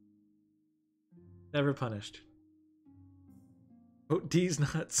 Never punished. Oh, D's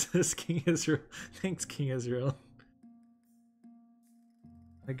nuts, says King Israel. Thanks, King Israel.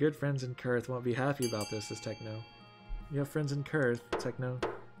 My good friends in Kurth won't be happy about this, says Techno. You have friends in Kurth, Techno.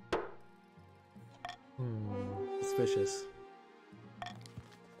 Suspicious.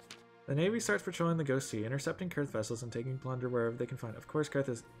 The Navy starts patrolling the Ghost Sea, intercepting Kurth vessels and taking plunder wherever they can find it. Of course, Kurth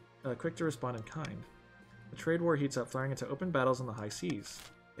is quick to respond in kind. The trade war heats up, flaring into open battles on the high seas.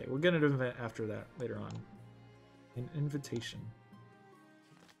 Okay, we'll get an event after that later on. An invitation.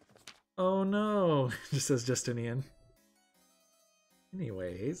 Oh no, just says Justinian.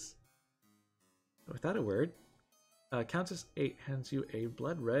 Anyways, without a word, Countess 8 hands you a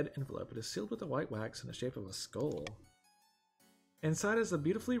blood-red envelope. It is sealed with a white wax in the shape of a skull. Inside is a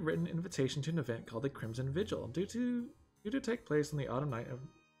beautifully written invitation to an event called the Crimson Vigil, due to take place on the autumn night of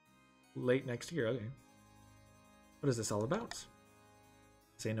late next year. Okay. What is this all about?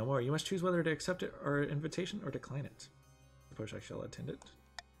 Say no more. You must choose whether to accept it or invitation or decline it. Suppose I shall attend it.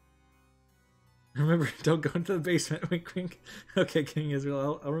 Remember, don't go into the basement. Wink, wink. Okay, King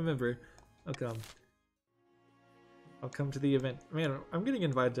Israel. I'll remember. I'll come. I'll come to the event. Man, I'm getting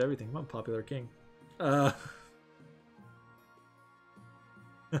invited to everything. I'm a popular king.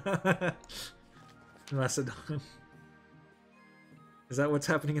 Macedon. Is that what's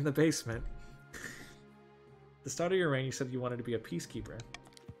happening in the basement? The start of your reign, you said you wanted to be a peacekeeper.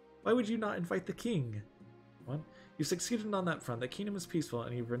 Why would you not invite the king? What? You succeeded on that front. The kingdom is peaceful,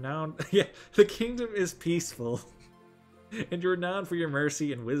 and you've renowned. Yeah, the kingdom is peaceful, and you're renowned for your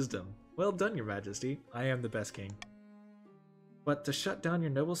mercy and wisdom. Well done, your majesty. I am the best king. But to shut down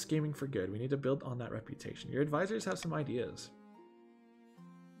your noble scheming for good, we need to build on that reputation. Your advisors have some ideas.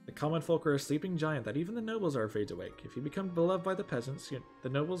 The common folk are a sleeping giant that even the nobles are afraid to wake. If you become beloved by the peasants, the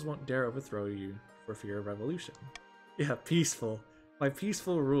nobles won't dare overthrow you for fear of revolution. Yeah, peaceful. My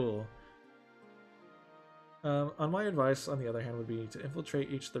peaceful rule. On my advice, on the other hand, would be to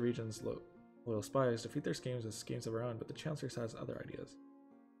infiltrate each of the region's loyal spies, defeat their schemes as schemes of our own, but the Chancellor has other ideas.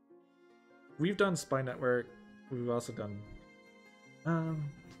 We've done spy network. We've also done...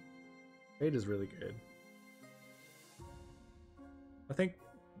 Trade is really good. I think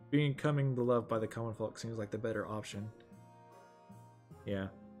becoming beloved by the common folk seems like the better option. Yeah.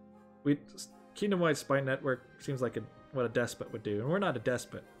 Kingdom-wide spy network seems like what a despot would do, and we're not a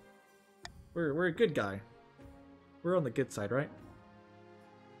despot. We're a good guy. We're on the good side, right?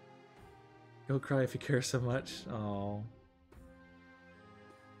 Go cry if you care so much. Oh.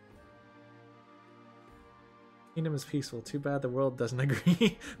 Kingdom is peaceful. Too bad the world doesn't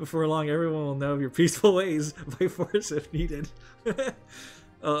agree. Before long, everyone will know of your peaceful ways by force if needed.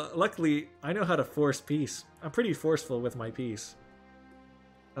 Luckily, I know how to force peace. I'm pretty forceful with my peace.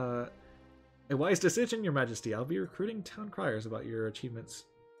 A wise decision, your majesty. I'll be recruiting town criers about your achievements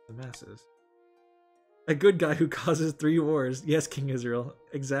to the masses. A good guy who causes 3 wars. Yes, King Israel.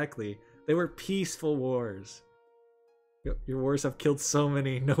 Exactly. They were peaceful wars. Your wars have killed so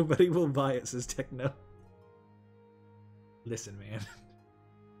many. Nobody will buy it, says Techno. Listen, man.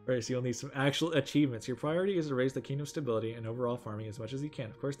 First, you'll need some actual achievements. Your priority is to raise the kingdom's stability and overall farming as much as you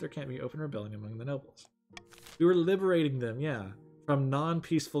can. Of course, there can't be open rebellion among the nobles. We were liberating them, yeah. from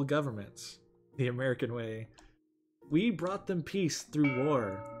non-peaceful governments. The American way. We brought them peace through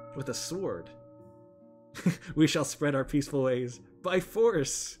war with a sword. We shall spread our peaceful ways by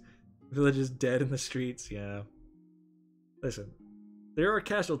force. Villages dead in the streets, yeah. Listen, there are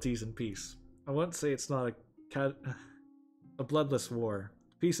casualties in peace. I won't say it's not a bloodless war.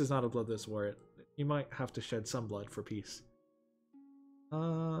 Peace is not a bloodless war. You might have to shed some blood for peace.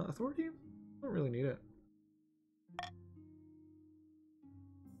 Authority? I don't really need it.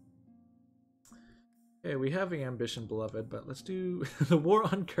 Okay, we have the ambition, beloved, but let's do the war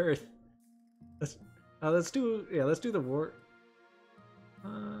on Kurth. Let's do the war.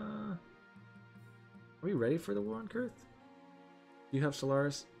 Are we ready for the war on Kurth? Do you have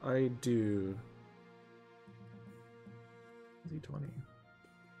Solaris? I do. Z20.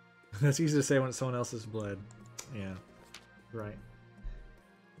 That's easy to say when it's someone else's blood. Yeah, right.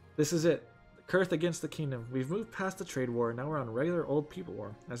 This is it. Kurth against the kingdom. We've moved past the trade war, and now we're on a regular old people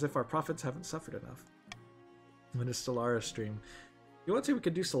war, as if our profits haven't suffered enough. When is Solaris stream? You want to? We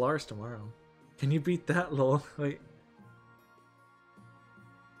could do Solaris tomorrow. Can you beat that, lol? Wait.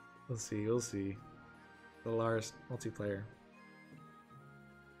 We'll see. We'll see. Solaris multiplayer.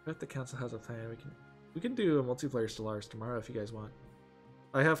 If the council has a plan, we can do a multiplayer Solaris tomorrow if you guys want.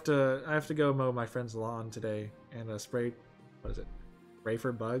 I have to go mow my friend's lawn today and spray. What is it? Spray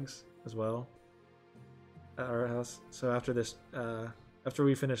for bugs as well at our house. So after this, after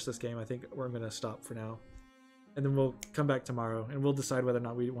we finish this game, I think we're gonna stop for now. And then we'll come back tomorrow, and we'll decide whether or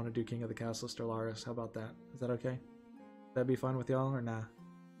not we want to do King of the Castle Stellaris. How about that? Is that okay? That'd be fun with y'all, or nah?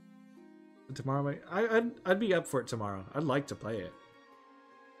 Tomorrow, I'd be up for it tomorrow. I'd like to play it.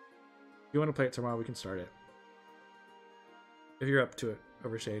 If you want to play it tomorrow, we can start it. If you're up to it,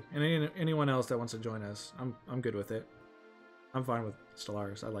 Overshade, and anyone else that wants to join us, I'm good with it. I'm fine with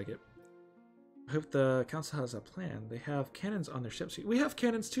Stellaris. I like it. I hope the council has a plan. They have cannons on their ships. We have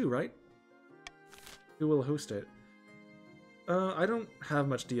cannons too, right? Who will host it? I don't have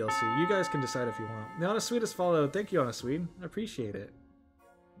much DLC. You guys can decide if you want. The Honest Swede has followed. Thank you, Honest Swede. I appreciate it.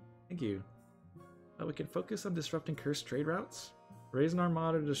 Thank you. We can focus on disrupting cursed trade routes. Raise an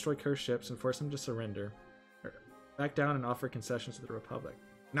armada to destroy cursed ships and force them to surrender. Or back down and offer concessions to the Republic.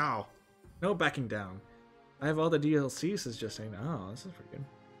 No! No backing down. I have all the DLC, says just saying. Oh, this is pretty good.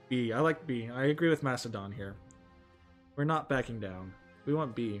 B. I like B. I agree with Macedon here. We're not backing down. We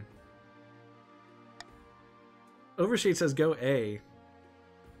want B. Overshade says go A.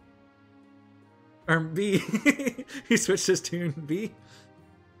 Or B. He switched his tune. B.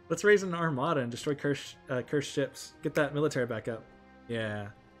 Let's raise an armada and destroy cursed ships. Get that military back up. Yeah.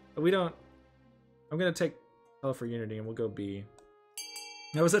 But we don't... I'm going to take L for Unity and we'll go B.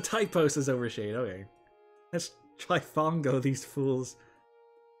 That was a typo, says Overshade. Okay. Let's try Thongo, these fools.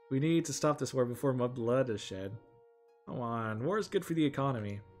 We need to stop this war before more blood is shed. Come on. War is good for the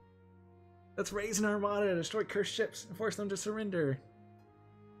economy. Let's raise an armada and destroy cursed ships and force them to surrender.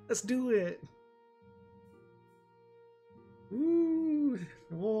 Let's do it. Woo!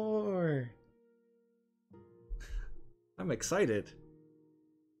 War! I'm excited.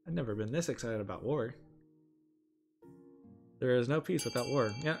 I've never been this excited about war. There is no peace without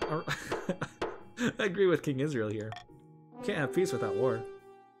war. Yeah, I agree with King Israel here. Can't have peace without war.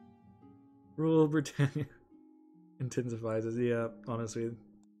 Rule Britannia intensifies. Yeah, honestly.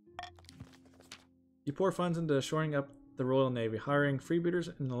 You pour funds into shoring up the Royal Navy, hiring freebooters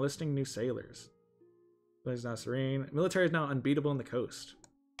and enlisting new sailors. Is now serene. Military is now unbeatable in the coast.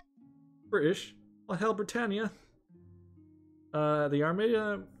 British? What hell, Britannia? The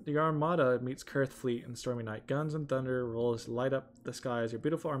Armada meets Kurth fleet in stormy night. Guns and thunder rolls light up the skies. Your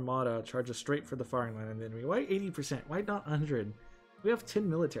beautiful Armada charges straight for the firing line of the enemy. Why 80%? Why not 100? We have 10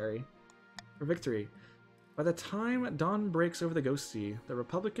 military for victory. By the time dawn breaks over the Ghost Sea, the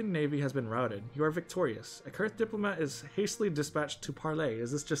Republican Navy has been routed. You are victorious. A Kurth diplomat is hastily dispatched to parley.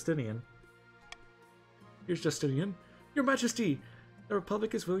 Is this Justinian? Here's Justinian. Your Majesty! The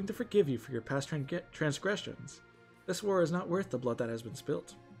Republic is willing to forgive you for your past transgressions. This war is not worth the blood that has been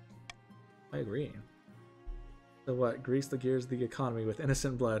spilt. I agree. So what? Grease the gears of the economy with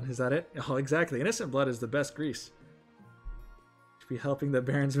innocent blood. Is that it? Oh, exactly. Innocent blood is the best grease. Should be helping the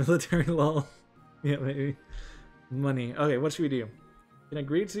Baron's military lol. Yeah, maybe. Money. Okay, what should we do? Can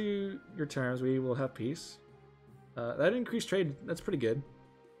agree to your terms. We will have peace. That increased trade. That's pretty good.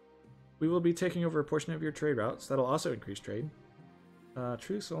 We will be taking over a portion of your trade routes. That'll also increase trade.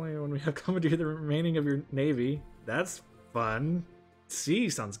 Truce only when we have commandeered the remaining of your navy. That's fun. Sea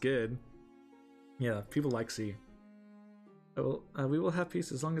sounds good. Yeah, people like sea. We will have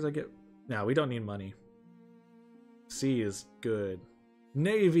peace as long as I get... No, we don't need money. Sea is good.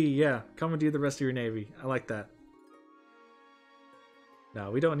 Navy, yeah. Commandeer the rest of your navy. I like that.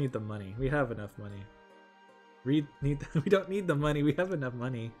 No, we don't need the money. We have enough money. We don't need the money. We have enough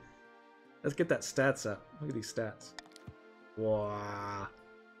money. Let's get that stats up. Look at these stats. Wow.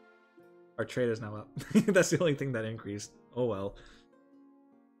 Our trade is now up. That's the only thing that increased. Oh well.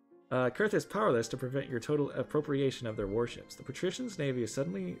 Kurth is powerless to prevent your total appropriation of their warships. The Patrician's navy is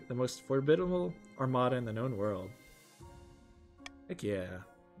suddenly the most formidable armada in the known world. Heck yeah.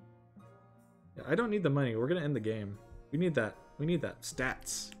 I don't need the money. We're gonna end the game. We need that. We need that.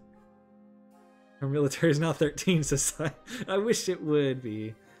 Stats. Our military is now 13, says I wish it would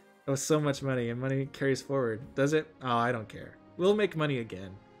be. That was so much money, and money carries forward. Does it? Oh, I don't care. We'll make money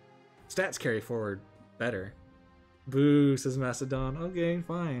again. Stats carry forward better. Boo, says Macedon. Okay,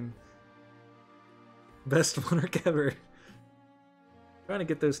 fine. Best monarch ever. Trying to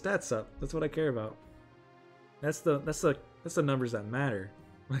get those stats up. That's what I care about. That's the numbers that matter.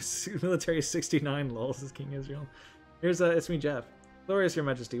 My military is 69, lol, says King Israel. Here's it's me, Jeff. Glorious, Your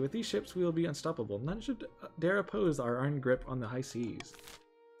Majesty. With these ships, we will be unstoppable. None should dare oppose our iron grip on the high seas.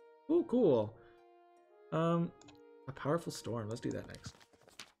 Cool, cool. A powerful storm. Let's do that next.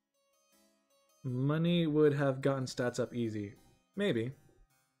 Money would have gotten stats up easy. Maybe.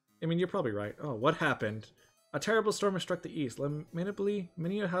 I mean, you're probably right. Oh, what happened? A terrible storm has struck the east. Lamentably,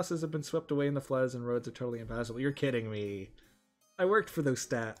 many houses have been swept away in the floods and roads are totally impassable. You're kidding me. I worked for those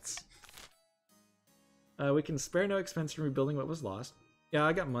stats. We can spare no expense in rebuilding what was lost. Yeah,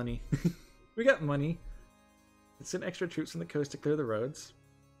 I got money. We got money. Let's send extra troops on the coast to clear the roads.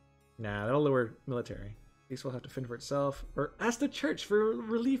 Nah, that'll lower military. Peace will have to fend for itself. Or ask the church for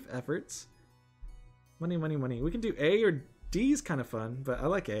relief efforts. Money, money, money. We can do A or D is kind of fun, but I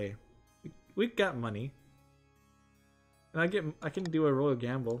like A. We got money. And I can do a royal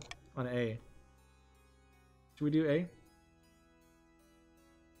gamble on A. Should we do A?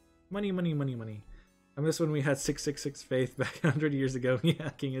 Money, money, money, money. I miss when we had 666 faith back 100 years ago. Yeah,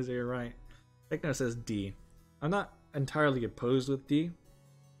 King is you're right. Techno says D. I'm not entirely opposed with D.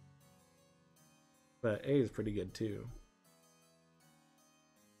 But A is pretty good too.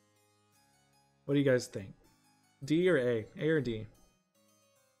 What do you guys think? D or A? A or D?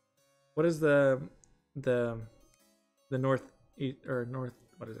 What is the north east or north?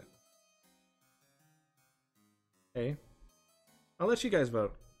 What is it? A. I'll let you guys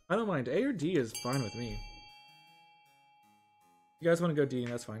vote. I don't mind. A or D is fine with me. You guys want to go D?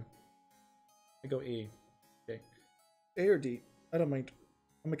 That's fine. I go E. Okay. A or D? I don't mind.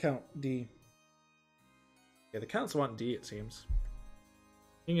 I'm gonna count D. Yeah, the counts want D. It seems.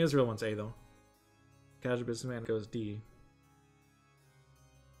 King Israel wants A though. Casual businessman goes D.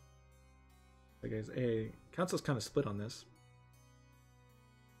 Okay, guys, A. Council's kind of split on this.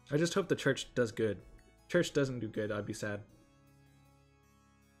 I just hope the church does good. Church doesn't do good, I'd be sad.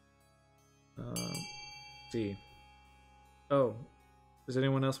 D. Oh, does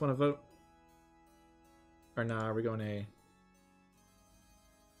anyone else want to vote? Or nah, are we going A?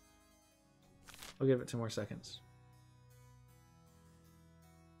 I'll give it 2 more seconds.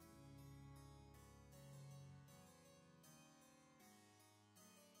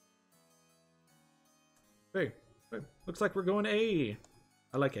 Hey, looks like we're going A.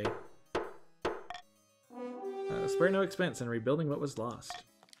 I like A. Spare no expense in rebuilding what was lost.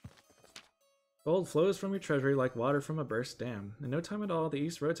 Gold flows from your treasury like water from a burst dam. In no time at all, the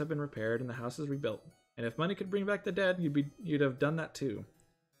east roads have been repaired and the houses rebuilt. And if money could bring back the dead, you'd have done that too.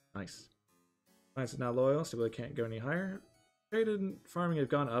 Nice. Science is now loyal, so they can't go any higher. Trade and farming have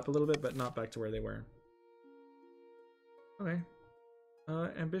gone up a little bit, but not back to where they were. Okay.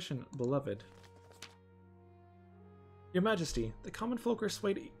 Ambition, beloved. Your Majesty, the common folk are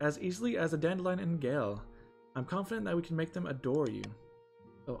swayed as easily as a dandelion in gale. I'm confident that we can make them adore you.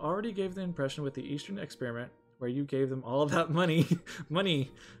 You already gave the impression with the Eastern experiment, where you gave them all of that money,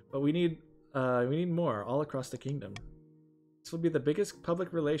 but we need more all across the kingdom. This will be the biggest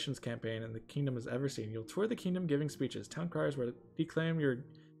public relations campaign the kingdom has ever seen. You'll tour the kingdom giving speeches. Town criers will declaim your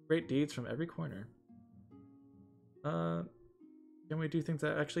great deeds from every corner. Can we do things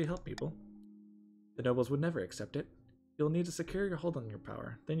that actually help people? The nobles would never accept it. You'll need to secure your hold on your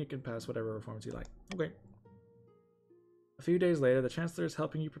power. Then you can pass whatever reforms you like. Okay. A few days later, the Chancellor is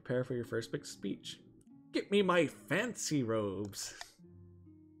helping you prepare for your first big speech. Get me my fancy robes.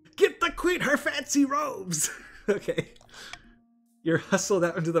 Get the queen her fancy robes! Okay. You're hustled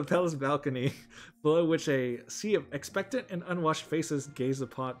out into the palace balcony, below which a sea of expectant and unwashed faces gaze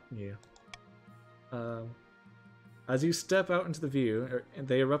upon you. As you step out into the view,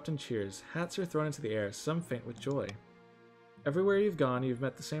 they erupt in cheers. Hats are thrown into the air, some faint with joy. Everywhere you've gone, you've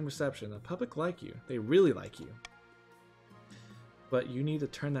met the same reception. The public like you. They really like you. But you need to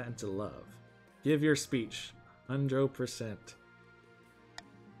turn that into love. Give your speech. 100%.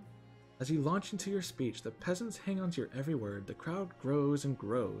 As you launch into your speech, the peasants hang on to your every word. The crowd grows and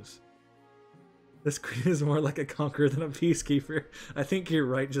grows. This queen is more like a conqueror than a peacekeeper. I think you're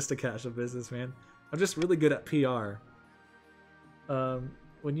right, just a casual businessman. I'm just really good at PR.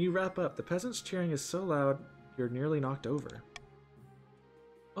 When you wrap up, the peasants' cheering is so loud, you're nearly knocked over.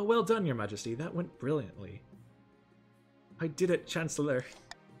 Oh, well done, Your Majesty. That went brilliantly. I did it, Chancellor.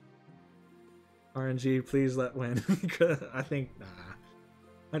 RNG, please let win. I think, nah.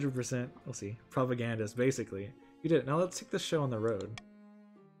 100%. We'll see. Propagandist, basically. You did it. Now let's take this show on the road.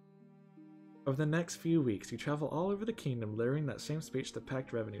 Over the next few weeks, you travel all over the kingdom, delivering that same speech that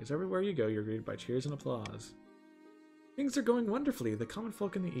packed revenues. Everywhere you go, you're greeted by cheers and applause. Things are going wonderfully. The common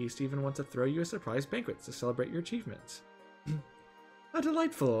folk in the East even want to throw you a surprise banquet to celebrate your achievements. How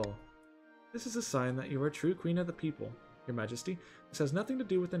delightful! This is a sign that you are a true queen of the people, Your Majesty. This has nothing to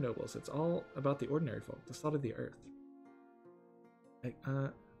do with the nobles. It's all about the ordinary folk, the salt of the earth.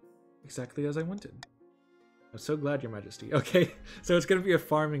 Exactly as I wanted. I'm so glad, Your Majesty. Okay, so it's gonna be a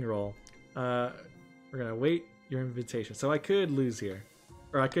farming role. We're gonna wait your invitation. So I could lose here,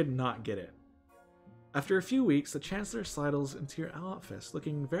 or I could not get it. After a few weeks, the Chancellor sidles into your office,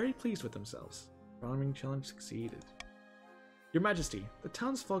 looking very pleased with themselves. Farming challenge succeeded. Your Majesty, the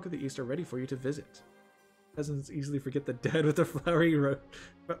townsfolk of the East are ready for you to visit. Peasants easily forget the dead with the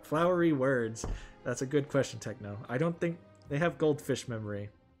flowery words. That's a good question, Techno. I don't think they have goldfish memory.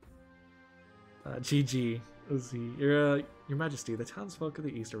 GG. Your Majesty, the townsfolk of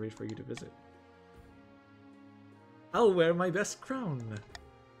the East are ready for you to visit. I'll wear my best crown.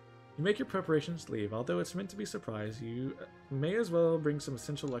 You make your preparations to leave. Although it's meant to be a surprise, you may as well bring some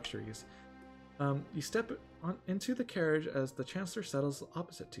essential luxuries. You step into the carriage as the Chancellor settles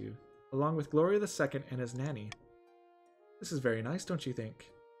opposite to you, along with Gloria II and his nanny. This is very nice, don't you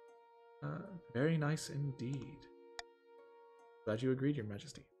think? Very nice indeed. Glad you agreed, Your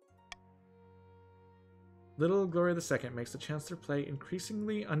Majesty. Little Gloria II makes the Chancellor play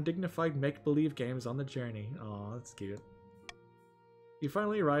increasingly undignified make-believe games on the journey. Aw, that's cute. You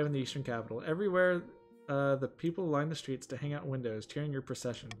finally arrive in the Eastern capital. Everywhere, the people line the streets to hang out windows, cheering your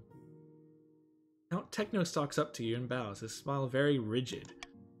procession. Count Techno stalks up to you and bows, his smile very rigid.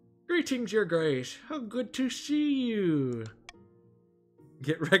 Greetings, Your Grace. How good to see you.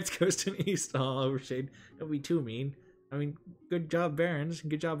 Get wrecked, Coast and East. Aw, Overshade. Don't be too mean. I mean, good job, Barons.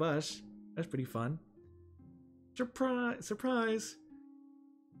 Good job, us. That's pretty fun. Surprise! Surprise!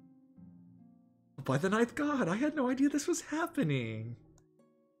 By the ninth god, I had no idea this was happening.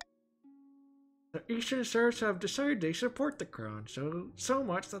 The Eastern serfs have decided they support the crown so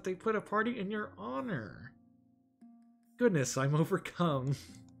much that they put a party in your honor. Goodness, I'm overcome.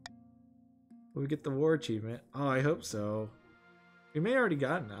 Will we get the war achievement? Oh, I hope so. We may already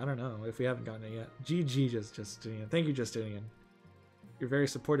gotten it. I don't know if we haven't gotten it yet. GG, Justinian. Thank you, Justinian. You're very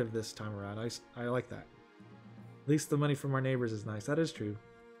supportive this time around. I like that. At least the money from our neighbors is nice. That is true.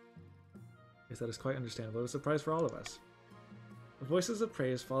 Yes, that is quite understandable. It was a surprise for all of us. The voices of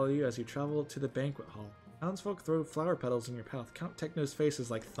praise follow you as you travel to the banquet hall. Townsfolk throw flower petals in your path. Count Techno's face is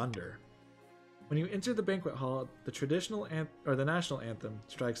like thunder. When you enter the banquet hall, the traditional the national anthem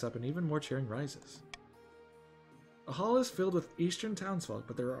strikes up and even more cheering rises. The hall is filled with Eastern townsfolk,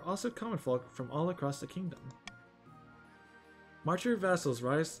 but there are also common folk from all across the kingdom. Marcher vassals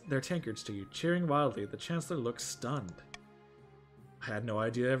rise their tankards to you, cheering wildly. The Chancellor looks stunned. I had no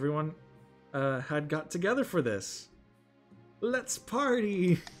idea everyone had got together for this. Let's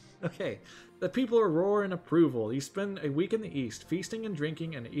party! Okay, the people roar in approval. You spend a week in the East, feasting and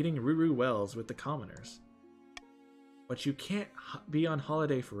drinking and eating Ruru Wells with the commoners. But you can't be on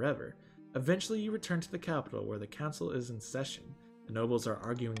holiday forever. Eventually you return to the capital, where the council is in session. The nobles are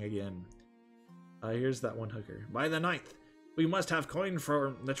arguing again. Here's that one hooker. By the 9th, we must have coin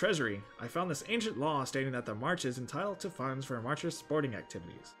for the treasury. I found this ancient law stating that the march is entitled to funds for a marcher's sporting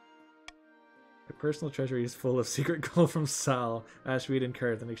activities. The personal treasury is full of secret gold from Sal, Ashweed, and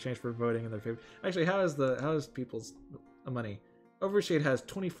Kurth in exchange for voting in their favor. Actually, how is people's money? Overshade has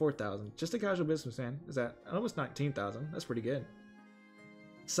 24,000. Just a casual businessman is at almost 19,000. That's pretty good.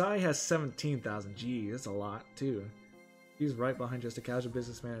 Sai has 17,000. Gee, that's a lot too. He's right behind just a casual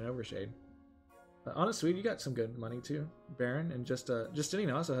businessman and Overshade. Honest Swede, you got some good money too. Baron and Justinian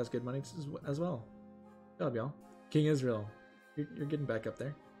also has good money as well. Good job, y'all. King Israel, you're getting back up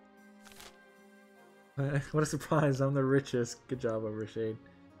there. What a surprise, I'm the richest. Good job, Overshade.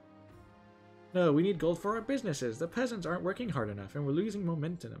 No, we need gold for our businesses. The peasants aren't working hard enough and we're losing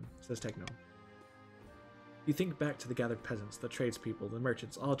momentum, says Techno. You think back to the gathered peasants, the tradespeople, the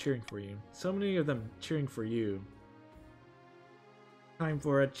merchants, all cheering for you. So many of them cheering for you. Time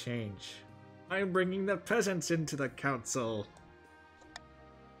for a change. I'm bringing the peasants into the council.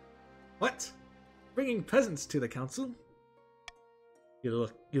 What? Bringing peasants to the council? You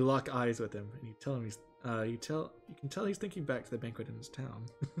lock eyes with him, and you tell him you can tell he's thinking back to the banquet in his town.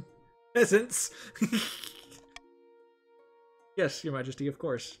 Peasants! Yes, Your Majesty, of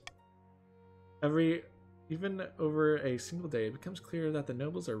course. Even over a single day, it becomes clear that the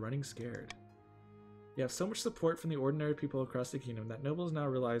nobles are running scared. You have so much support from the ordinary people across the kingdom that nobles now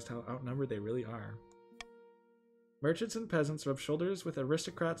realize how outnumbered they really are. Merchants and peasants rub shoulders with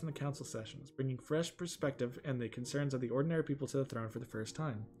aristocrats in the council sessions, bringing fresh perspective and the concerns of the ordinary people to the throne for the first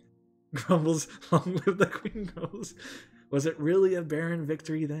time. Grumbles, long live the queen goes. Was it really a barren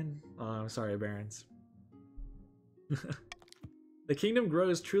victory then? Oh, I'm sorry, barons. The kingdom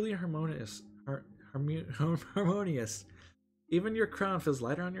grows truly harmonious. Harmonious. Even your crown feels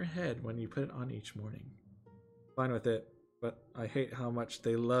lighter on your head when you put it on each morning. Fine with it, but I hate how much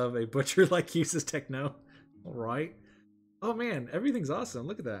they love a butcher like you, says Techno. Alright. Oh man, everything's awesome.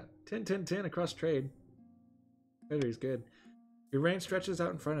 Look at that. 10, 10, 10 across trade. Treasury's good. Your reign stretches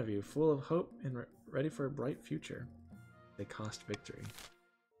out in front of you, full of hope and ready for a bright future. They cost victory.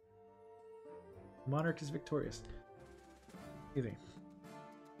 The monarch is victorious. Excuse me.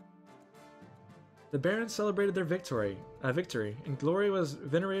 The barons celebrated their victory, and Glory was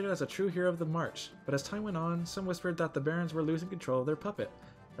venerated as a true hero of the march. But as time went on, some whispered that the barons were losing control of their puppet,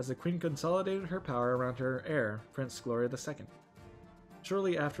 as the queen consolidated her power around her heir, Prince Gloria II.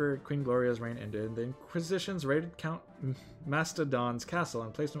 Shortly after Queen Gloria's reign ended, the Inquisitions raided Count Mastodon's castle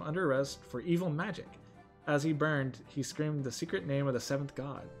and placed him under arrest for evil magic. As he burned, he screamed the secret name of the seventh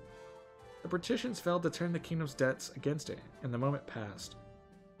god. The partitions failed to turn the kingdom's debts against it, and the moment passed.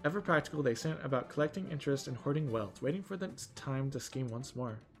 Ever practical, they set about collecting interest and hoarding wealth, waiting for the time to scheme once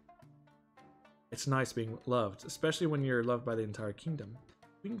more. It's nice being loved, especially when you're loved by the entire kingdom.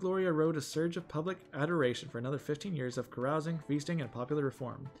 Queen Gloria rode a surge of public adoration for another 15 years of carousing, feasting, and popular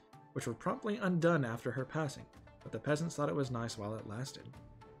reform, which were promptly undone after her passing, but the peasants thought it was nice while it lasted.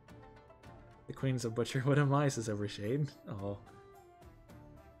 The Queens of Butcher, what am I, says Overshade. Oh.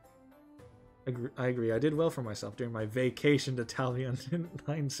 I agree, I did well for myself during my vacation to Talion in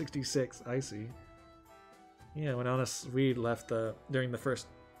 966, I see. Yeah, when Anna Swede left during the first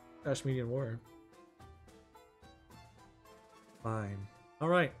Ashmedian War. Fine.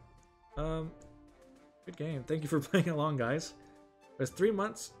 Alright. Good game. Thank you for playing along, guys. It was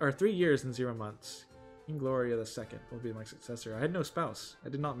 3 years and 0 months. King Gloria II will be my successor. I had no spouse. I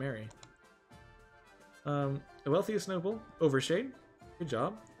did not marry. The wealthiest noble, Overshade. Good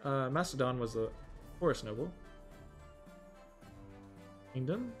job. Mastodon was the poorest noble.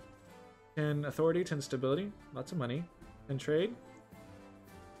 Kingdom. 10 authority, 10 stability. Lots of money. 10 trade.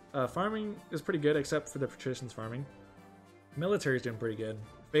 Farming is pretty good, except for the patricians farming. Military is doing pretty good.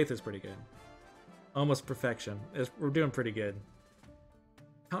 Faith is pretty good. Almost perfection. We're doing pretty good.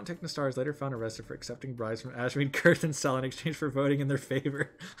 Count Technostar is later found arrested for accepting bribes from Ashmead, Kurth, and Sel in exchange for voting in their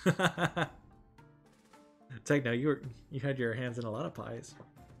favor. Techno, you had your hands in a lot of pies.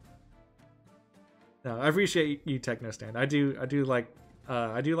 No, I appreciate you, Techno Stand. I do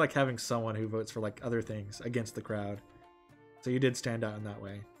like having someone who votes for like other things against the crowd. So you did stand out in that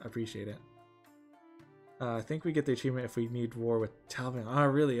way. I appreciate it. I think we get the achievement if we need war with Talvin. Oh,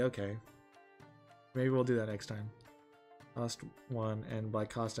 really? Okay. Maybe we'll do that next time. Cost 1, and by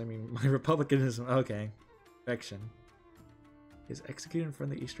cost I mean my republicanism. Okay. Affection. Is executed from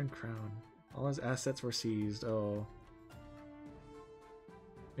the Eastern Crown. All his assets were seized. Oh.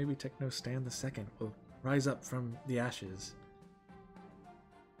 Maybe Techno Stand II will rise up from the ashes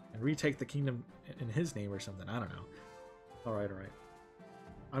and retake the kingdom in his name or something. I don't know. Alright, alright.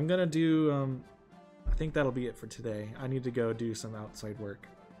 I'm gonna do, I think that'll be it for today. I need to go do some outside work.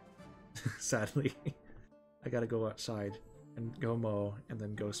 Sadly. I gotta go outside and go mow and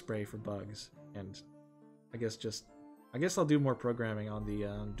then go spray for bugs. And I guess I'll do more programming on the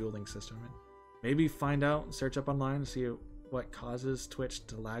dueling system. And maybe find out, search up online and see what causes Twitch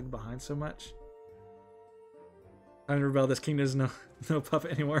to lag behind so much. Time to rebel. This kingdom is no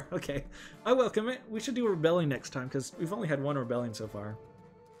puppet anymore. Okay, I welcome it. We should do a rebellion next time because we've only had one rebellion so far.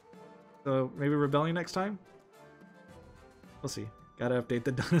 So maybe rebellion next time? We'll see. Gotta update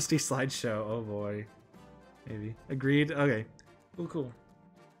the Dynasty slideshow. Oh boy. Maybe. Agreed? Okay. Cool.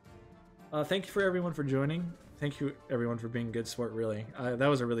 Thank you for everyone for joining. Thank you everyone for being good sport, really. That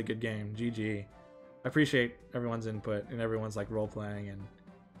was a really good game. GG. I appreciate everyone's input and everyone's like role playing,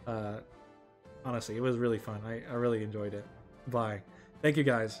 and honestly, it was really fun. I really enjoyed it. Bye. Thank you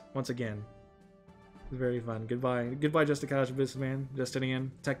guys once again. It was very fun. Goodbye. Goodbye, Just a Casual Businessman,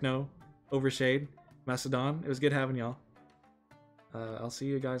 Justinian, Techno, Overshade, Mastodon. It was good having y'all. I'll see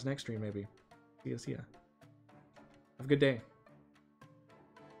you guys next stream maybe. See ya. Have a good day.